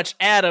so much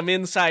Adam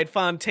inside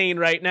Fontaine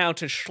right now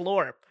to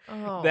slurp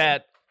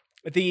that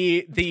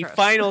the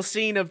final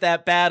scene of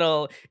that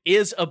battle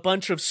is a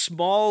bunch of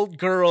small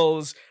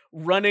girls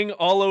running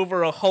all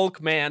over a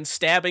Hulk man,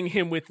 stabbing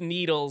him with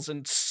needles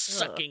and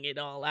sucking it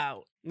all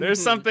out.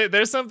 There's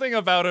something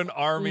about an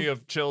army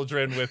of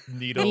children with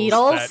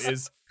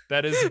needles?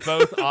 that is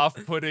both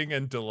off-putting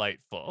and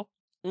delightful.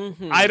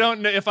 I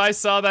don't know if I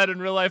saw that in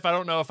real life. I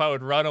don't know if I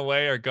would run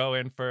away or go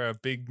in for a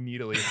big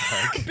needly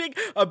hug.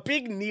 a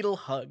big needle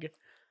hug.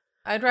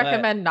 I'd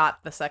recommend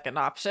not the second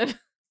option.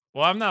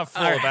 Well, I'm not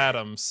full of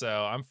Adam,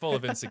 so I'm full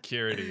of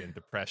insecurity and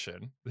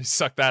depression. They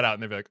suck that out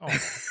and they'd be like,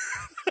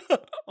 oh.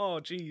 Oh,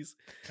 geez.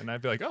 And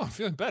I'd be like, oh, I'm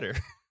feeling better.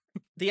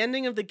 The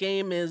ending of the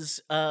game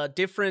is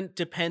different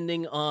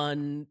depending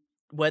on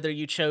whether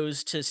you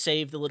chose to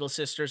save the little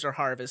sisters or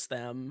harvest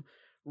them,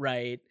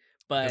 right?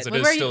 But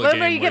when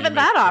were you given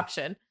that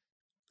option?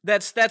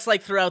 That's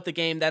like throughout the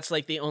game. That's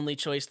like the only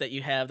choice that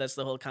you have. That's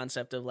the whole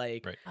concept of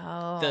like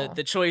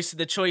the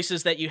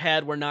choices that you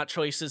had were not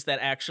choices that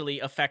actually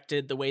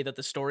affected the way that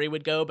the story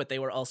would go, but they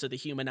were also the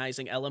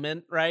humanizing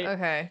element, right?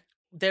 Okay.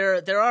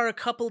 There are a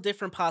couple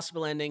different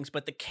possible endings,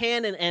 but the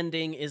canon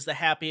ending is the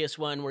happiest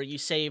one where you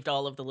saved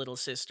all of the little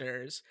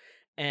sisters.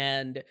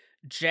 And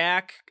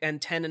Jack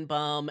and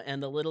Tenenbaum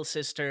and the little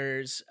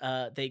sisters,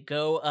 they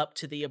go up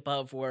to the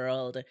above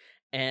world,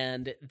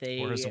 and they,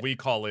 or as we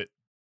call it,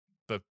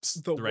 the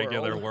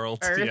regular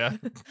world. Yeah.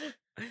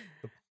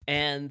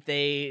 And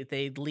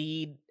they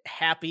lead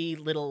happy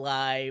little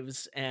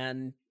lives,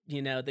 and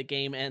you know the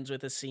game ends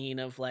with a scene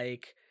of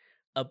like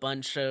a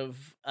bunch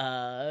of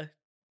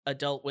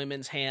adult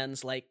women's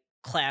hands like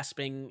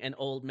clasping an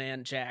old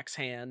man Jack's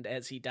hand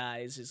as he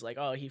dies. Is like,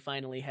 oh, he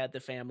finally had the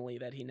family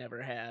that he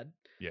never had.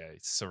 Yeah,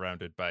 he's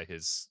surrounded by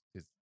his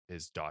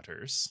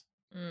daughters.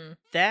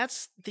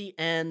 That's the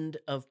end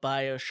of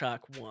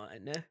Bioshock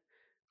 1,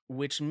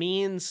 which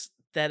means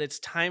that it's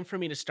time for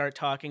me to start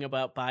talking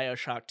about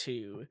Bioshock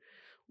 2,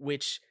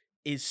 which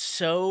is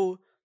so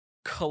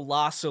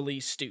colossally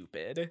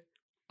stupid.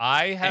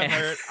 I have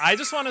heard, I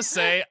just want to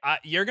say,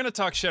 you're going to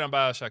talk shit on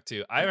Bioshock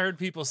 2. I've heard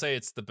people say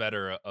it's the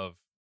better of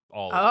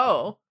all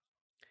of them.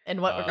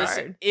 In what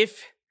regard?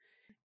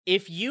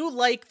 If you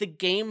like the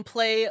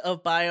gameplay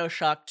of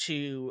Bioshock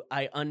 2,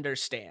 I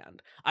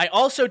understand. I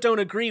also don't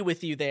agree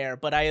with you there,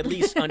 but I at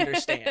least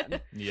understand.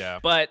 Yeah.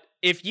 But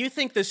if you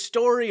think the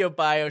story of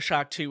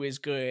Bioshock 2 is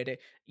good,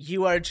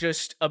 you are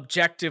just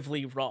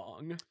objectively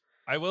wrong.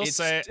 I will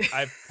say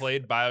I've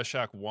played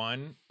Bioshock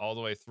 1 all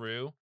the way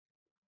through.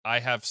 I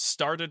have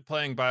started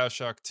playing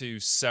Bioshock 2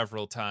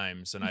 several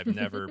times, and I've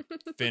never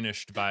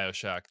finished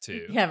Bioshock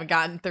 2. You haven't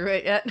gotten through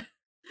it yet?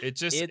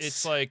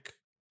 It's like,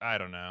 I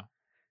don't know.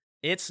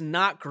 It's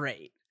not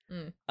great.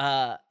 And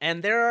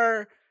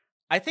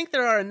I think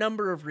there are a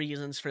number of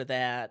reasons for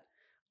that.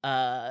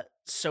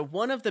 So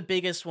one of the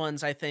biggest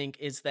ones, I think,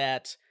 is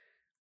that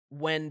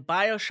when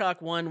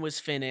Bioshock 1 was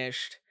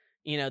finished,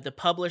 you know, the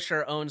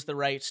publisher owns the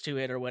rights to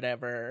it or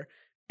whatever,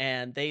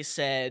 and they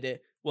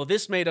said, well,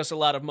 this made us a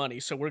lot of money,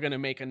 so we're going to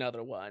make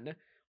another one.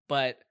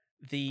 but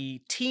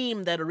the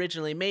team that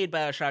originally made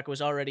Bioshock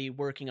was already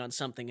working on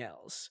something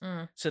else.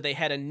 So they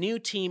had a new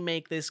team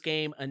make this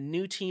game, a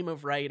new team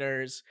of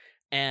writers,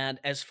 and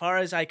as far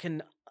as I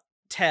can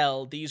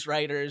tell, these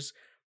writers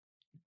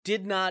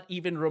did not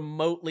even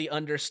remotely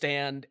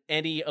understand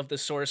any of the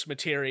source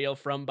material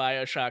from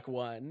Bioshock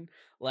 1.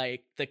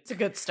 Like, it's a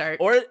good start.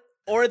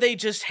 Or they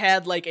just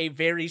had like a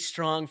very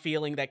strong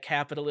feeling that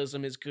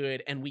capitalism is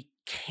good and we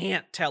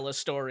can't tell a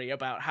story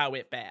about how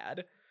it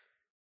bad.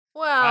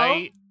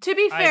 Well, to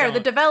be fair, the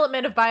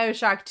development of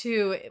Bioshock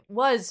 2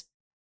 was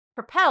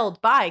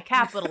propelled by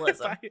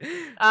capitalism.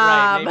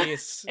 Right, maybe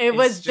it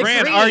was the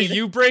Fran, greed. are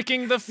you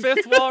breaking the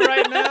fifth wall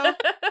right now?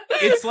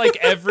 It's like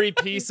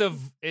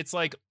it's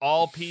like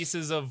all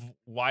pieces of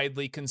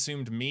widely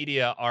consumed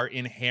media are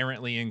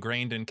inherently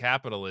ingrained in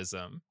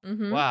capitalism.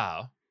 Mm-hmm.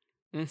 Wow.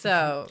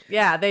 So,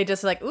 yeah, they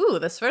just like, ooh,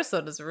 this first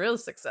one is real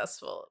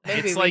successful.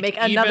 Maybe It's we like make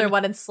another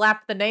one and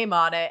slap the name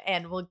on it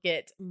and we'll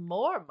get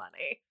more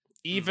money.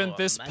 Even More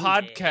this money.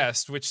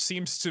 podcast, which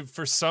seems to,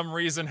 for some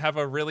reason, have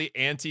a really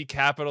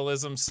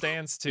anti-capitalism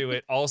stance to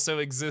it, also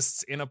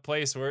exists in a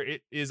place where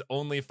it is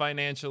only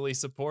financially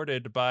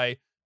supported by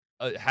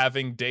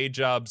having day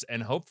jobs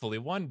and hopefully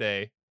one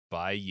day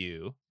by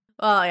you.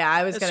 Well, yeah,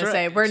 I was That's going to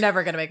say, right. we're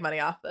never going to make money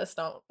off this.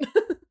 Don't.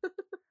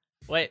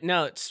 Wait,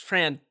 no, it's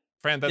Fran.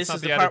 Fran, that's This not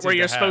is the the part where attitude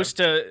you're to have. supposed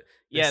to.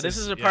 Yeah, this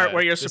is the part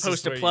where you're this is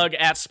supposed to where you- plug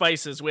at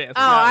Spices with. Oh,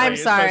 not where I'm you're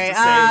supposed sorry. to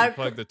say-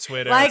 Plug the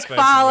Twitter, Like,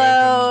 Spices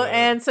follow, with,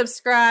 and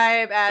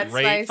subscribe at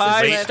rate, Spices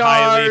five rate with.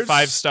 stars. highly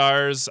 5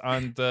 stars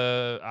on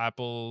the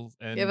Apple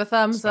and Give a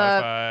thumbs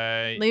up.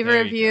 Spotify. Leave a There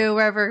you review go.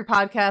 wherever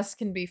podcasts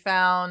can be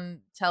found.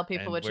 Tell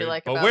people And what you we're-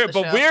 like but about we're, the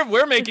but show.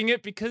 we're making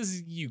it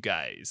because you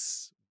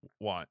guys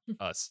want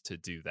us to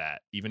do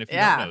that, even if you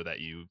Yeah. don't know that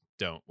you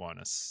don't want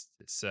us.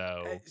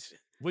 So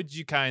would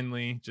you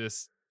kindly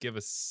just give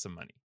us some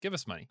money? Give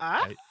us money.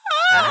 Ah. Right?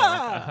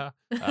 Ah.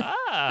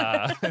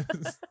 Ah.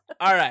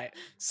 All right.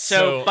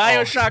 So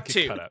Bioshock get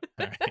 2. cut up.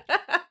 All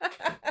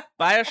right.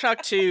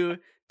 Bioshock 2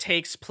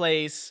 takes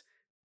place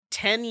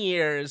 10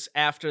 years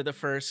after the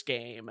first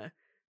game.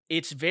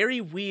 It's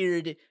very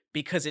weird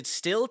because it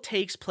still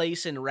takes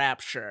place in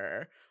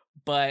Rapture,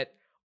 but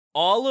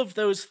all of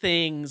those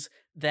things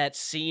that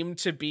seem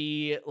to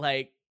be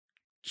like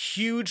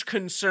huge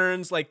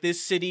concerns, like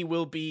this city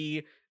will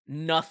be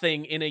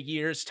nothing in a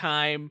year's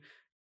time,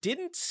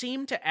 didn't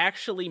seem to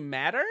actually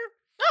matter.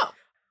 Oh.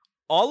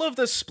 All of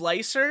the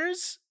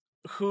splicers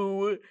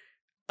who,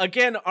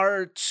 again,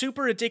 are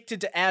super addicted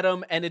to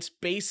Adam, and it's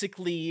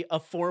basically a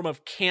form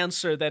of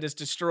cancer that is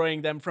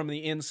destroying them from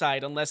the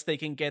inside unless they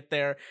can get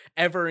their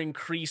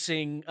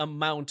ever-increasing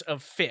amount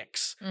of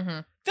fix. Mm-hmm.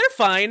 They're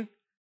fine.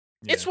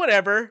 Yeah. It's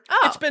whatever.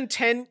 Oh. It's been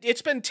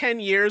 10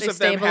 years They of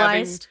them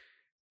having. stabilized.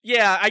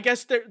 Yeah, I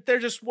guess they're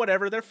just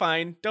whatever. They're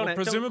fine. Don't Well,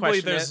 don't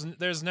presumably question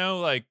there's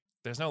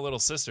no little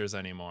sisters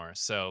anymore,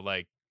 so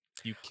like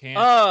you it.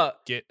 can't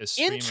get a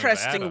stream of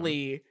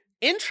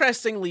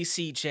Interestingly,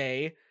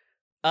 CJ,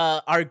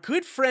 our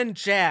good friend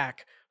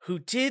Jack, who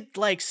did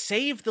like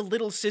save the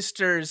little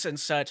sisters and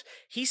such,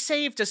 he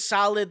saved a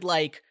solid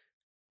like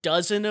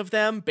dozen of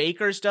them,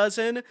 baker's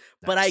dozen,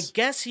 but I Nice.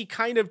 guess he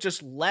kind of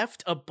just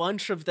left a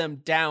bunch of them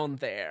down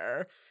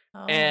there.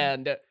 Oh.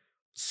 And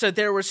so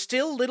there were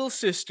still little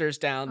sisters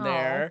down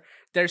there.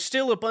 There's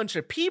still a bunch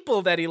of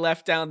people that he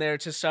left down there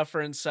to suffer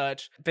and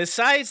such.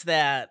 Besides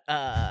that,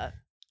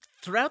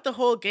 throughout the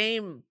whole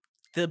game,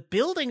 the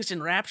buildings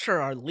in Rapture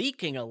are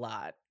leaking a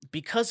lot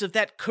because of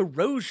that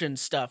corrosion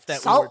stuff that we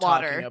were Salt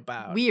water. talking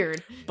about.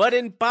 Weird. But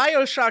in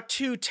Bioshock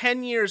 2,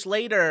 10 years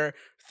later,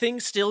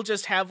 things still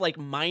just have like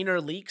minor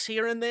leaks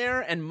here and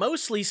there and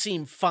mostly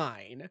seem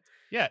fine.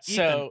 Yeah,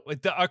 So-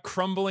 with a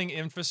crumbling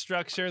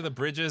infrastructure, the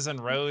bridges and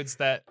roads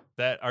that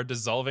are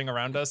dissolving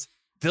around us,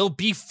 they'll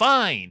be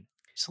fine.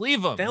 Just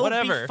leave them. They'll be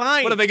Whatever.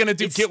 fine. What are they gonna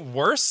do? It's- Get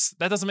worse?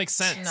 That doesn't make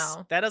sense.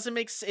 No. That doesn't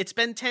make sense. It's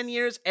been 10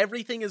 years.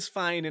 Everything is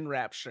fine in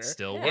Rapture.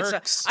 Still Yeah.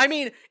 works. I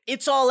mean,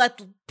 it's all at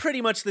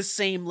pretty much the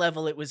same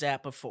level it was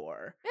at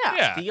before. Yeah.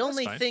 Yeah, The that's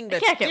only fine. thing It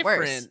that's can't get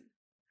worse. different,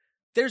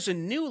 there's a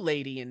new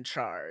lady in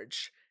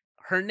charge.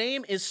 Her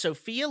name is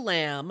Sophia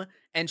Lamb,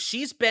 and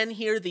she's been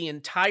here the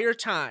entire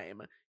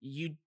time.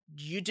 You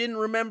didn't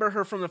remember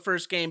her from the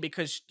first game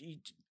because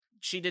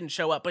she didn't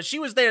show up, but she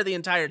was there the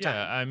entire time.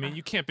 Yeah, I mean,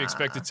 you can't be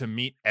expected to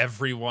meet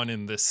everyone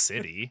in this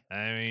city.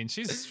 I mean,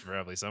 she's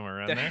probably somewhere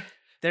around there.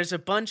 There's a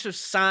bunch of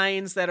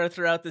signs that are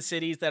throughout the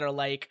cities that are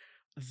like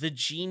the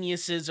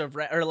geniuses of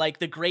or like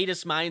the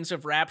greatest minds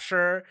of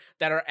Rapture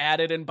that are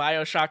added in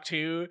Bioshock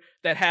 2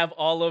 that have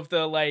all of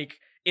the like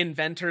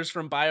inventors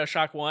from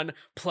Bioshock 1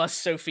 plus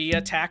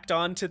Sophia tacked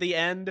on to the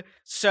end.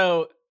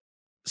 So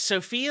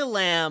Sophia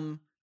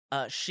Lamb,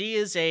 she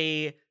is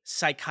a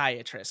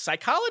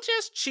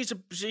psychologist.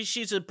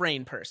 She's a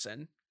brain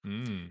person,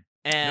 Mm.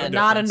 and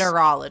Not a difference.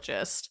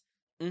 neurologist.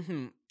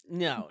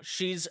 no,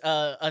 she's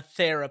a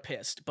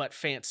therapist but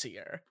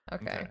fancier.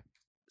 Okay.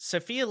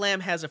 Sophia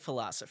Lamb has a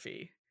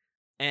philosophy,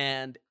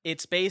 and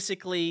it's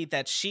basically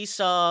that she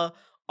saw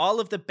all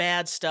of the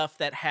bad stuff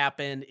that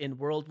happened in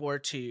World War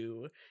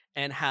II,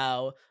 and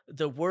how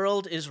the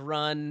world is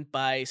run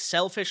by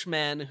selfish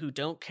men who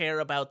don't care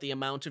about the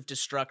amount of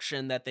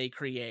destruction that they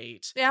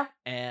create. Yeah.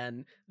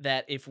 And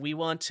that if we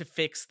want to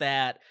fix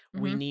that,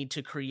 we Mhm. need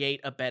to create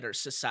a better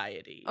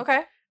society.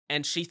 Okay.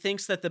 And she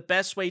thinks that the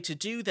best way to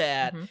do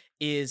that Mhm.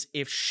 is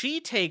if she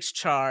takes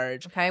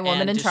charge Okay,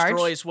 woman and in charge.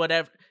 destroys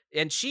whatever,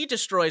 and she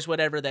destroys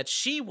whatever that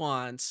she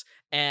wants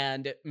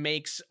and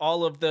makes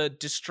all of the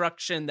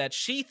destruction that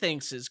she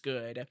thinks is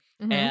good.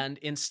 Mhm. And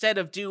instead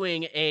of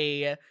doing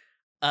a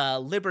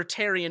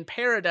libertarian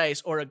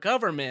paradise or a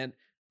government,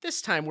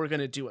 this time we're going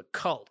to do a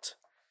cult.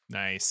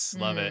 Nice.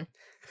 Love it.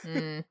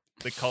 Mm.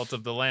 The cult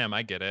of the lamb.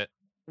 I get it.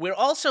 We're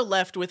also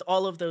left with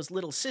all of those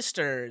little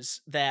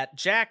sisters that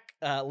Jack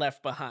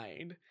left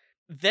behind.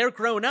 They're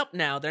grown up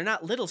now. They're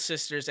not little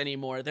sisters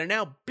anymore. They're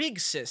now big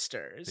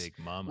sisters. Big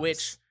mamas.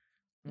 Which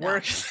No.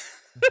 works.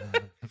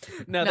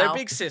 No, No. they're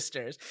big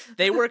sisters.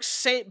 They work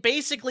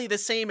basically the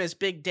same as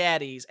big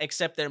daddies,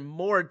 except they're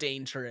more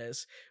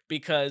dangerous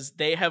because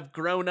they have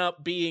grown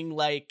up being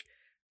like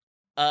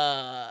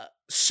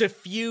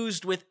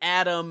suffused with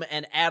Adam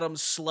and Adam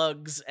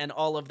slugs and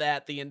all of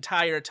that the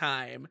entire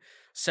time.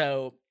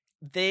 So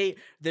the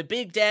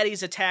big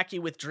daddies attack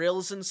you with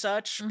drills and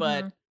such,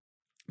 but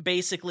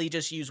basically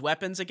just use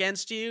weapons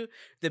against you.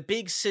 The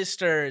big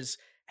sisters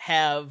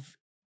have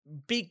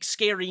big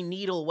scary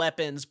needle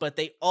weapons, but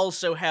they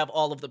also have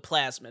all of the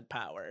plasmid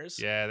powers.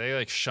 Yeah, they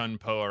like shun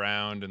Poe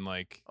around and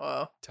like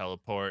Oh.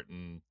 teleport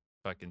and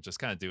fucking just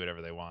kind of do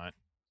whatever they want.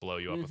 Blow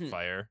you up with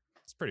fire.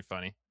 It's pretty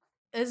funny.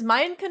 Is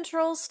mind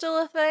control still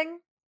a thing?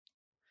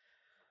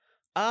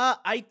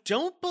 I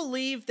don't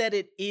believe that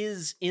it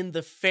is in the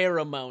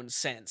pheromone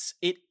sense.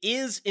 It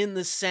is in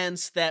the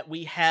sense that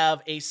we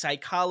have a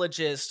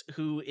psychologist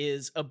who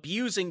is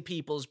abusing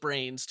people's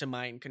brains to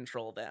mind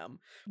control them.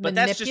 But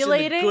that's just in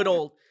the good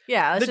old,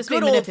 yeah, the just good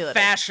be old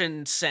manipulative.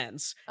 fashioned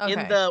sense. Okay. In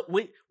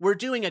the we're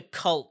doing a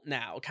cult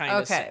now kind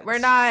of sense. Okay, we're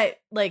not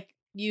like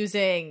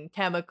using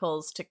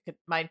chemicals to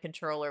mind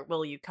control or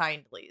will you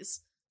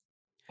kindlies.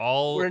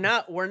 All We're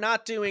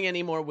not doing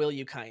any more will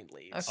you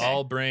kindly. Okay.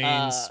 all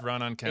brains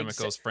run on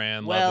chemicals,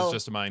 Fran. Love well, is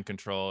just a mind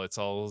control. It's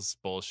all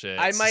bullshit.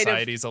 I might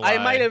Society's a have lie.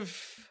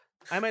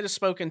 I might have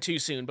spoken too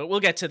soon, but we'll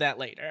get to that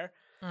later.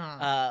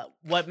 Mm.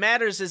 What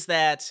matters is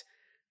that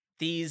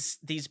these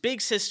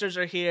big sisters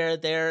are here.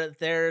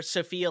 They're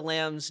Sophia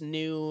Lamb's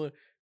new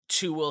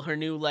tool, her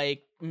new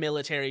like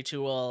military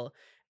tool,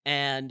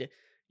 and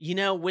you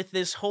know, with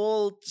this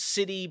whole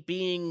city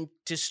being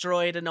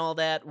destroyed and all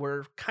that,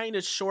 we're kind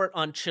of short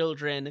on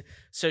children.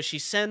 So she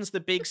sends the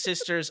big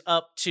sisters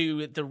up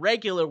to the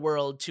regular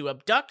world to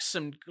abduct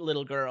some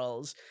little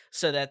girls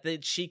so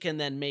that she can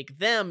then make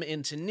them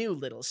into new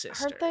little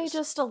sisters. Aren't they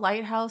just a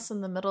lighthouse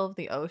in the middle of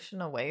the ocean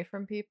away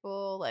from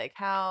people? Like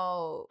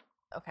how?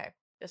 Okay,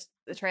 just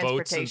the Boats and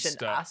transportation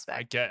stuff.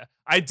 aspect.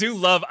 I do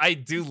love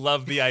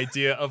the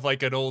idea of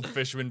like an old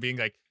fisherman being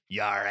like,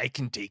 "Yar, I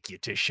can take you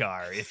to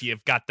Shar if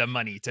you've got the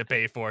money to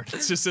pay for it."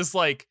 It's just this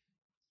like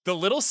the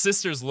little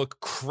sisters look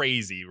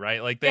crazy,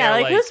 right? Like they yeah,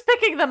 are like who's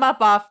picking them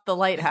up off the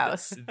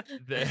lighthouse?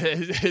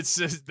 it's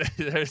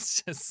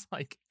just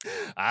like,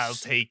 I'll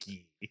take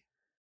ye.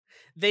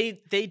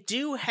 They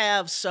do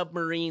have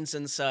submarines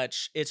and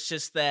such. It's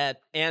just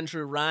that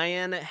Andrew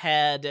Ryan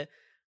had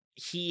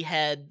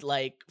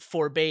like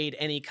forbade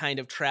any kind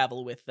of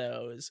travel with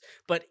those,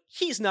 but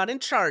he's not in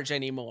charge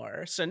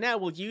anymore. So now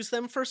we'll use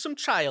them for some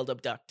child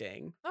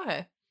abducting.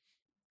 Okay.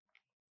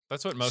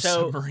 That's what most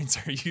submarines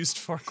are used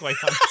for, quite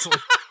honestly.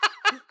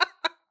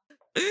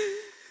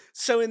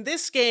 So in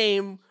this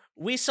game,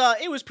 we saw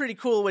it was pretty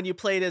cool when you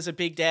played as a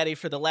Big Daddy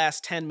for the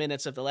last 10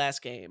 minutes of the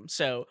last game.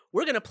 So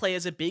we're going to play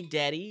as a Big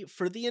Daddy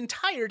for the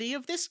entirety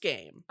of this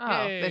game. Oh,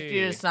 but Yay.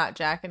 you're just not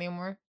Jack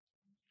anymore?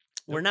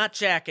 We're not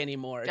Jack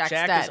anymore. Jack's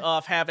Jack dead. is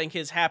off having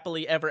his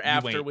happily ever You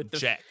after ain't with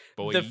Jack,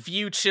 boy. the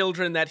few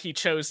children that he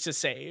chose to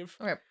save.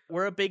 Okay.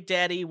 We're a Big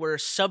Daddy. We're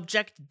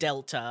Subject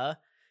Delta.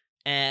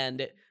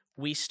 And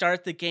we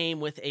start the game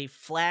with a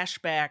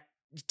flashback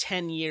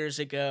 10 years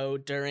ago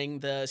during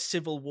the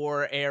Civil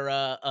War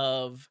era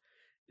of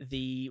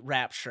the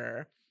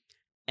Rapture.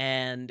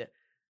 And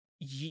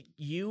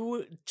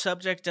you,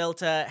 Subject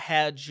Delta,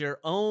 had your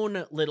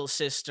own little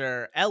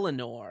sister,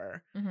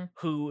 Eleanor,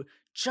 who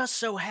just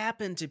so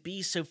happened to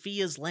be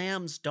Sophia's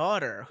Lamb's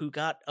daughter, who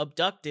got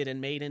abducted and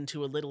made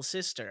into a little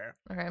sister.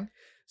 Okay.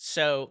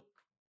 So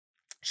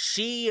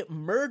she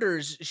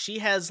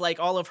has like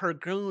all of her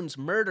goons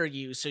murder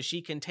you so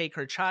she can take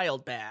her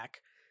child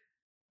back.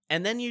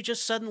 And then you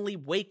just suddenly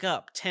wake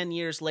up 10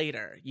 years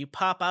later. You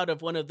pop out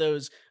of one of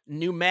those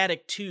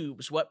pneumatic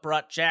tubes, what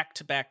brought Jack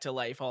back to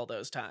life all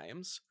those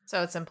times.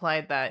 So it's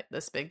implied that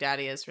this Big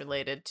Daddy is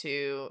related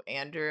to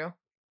Andrew?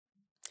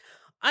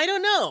 I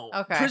don't know.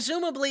 Okay.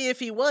 Presumably, if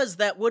he was,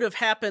 that would have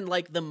happened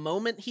like the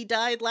moment he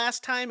died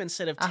last time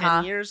instead of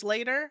 10 years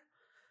later.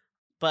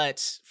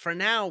 But for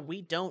now,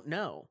 we don't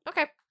know.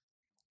 Okay.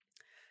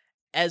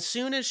 As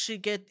soon as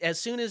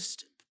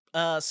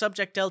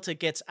Subject Delta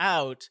gets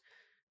out,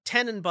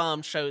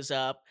 Tenenbaum shows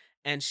up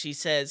and she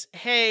says,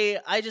 "Hey,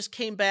 I just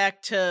came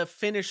back to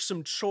finish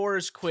some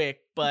chores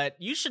quick, but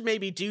you should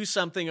maybe do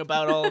something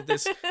about all of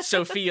this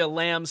Sophia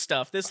Lamb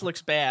stuff. This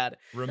looks bad."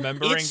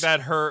 Remembering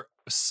that her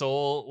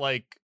soul,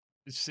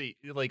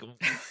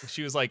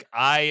 she was like,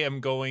 I am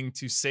going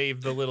to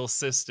save the little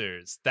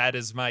sisters. That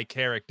is my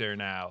character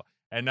now.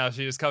 And now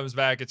she just comes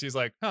back and she's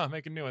like,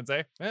 making new ones,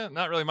 eh?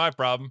 Not really my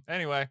problem.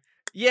 Anyway.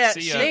 Yeah,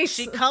 See ya.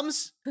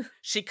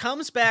 she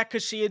comes back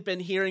because she had been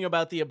hearing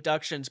about the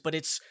abductions, but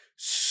it's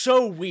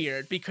so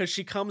weird because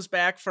she comes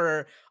back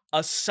for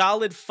a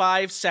solid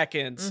 5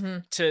 seconds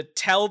to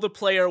tell the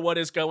player what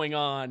is going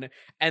on,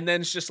 and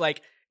then it's just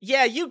like,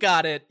 "Yeah, you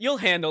got it. You'll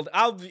handle it.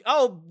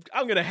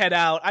 I'm gonna head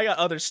out. I got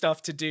other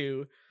stuff to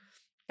do.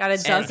 Got a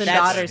dozen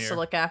daughters to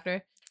look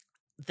after."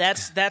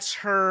 That's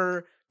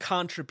her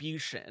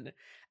contribution.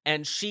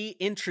 And she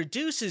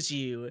introduces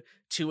you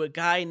to a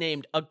guy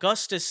named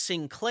Augustus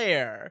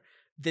Sinclair,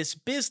 this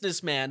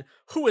businessman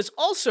who has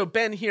also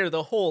been here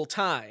the whole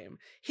time.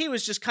 He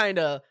was just kind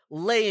of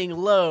laying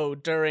low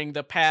during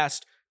the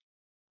past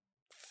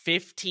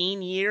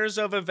 15 years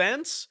of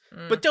events.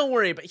 But don't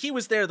worry, but he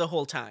was there the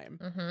whole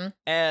time.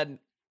 And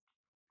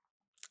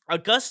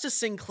Augustus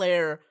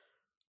Sinclair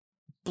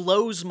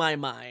blows my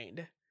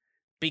mind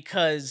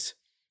because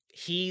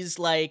he's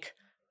like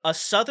a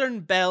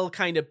Southern Belle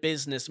kind of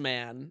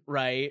businessman,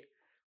 right?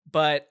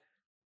 But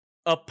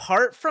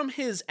apart from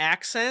his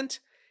accent,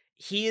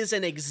 he is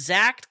an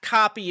exact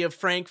copy of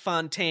Frank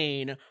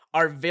Fontaine,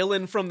 our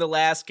villain from the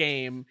last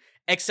game,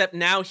 except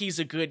now he's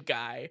a good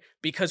guy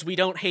because we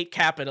don't hate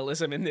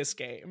capitalism in this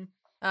game.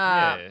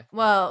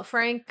 Well,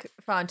 Frank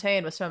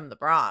Fontaine was from the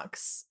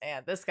Bronx,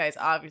 and this guy's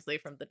obviously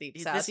from the Deep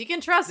South. You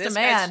can trust a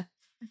man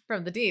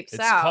from the Deep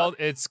South.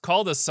 It's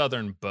called a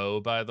Southern Beau,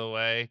 by the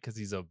way, because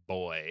he's a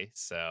boy.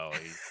 So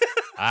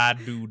I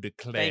do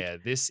declare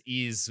this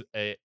is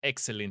an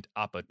excellent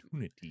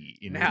opportunity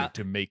in order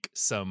to make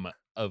some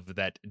of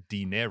that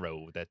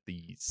dinero that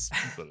these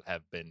people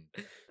have been,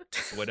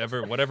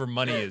 whatever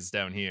money is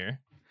down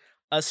here.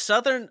 A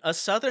southern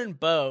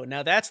beau.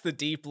 Now that's the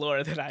deep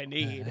lore that I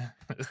need.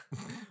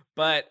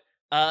 But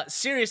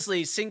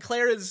seriously,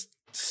 Sinclair is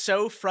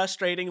so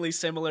frustratingly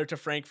similar to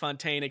Frank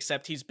Fontaine,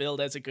 except he's billed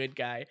as a good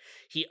guy.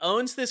 He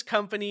owns this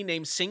company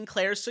named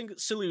Sinclair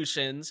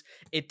Solutions.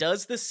 It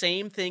does the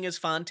same thing as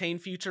Fontaine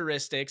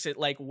Futuristics. It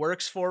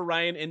works for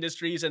Ryan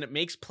Industries, and it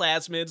makes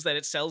plasmids that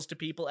it sells to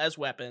people as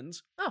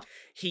weapons.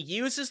 He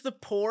uses the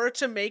poor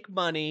to make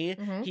money.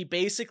 He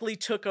basically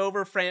took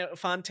over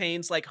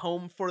Fontaine's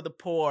home for the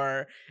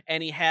poor,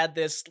 and he had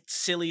this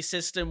silly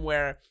system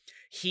where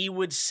he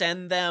would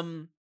send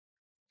them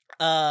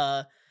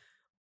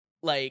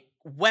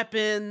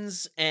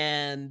weapons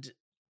and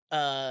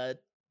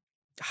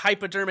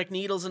hypodermic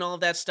needles and all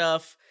of that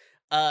stuff.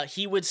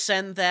 He would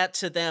send that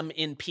to them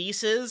in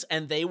pieces,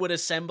 and they would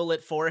assemble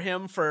it for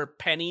him for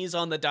pennies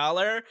on the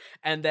dollar,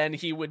 and then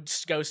he would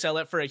go sell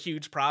it for a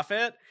huge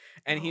profit.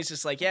 And he's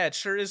just like, yeah, it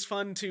sure is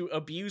fun to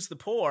abuse the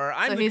poor.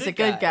 So he's a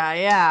good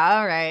guy. Yeah,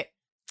 all right.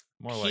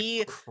 More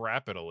like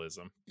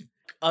capitalism.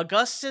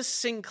 Augustus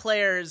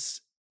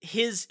Sinclair's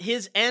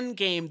his end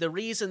game, the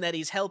reason that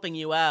he's helping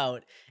you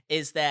out,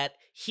 is that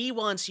he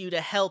wants you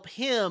to help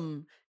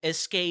him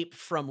escape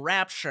from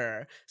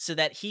Rapture so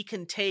that he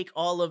can take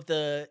all of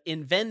the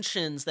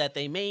inventions that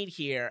they made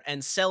here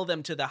and sell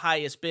them to the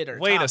highest bidder.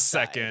 Wait a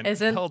second.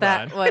 Isn't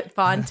that what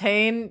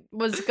Fontaine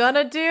was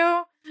gonna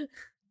do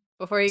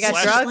before he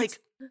got drugged?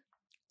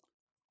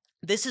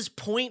 This is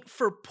point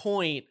for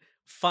point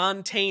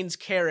Fontaine's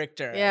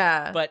character.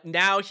 Yeah. But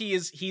now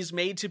he's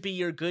made to be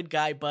your good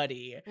guy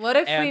buddy. What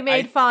if we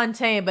made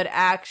Fontaine but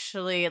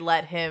actually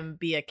let him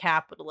be a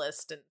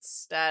capitalist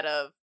instead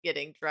of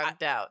getting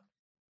drugged out?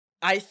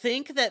 I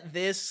think that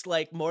this,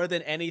 more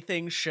than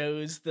anything,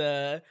 shows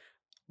the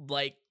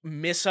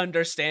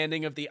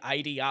misunderstanding of the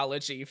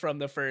ideology from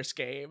the first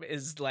game,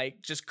 is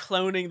just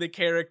cloning the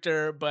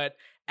character but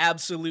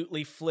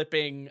absolutely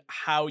flipping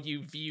how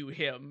you view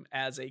him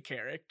as a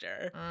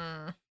character.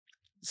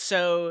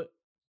 So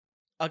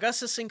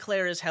Augustus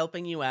Sinclair is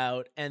helping you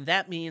out, and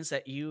that means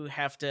that you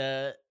have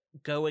to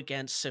go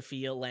against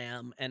Sophia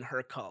Lamb and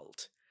her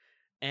cult.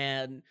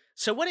 And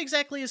so what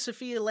exactly is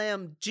Sophia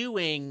Lamb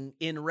doing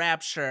in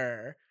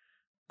Rapture?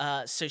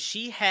 So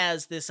she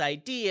has this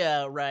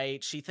idea,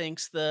 right? She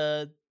thinks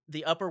the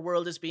upper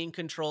world is being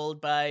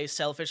controlled by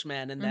selfish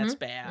men, and that's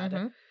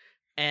bad.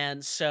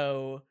 And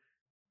so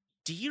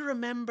do you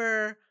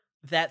remember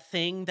that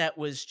thing that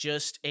was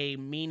just a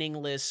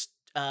meaningless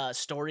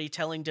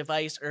storytelling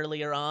device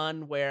earlier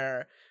on,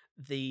 where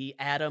the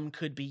atom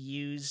could be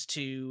used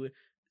to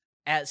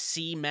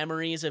see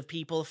memories of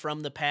people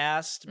from the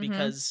past,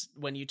 because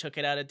when you took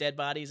it out of dead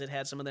bodies, it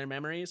had some of their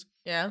memories?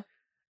 Yeah.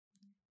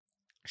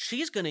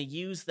 She's going to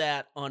use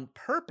that on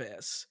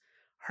purpose.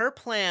 Her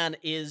plan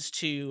is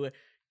to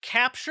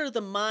capture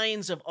the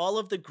minds of all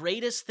of the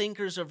greatest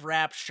thinkers of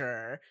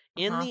Rapture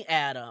in the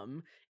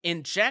atom,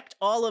 inject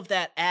all of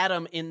that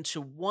atom into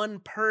one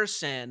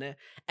person,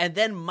 and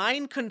then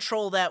mind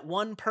control that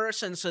one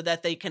person so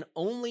that they can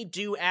only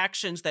do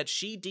actions that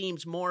she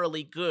deems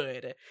morally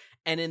good.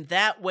 And in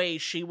that way,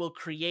 she will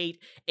create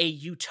a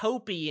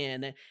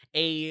utopian,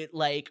 a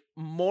like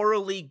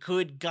morally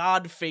good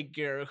god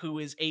figure who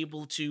is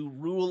able to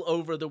rule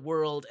over the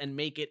world and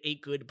make it a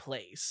good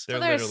place.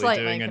 They're there's literally slight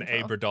doing mind an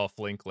control. Aberdolf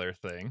Linkler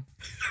thing.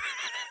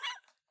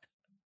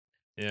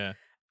 Yeah.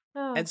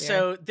 Oh, And dear.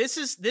 so this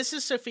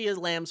is Sophia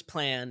Lamb's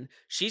plan.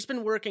 She's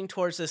been working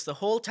towards this the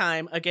whole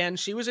time. Again,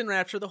 she was in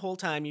Rapture the whole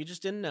time. You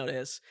just didn't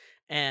notice.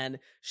 And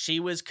she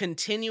was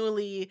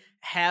continually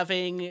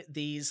having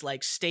these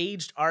like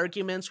staged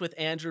arguments with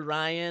Andrew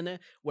Ryan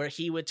where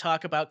he would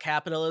talk about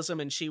capitalism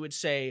and she would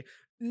say,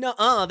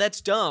 "No,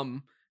 that's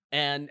dumb."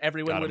 And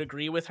everyone Got would him.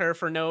 agree with her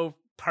for no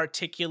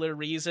particular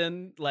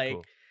reason. Like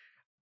Cool.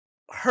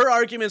 her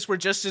arguments were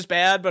just as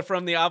bad, but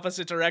from the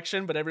opposite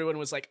direction. But everyone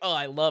was like, "Oh,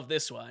 I love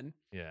this one."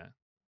 Yeah.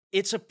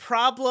 It's a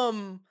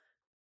problem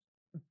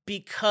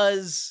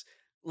because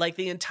like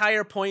the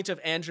entire point of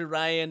Andrew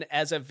Ryan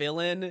as a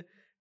villain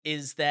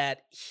is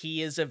that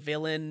he is a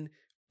villain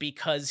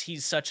because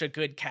he's such a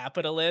good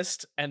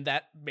capitalist, and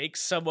that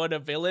makes someone a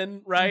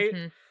villain, right?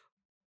 Mhm.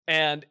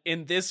 And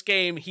in this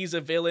game, he's a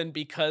villain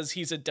because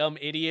he's a dumb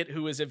idiot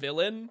who is a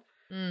villain.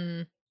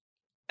 Mm.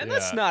 And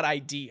that's Yeah. not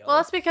ideal. Well,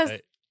 that's because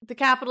I- the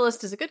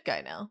capitalist is a good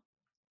guy now.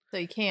 So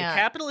you The can't.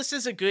 capitalist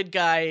is a good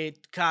guy.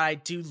 God, I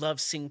do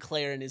love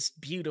Sinclair and his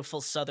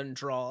beautiful southern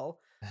drawl.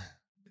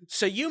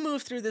 So you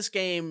move through this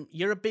game,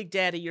 you're a Big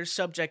Daddy, you're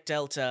Subject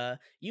Delta.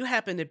 You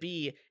happen to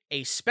be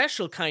a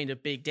special kind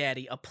of Big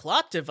Daddy, a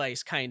plot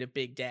device kind of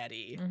Big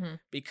Daddy, Mhm.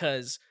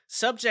 because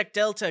Subject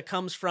Delta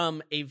comes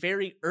from a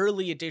very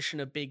early edition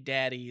of Big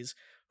Daddies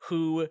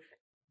who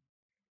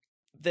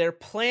their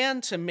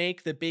plan to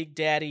make the Big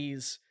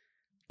Daddies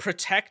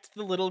protect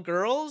the little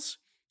girls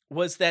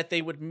was that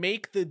they would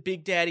make the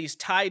Big Daddies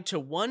tied to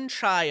one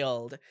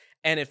child,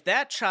 and if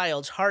that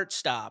child's heart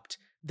stopped,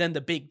 then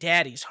the Big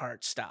Daddy's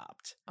heart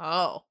stopped.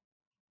 Oh.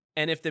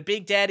 And if the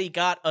Big Daddy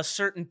got a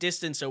certain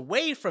distance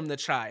away from the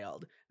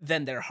child,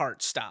 then their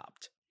heart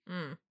stopped.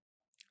 Mm.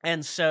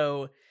 And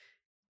so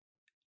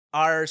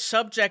our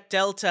Subject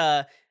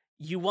Delta,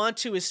 you want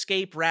to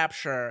escape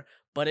Rapture,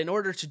 but in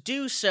order to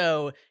do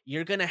so,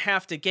 you're going to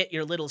have to get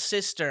your little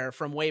sister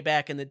from way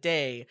back in the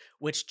day,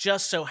 which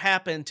just so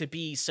happened to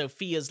be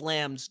Sophia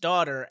Lamb's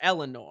daughter,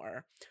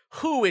 Eleanor,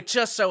 who it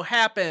just so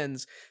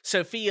happens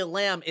Sophia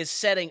Lamb is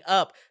setting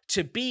up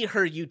to be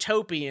her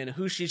utopian,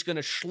 who she's going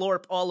to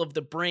slurp all of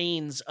the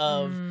brains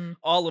of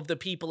all of the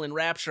people in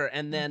Rapture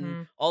and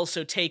then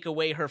also take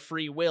away her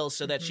free will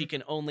so that she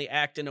can only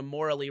act in a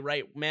morally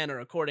right manner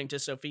according to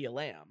Sophia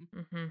Lamb.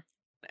 Mm-hmm.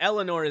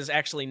 Eleanor is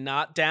actually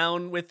not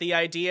down with the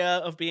idea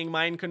of being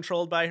mind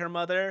controlled by her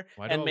mother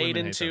Why do and all made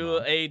women hate their into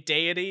mom? a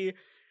deity.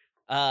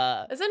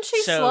 Isn't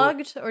she so-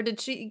 slugged, or did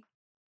she?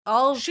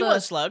 All of She the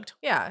was slugged.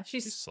 yeah,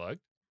 She's she's slugged.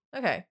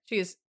 okay. She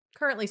is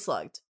currently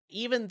slugged.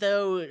 Even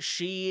though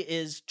she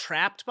is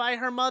trapped by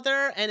her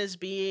mother and is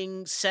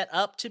being set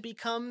up to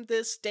become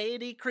this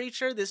deity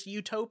creature, this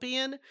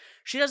utopian,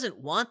 she doesn't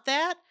want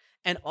that,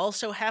 and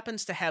also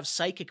happens to have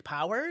psychic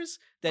powers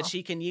that Oh.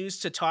 she can use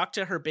to talk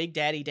to her Big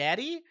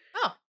Daddy.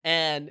 Oh.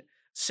 And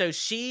so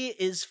she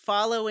is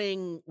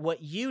following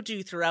what you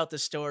do throughout the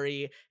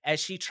story as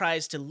she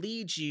tries to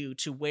lead you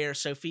to where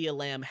Sophia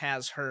Lamb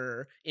has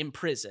her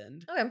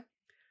imprisoned. Okay.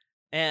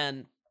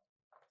 And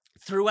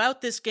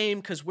throughout this game,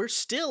 because we're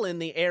still in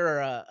the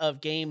era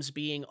of games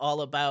being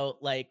all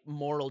about like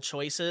moral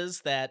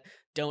choices that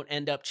don't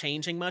end up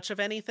changing much of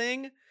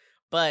anything,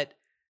 but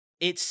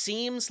it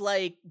seems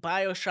like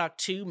Bioshock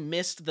 2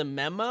 missed the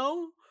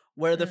memo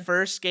where the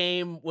first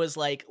game was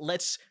like,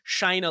 let's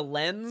shine a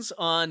lens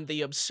on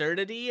the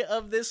absurdity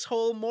of this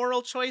whole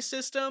moral choice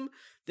system.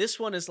 This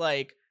one is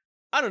like,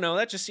 I don't know,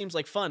 that just seems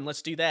like fun.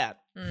 Let's do that.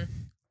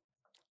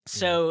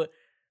 So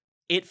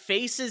it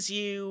faces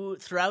you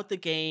throughout the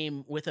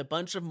game with a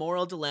bunch of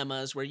moral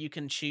dilemmas where you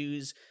can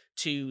choose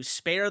to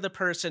spare the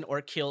person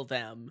or kill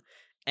them.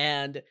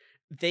 And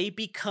they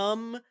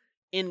become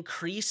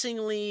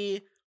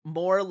increasingly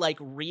more like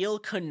real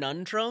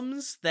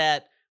conundrums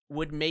that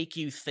would make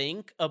you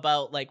think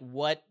about like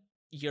what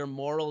your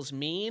morals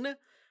mean,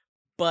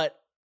 but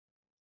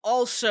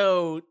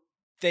also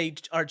they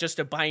are just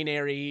a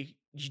binary,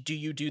 do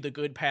you do the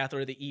good path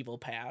or the evil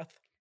path?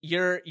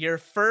 Your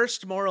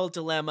first moral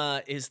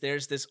dilemma is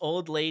there's this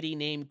old lady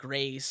named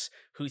Grace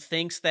who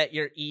thinks that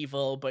you're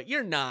evil, but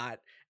you're not,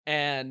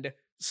 and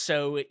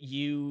so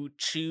you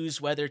choose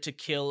whether to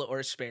kill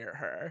or spare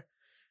her.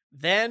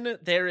 Then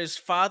there is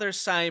Father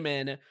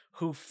Simon,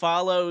 who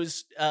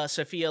follows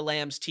Sophia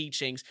Lamb's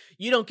teachings.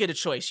 You don't get a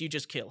choice, you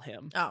just kill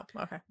him. Oh,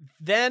 okay.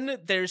 Then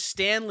there's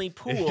Stanley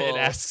Poole. It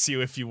asks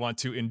you if you want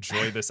to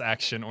enjoy this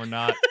action or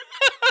not.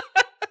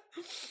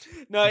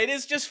 No, it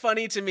is just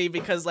funny to me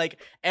because like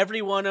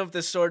every one of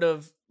the sort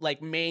of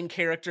like main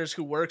characters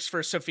who works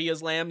for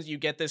Sophia's Lambs, you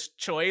get this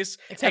choice.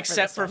 Except for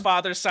this one.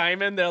 Father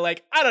Simon, they're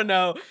like, I don't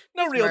know,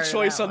 no real Murder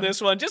choice that on one. this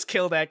one. Just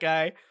kill that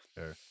guy.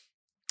 Sure.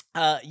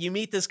 you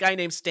meet this guy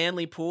named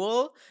Stanley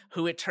Poole,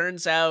 who it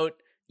turns out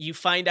you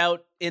find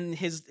out in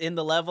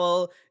the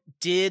level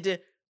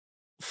did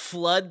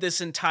flood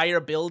this entire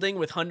building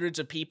with hundreds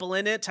of people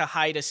in it to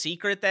hide a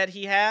secret that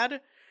he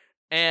had.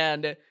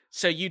 And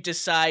so you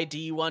decide, do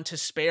you want to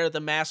spare the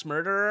mass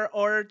murderer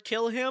or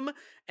kill him?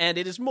 And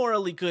it is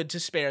morally good to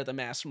spare the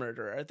mass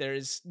murderer. There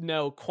is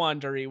no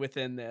quandary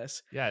within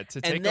this. Yeah,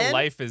 to take a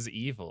life is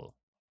evil.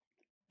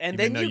 And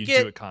even then though you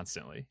do it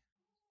constantly.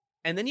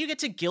 And then you get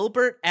to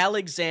Gilbert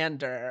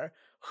Alexander,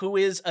 who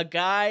is a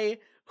guy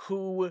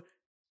who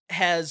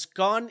has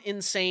gone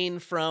insane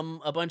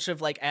from a bunch of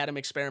like atom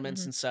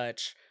experiments and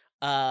such.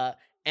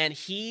 And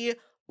he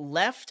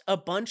left a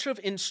bunch of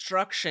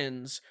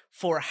instructions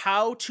for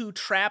how to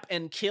trap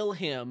and kill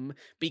him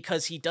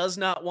because he does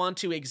not want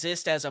to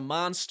exist as a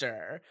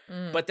monster.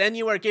 But then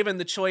you are given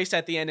the choice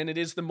at the end, and it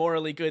is the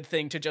morally good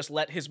thing to just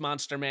let his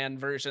Monster Man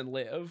version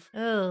live.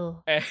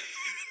 Oh.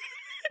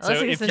 So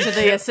let's listen to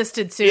the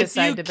assisted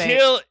suicide debate.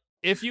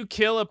 If you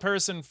kill a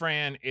person,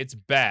 Fran, it's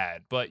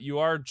bad, but you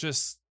are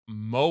just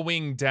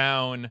mowing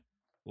down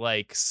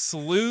like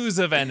slews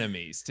of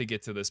enemies to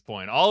get to this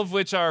point, all of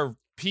which are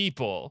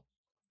people,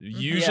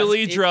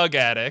 usually drug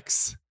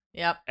addicts.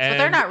 Yep, but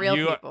they're not real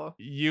people.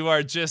 You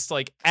are just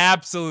like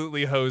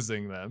absolutely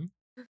hosing them.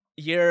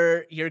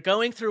 You're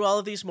going through all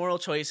of these moral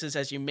choices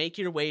as you make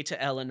your way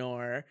to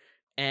Eleanor,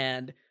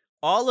 and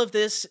all of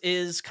this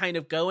is kind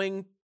of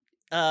going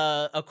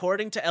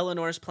according to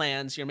Eleanor's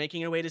plans. You're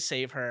making your way to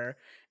save her,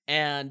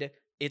 and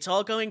it's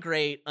all going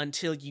great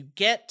until you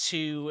get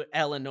to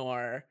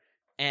Eleanor,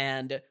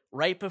 and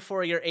right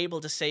before you're able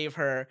to save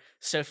her,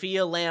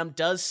 Sophia Lamb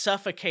does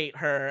suffocate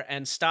her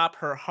and stop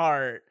her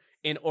heart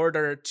in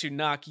order to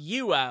knock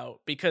you out,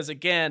 because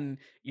again,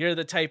 you're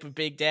the type of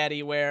big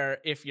daddy where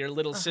if your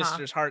little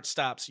sister's heart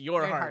stops,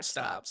 your heart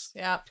stops.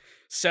 Yeah.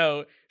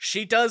 So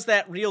she does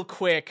that real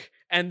quick,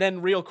 and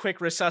then real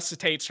quick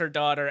resuscitates her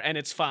daughter, and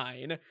it's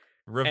fine.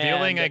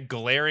 Revealing a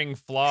glaring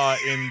flaw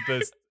in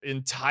the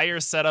entire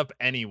setup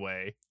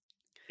anyway.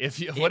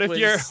 What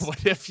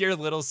if your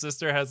little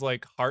sister has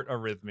like heart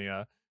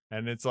arrhythmia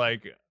and it's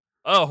like,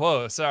 oh,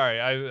 whoa, sorry,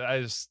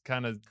 I just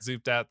kind of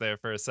zooped out there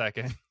for a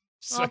second.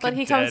 Well, but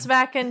he comes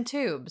back in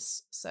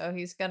tubes, so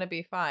he's gonna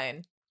be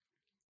fine.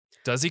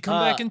 Does he come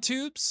back in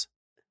tubes?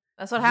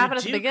 That's what happened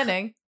at the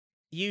beginning.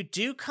 You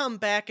do come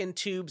back in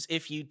tubes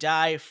if you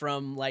die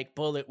from like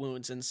bullet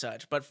wounds and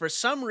such, but for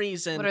some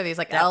reason, what are these,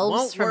 like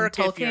elves from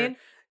Tolkien?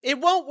 It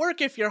won't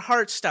work if your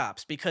heart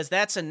stops, because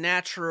that's a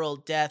natural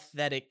death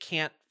that it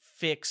can't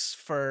fix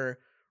for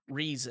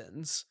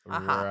reasons.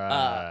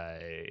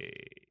 Right.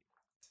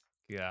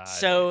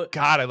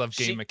 God, I love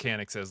game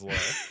mechanics as lore.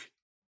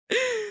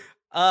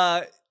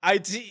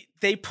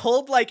 They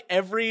pulled like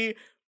every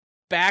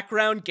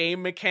background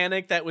game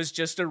mechanic that was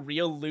just a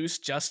real loose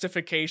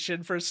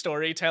justification for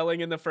storytelling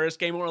in the first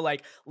game, and we're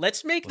like,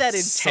 let's make that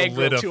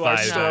integral to our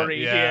story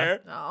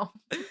here. No.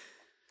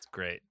 It's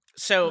great.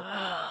 So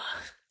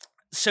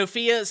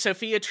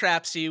Sophia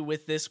traps you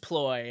with this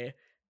ploy,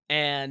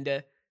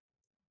 and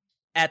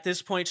at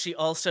this point she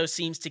also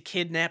seems to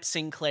kidnap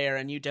Sinclair,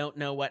 and you don't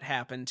know what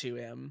happened to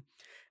him.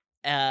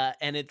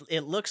 And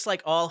it looks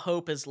like all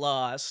hope is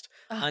lost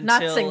until...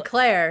 Not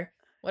Sinclair.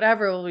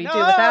 Whatever will we do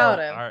without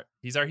him?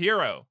 He's our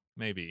hero,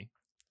 maybe.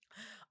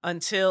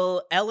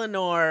 Until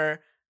Eleanor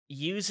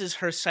uses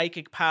her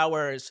psychic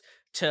powers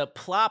to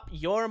plop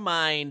your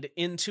mind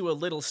into a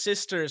little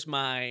sister's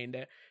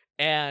mind,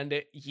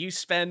 and you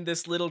spend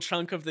this little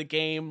chunk of the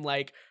game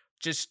like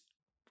just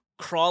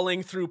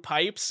crawling through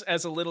pipes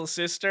as a little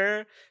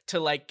sister to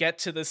like get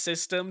to the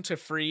system to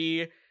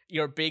free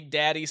your big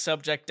daddy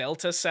Subject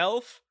Delta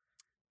self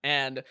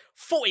and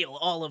foil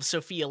all of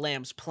Sophia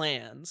Lamb's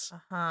plans.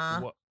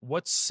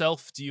 What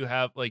self do you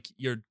have? Like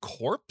your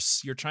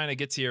corpse? You're trying to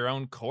get to your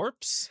own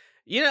corpse?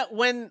 You know,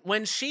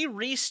 when she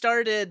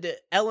restarted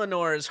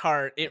Eleanor's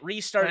heart, it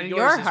restarted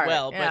yours as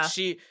well. Yeah. But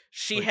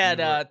she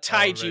had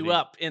tied you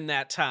up in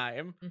that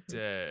time.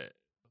 Good,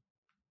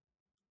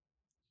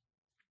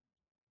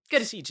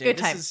 CJ, good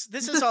time.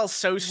 This is all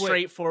so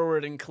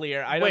straightforward and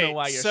clear. I don't know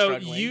why you're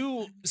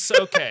struggling.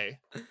 Okay.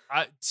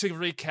 To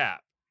recap,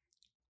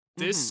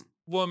 this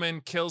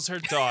woman kills her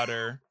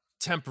daughter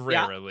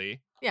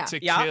temporarily to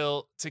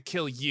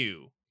kill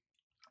you,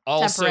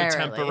 also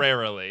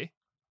temporarily.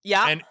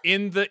 Yeah. And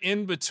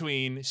in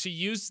between, she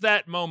used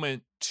that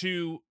moment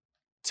to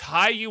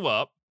tie you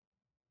up.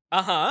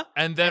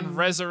 And then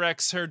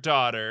resurrects her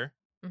daughter.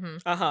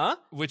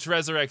 Which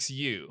resurrects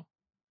you.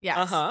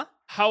 Yes.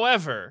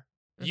 However,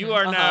 you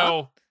are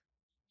now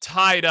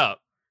tied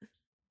up.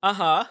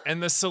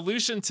 And the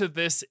solution to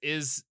this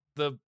is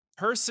the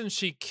person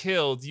she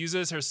killed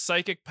uses her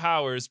psychic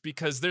powers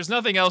because there's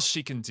nothing else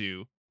she can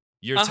do.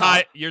 You're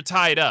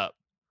tied up.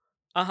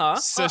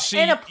 So she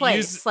in a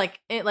place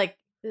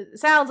it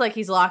sounds like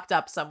he's locked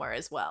up somewhere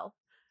as well.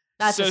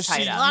 That's so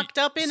she's locked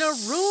up in a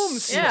room.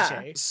 CJ.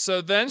 Yeah. So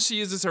then she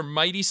uses her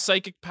mighty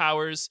psychic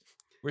powers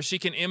where she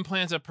can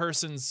implant a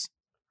person's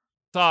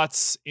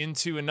thoughts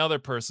into another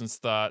person's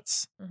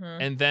thoughts,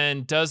 and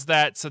then does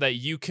that so that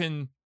you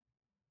can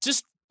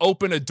just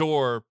open a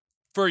door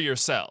for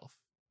yourself.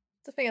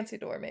 It's a fancy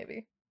door,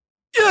 maybe.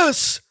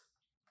 Yes.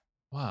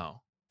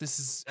 Wow. This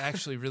is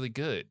actually really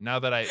good. Now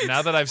that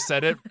I've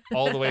said it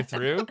all the way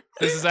through,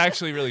 this is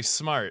actually really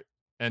smart.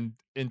 And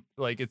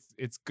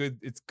it's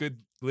good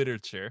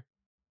literature.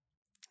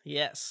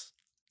 Yes.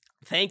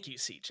 Thank you,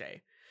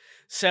 CJ.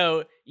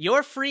 So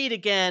you're freed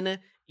again.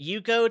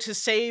 You go to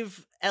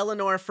save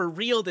Eleanor for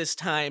real this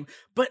time,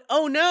 but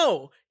oh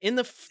no! In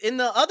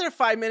the other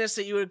 5 minutes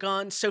that you were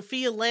gone,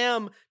 Sophia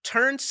Lamb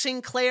turned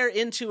Sinclair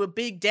into a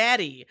big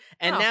daddy,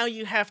 and now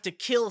you have to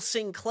kill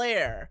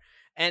Sinclair.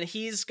 And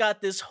he's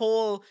got this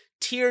whole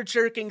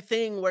tear-jerking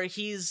thing where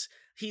he's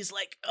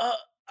like,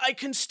 I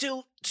can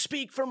still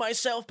speak for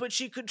myself, but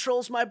she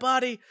controls my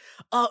body.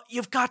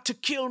 You've got to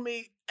kill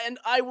me, and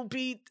I will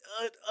be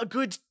a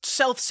good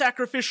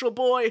self-sacrificial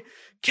boy.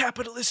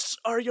 Capitalists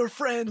are your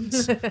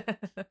friends.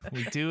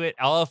 We do it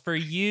all for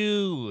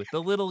you,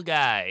 the little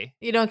guy.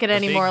 You don't get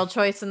any moral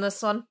choice in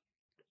this one?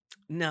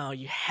 No,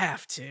 you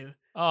have to.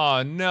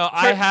 Oh, no.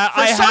 I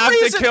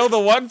have to kill the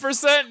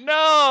 1%?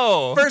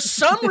 No. For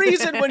some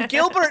reason, when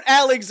Gilbert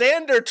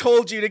Alexander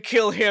told you to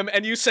kill him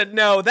and you said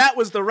no, that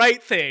was the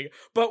right thing.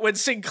 But when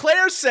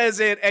Sinclair says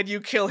it and you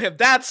kill him,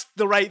 that's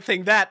the right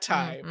thing that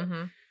time.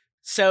 Mm-hmm.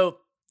 So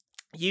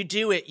you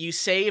do it. You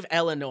save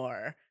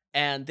Eleanor.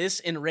 And this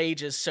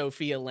enrages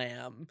Sophia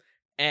Lamb.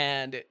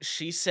 And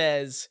she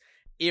says,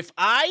 if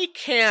I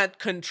can't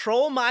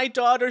control my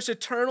daughter's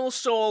eternal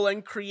soul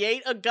and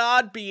create a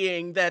god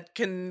being that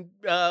can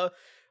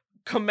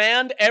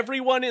command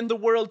everyone in the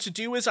world to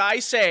do as I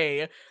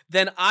say,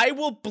 then I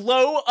will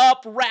blow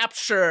up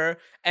Rapture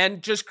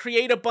and just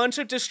create a bunch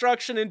of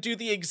destruction and do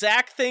the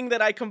exact thing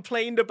that I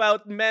complained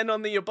about men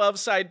on the above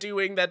side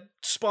doing that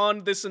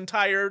spawned this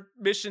entire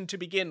mission to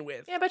begin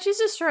with. Yeah, but she's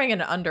destroying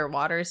an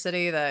underwater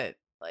city that,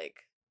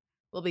 like,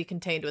 will be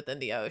contained within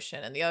the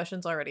ocean, and the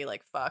ocean's already,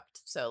 like,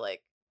 fucked, so,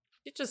 like,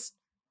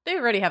 they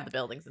already have the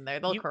buildings in there.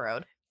 They'll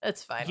corrode.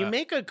 It's fine. You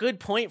make a good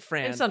point,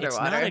 Fran. It's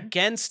underwater.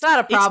 It's not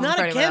a problem. It's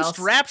not against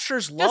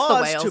Rapture's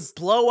laws to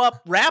blow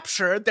up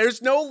Rapture.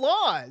 There's no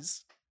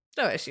laws.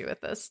 No issue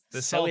with this.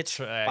 This so all it's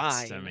tracks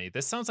fine. to me.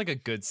 This sounds like a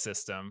good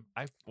system.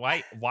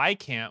 Why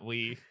can't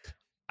we?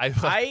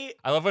 I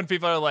love when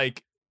people are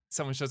like,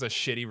 someone shows a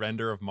shitty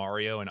render of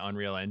Mario in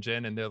Unreal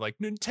Engine, and they're like,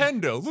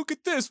 Nintendo, look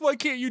at this. Why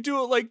can't you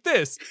do it like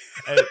this?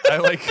 And I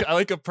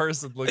like a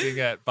person looking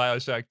at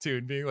Bioshock 2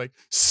 and being like,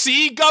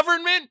 see,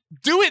 government,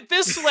 do it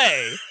this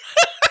way.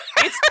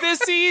 It's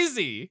this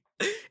easy.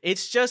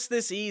 It's just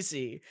this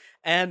easy.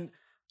 And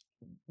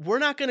we're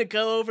not going to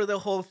go over the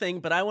whole thing,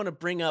 but I want to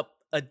bring up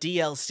a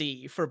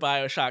DLC for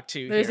Bioshock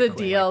 2. There's a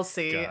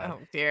DLC. Oh,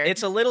 dear.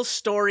 It's a little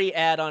story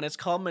add-on. It's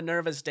called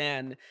Minerva's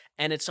Den,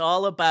 and it's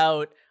all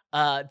about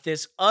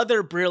this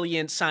other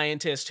brilliant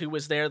scientist who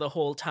was there the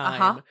whole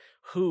time,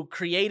 who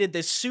created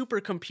this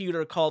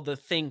supercomputer called the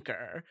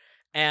Thinker.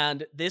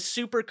 And this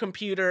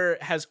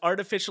supercomputer has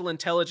artificial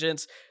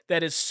intelligence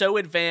that is so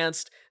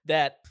advanced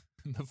that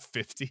in the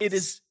 50s. It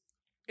is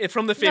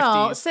from the 50s.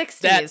 No,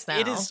 60s now.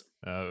 It is,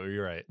 oh,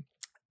 you're right.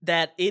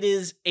 That it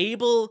is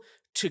able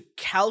to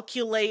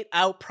calculate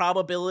out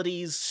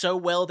probabilities so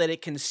well that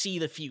it can see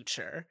the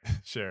future.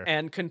 Sure.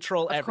 And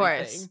control of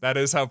everything. Course. That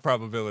is how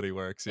probability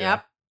works, yeah.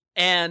 Yep.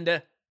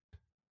 And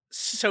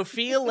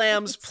Sophia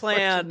Lamb's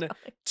plan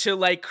to,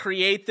 like,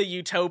 create the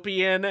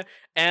utopian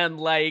and,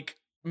 like,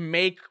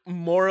 make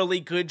morally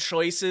good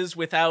choices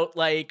without,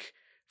 like,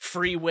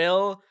 free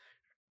will,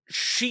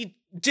 she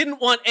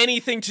didn't want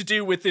anything to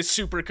do with this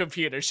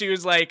supercomputer. She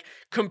was like,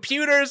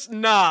 computers,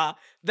 nah,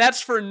 that's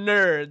for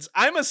nerds.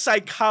 I'm a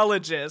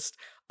psychologist.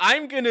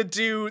 I'm gonna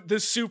do the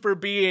super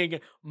being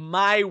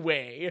my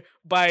way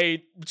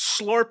by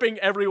slurping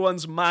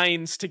everyone's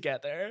minds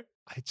together.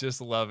 I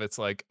just love it's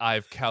like,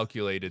 I've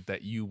calculated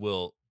that you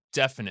will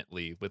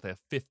definitely, with a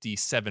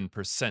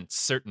 57%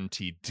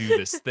 certainty, do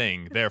this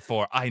thing.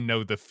 Therefore, I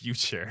know the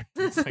future.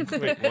 It's like,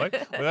 wait,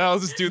 what? Well, I'll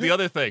just do the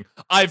other thing.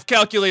 I've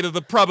calculated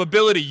the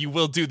probability you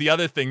will do the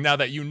other thing now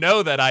that you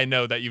know that I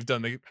know that you've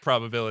done the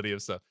probability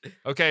of stuff.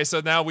 Okay,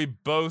 so now we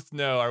both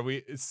know.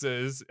 It's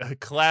a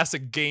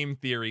classic game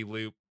theory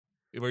loop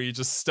where you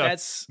just stuck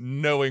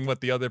knowing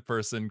what the other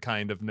person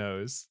kind of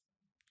knows.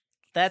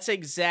 That's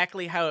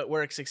exactly how it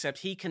works, except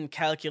he can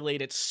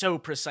calculate it so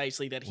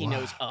precisely that he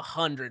knows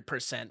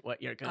 100%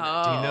 what you're going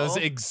to do. He knows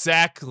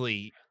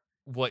exactly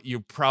what you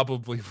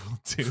probably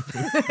will do.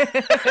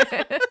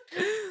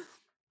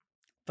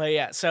 But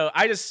yeah, so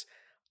I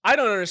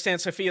don't understand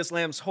Sophia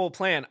Lamb's whole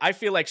plan. I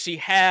feel like she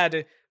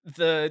had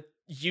the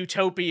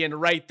utopian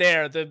right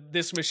there,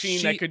 this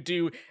machine that could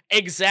do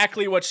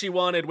exactly what she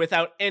wanted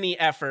without any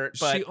effort.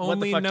 But she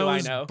only what the fuck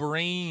knows do I know?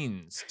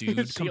 Brains,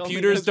 dude.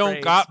 Computers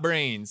don't got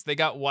brains. They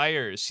got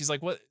wires. She's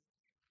like, what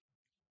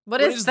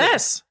is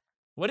this?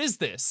 What is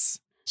this?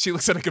 She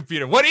looks at a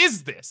computer. What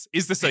is this?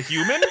 Is this a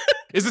human?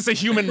 Is this a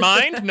human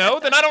mind? No?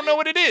 Then I don't know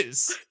what it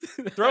is.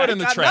 Throw it in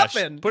the trash.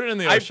 Nothing. Put it in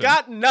the ocean. I've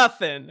got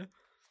nothing.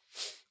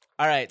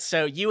 All right,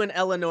 so you and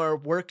Eleanor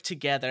work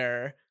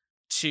together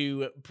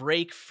to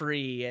break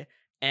free,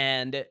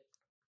 and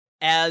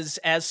as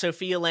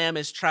Sophia Lamb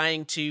is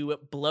trying to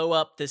blow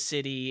up the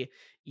city,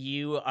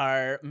 you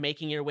are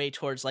making your way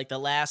towards like the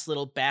last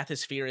little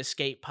bathysphere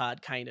escape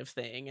pod kind of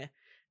thing.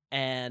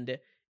 And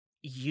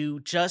you,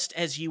 just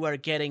as you are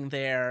getting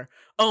there,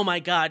 oh my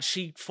god,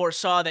 she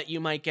foresaw that you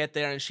might get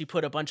there, and she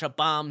put a bunch of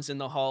bombs in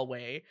the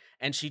hallway,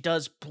 and she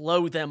does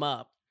blow them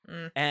up.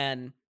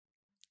 And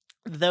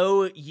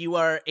though you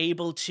are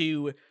able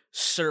to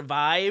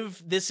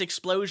survive this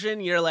explosion,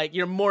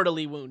 you're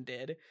mortally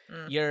wounded.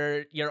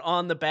 You're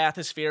on the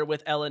bathysphere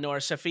with Eleanor.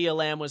 Sophia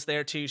Lamb was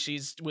there too.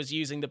 Was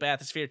using the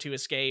bathysphere to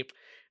escape,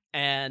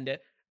 and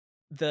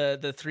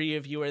the three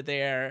of you are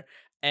there.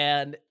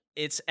 And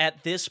it's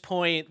at this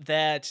point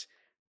that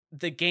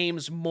the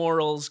game's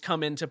morals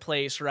come into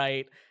place,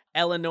 right?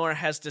 Eleanor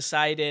has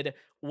decided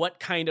what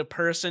kind of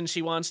person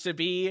she wants to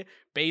be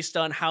based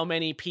on how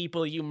many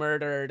people you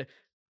murdered,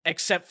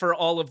 except for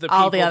all of the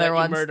people that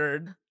you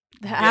murdered.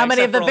 How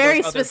many of the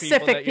very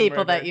specific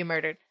people that you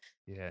murdered?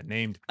 Yeah,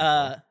 named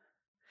people.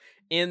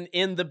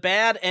 In the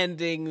bad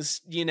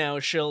endings, you know,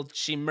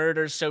 she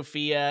murders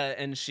Sophia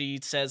and she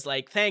says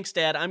like, "Thanks,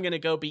 Dad, I'm gonna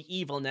go be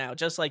evil now,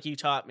 just like you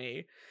taught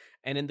me."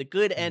 And in the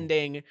good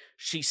ending,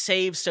 she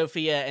saves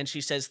Sophia and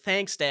she says,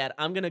 "Thanks, Dad,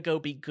 I'm gonna go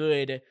be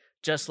good,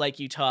 just like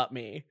you taught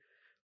me."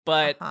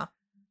 But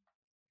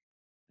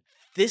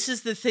this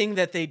is the thing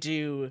that they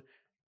do,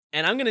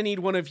 and I'm gonna need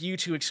one of you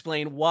to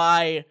explain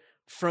why,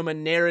 from a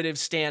narrative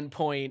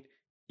standpoint,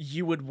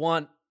 you would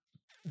want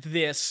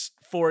this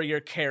for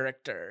your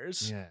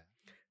characters. Yeah.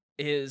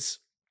 Is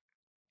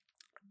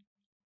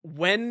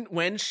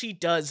when she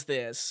does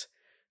this,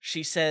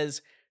 she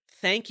says,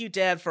 "Thank you,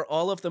 Dad, for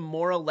all of the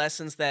moral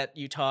lessons that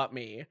you taught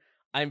me.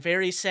 I'm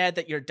very sad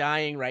that you're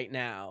dying right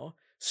now.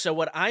 So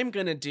what I'm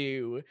gonna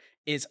do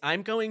is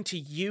I'm going to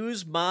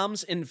use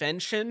Mom's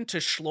invention to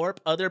schlorp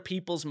other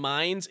people's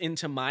minds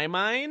into my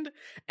mind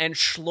and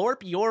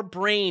schlorp your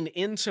brain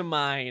into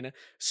mine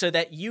so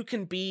that you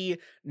can be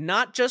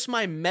not just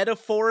my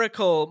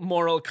metaphorical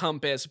moral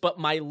compass, but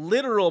my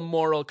literal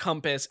moral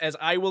compass, as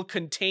I will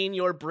contain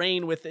your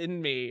brain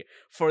within me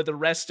for the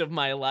rest of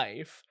my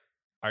life."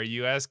 Are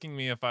you asking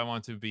me if I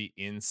want to be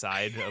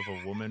inside of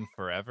a woman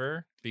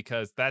forever?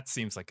 Because that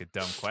seems like a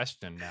dumb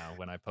question now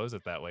when I pose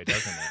it that way,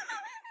 doesn't it?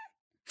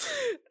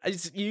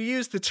 You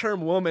use the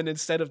term woman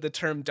instead of the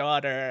term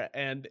daughter,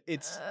 and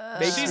it's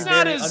she's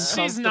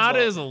not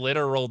his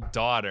literal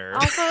daughter.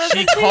 Also,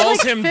 she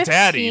calls him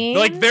daddy.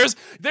 Like there's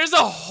a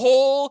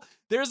whole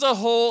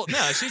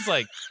no, she's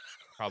like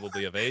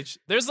probably of age.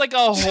 There's like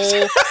a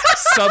whole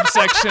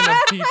subsection of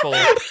people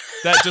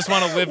that just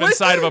want to live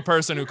inside of a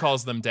person who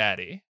calls them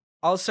daddy.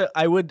 Also,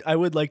 I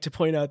would like to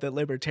point out that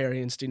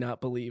libertarians do not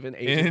believe in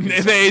age in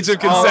the age of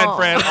consent,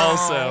 Fran.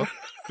 Also,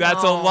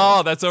 that's a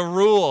law. That's a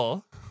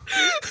rule.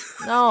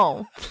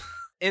 No.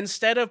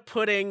 Instead of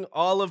putting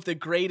all of the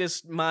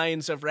greatest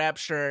minds of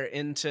Rapture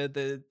into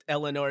the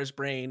Eleanor's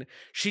brain,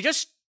 she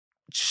just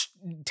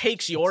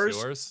takes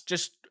yours,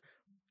 just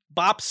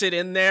bops it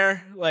in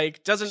there.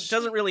 Like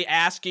doesn't really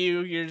ask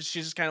you. She's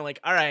just kind of like,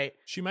 all right.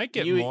 She might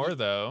get more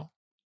though.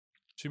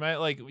 She might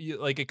like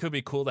it could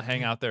be cool to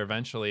hang out there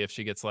eventually if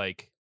she gets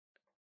like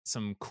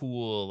some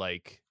cool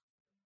like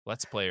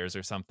Let's Players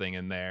or something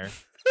in there.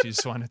 She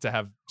wanted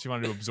to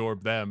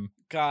absorb them.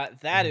 God,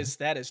 that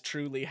is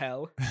truly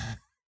hell.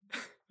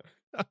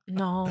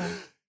 No.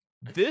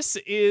 This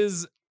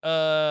is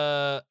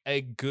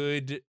a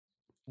good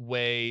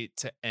way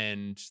to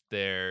end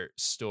their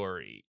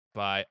story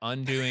by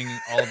undoing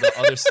all the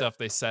other stuff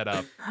they set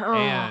up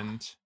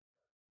and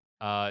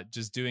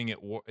just doing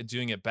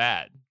it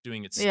bad,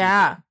 doing it stupid.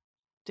 Yeah.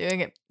 Doing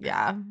it.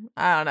 Yeah.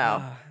 I don't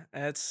know.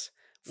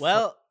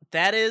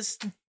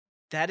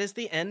 That is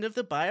the end of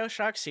the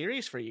Bioshock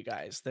series for you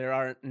guys. There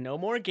are no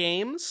more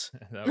games.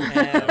 They're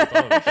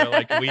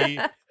like,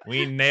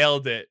 we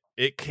nailed it.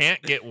 It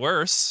can't get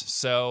worse.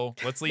 So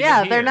let's leave it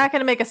here. They're not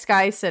going to make a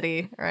Sky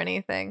City or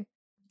anything.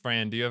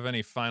 Fran, do you have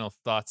any final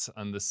thoughts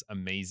on this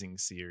amazing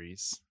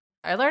series?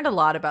 I learned a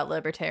lot about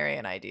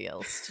libertarian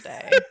ideals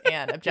today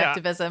and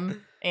objectivism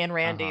and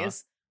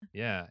Randy's.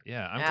 Yeah.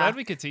 I'm glad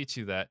we could teach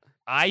you that.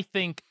 I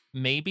think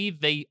maybe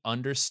they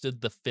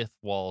understood the fifth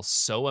wall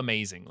so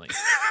amazingly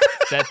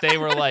that they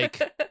were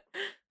like,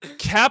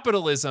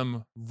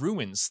 capitalism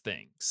ruins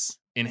things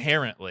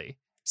inherently.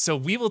 So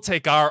we will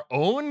take our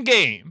own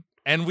game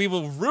and we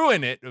will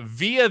ruin it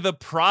via the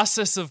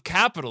process of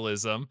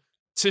capitalism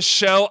to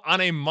show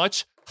on a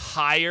much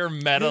higher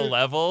meta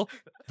level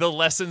the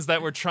lessons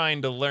that we're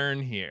trying to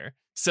learn here.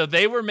 So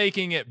they were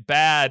making it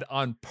bad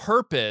on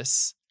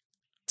purpose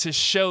to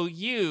show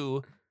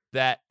you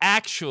that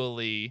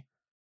actually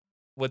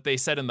what they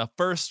said in the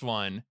first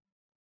one,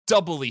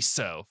 doubly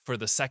so for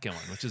the second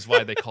one, which is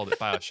why they called it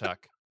Bioshock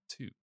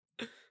 2.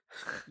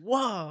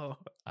 Whoa.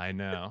 I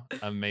know.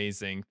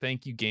 Amazing.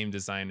 Thank you, game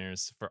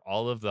designers, for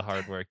all of the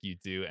hard work you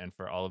do and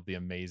for all of the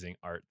amazing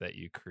art that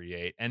you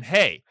create. And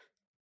hey,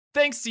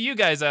 thanks to you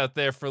guys out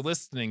there for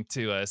listening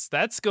to us.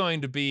 That's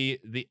going to be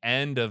the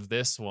end of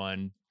this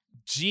one.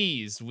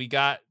 Jeez, we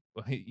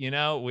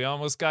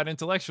almost got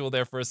intellectual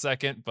there for a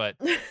second, but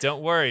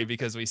don't worry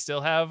because we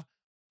still have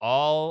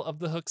all of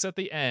the hooks at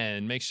the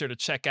end. Make sure to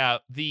check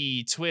out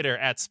the Twitter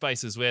at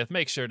Spices With.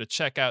 Make sure to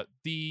check out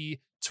the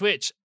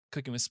Twitch,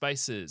 Cooking with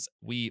Spices.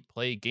 We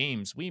play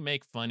games. We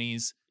make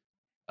funnies.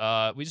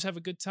 We just have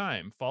a good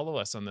time. Follow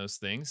us on those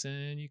things,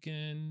 and you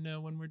can know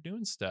when we're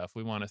doing stuff.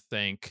 We want to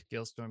thank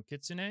Galestorm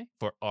Kitsune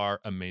for our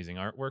amazing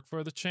artwork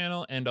for the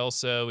channel, and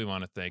also we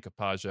want to thank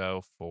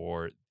Apajo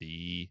for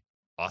the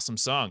awesome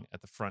song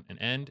at the front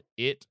and end.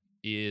 It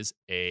is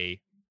a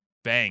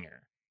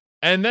banger.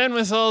 And then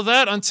with all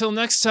that, until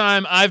next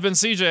time, I've been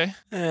CJ.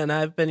 And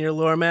I've been your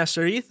lore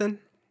master, Ethan.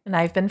 And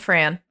I've been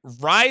Fran.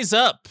 Rise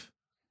up,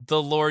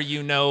 the Lore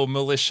You Know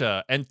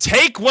militia, and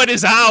take what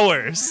is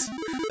ours.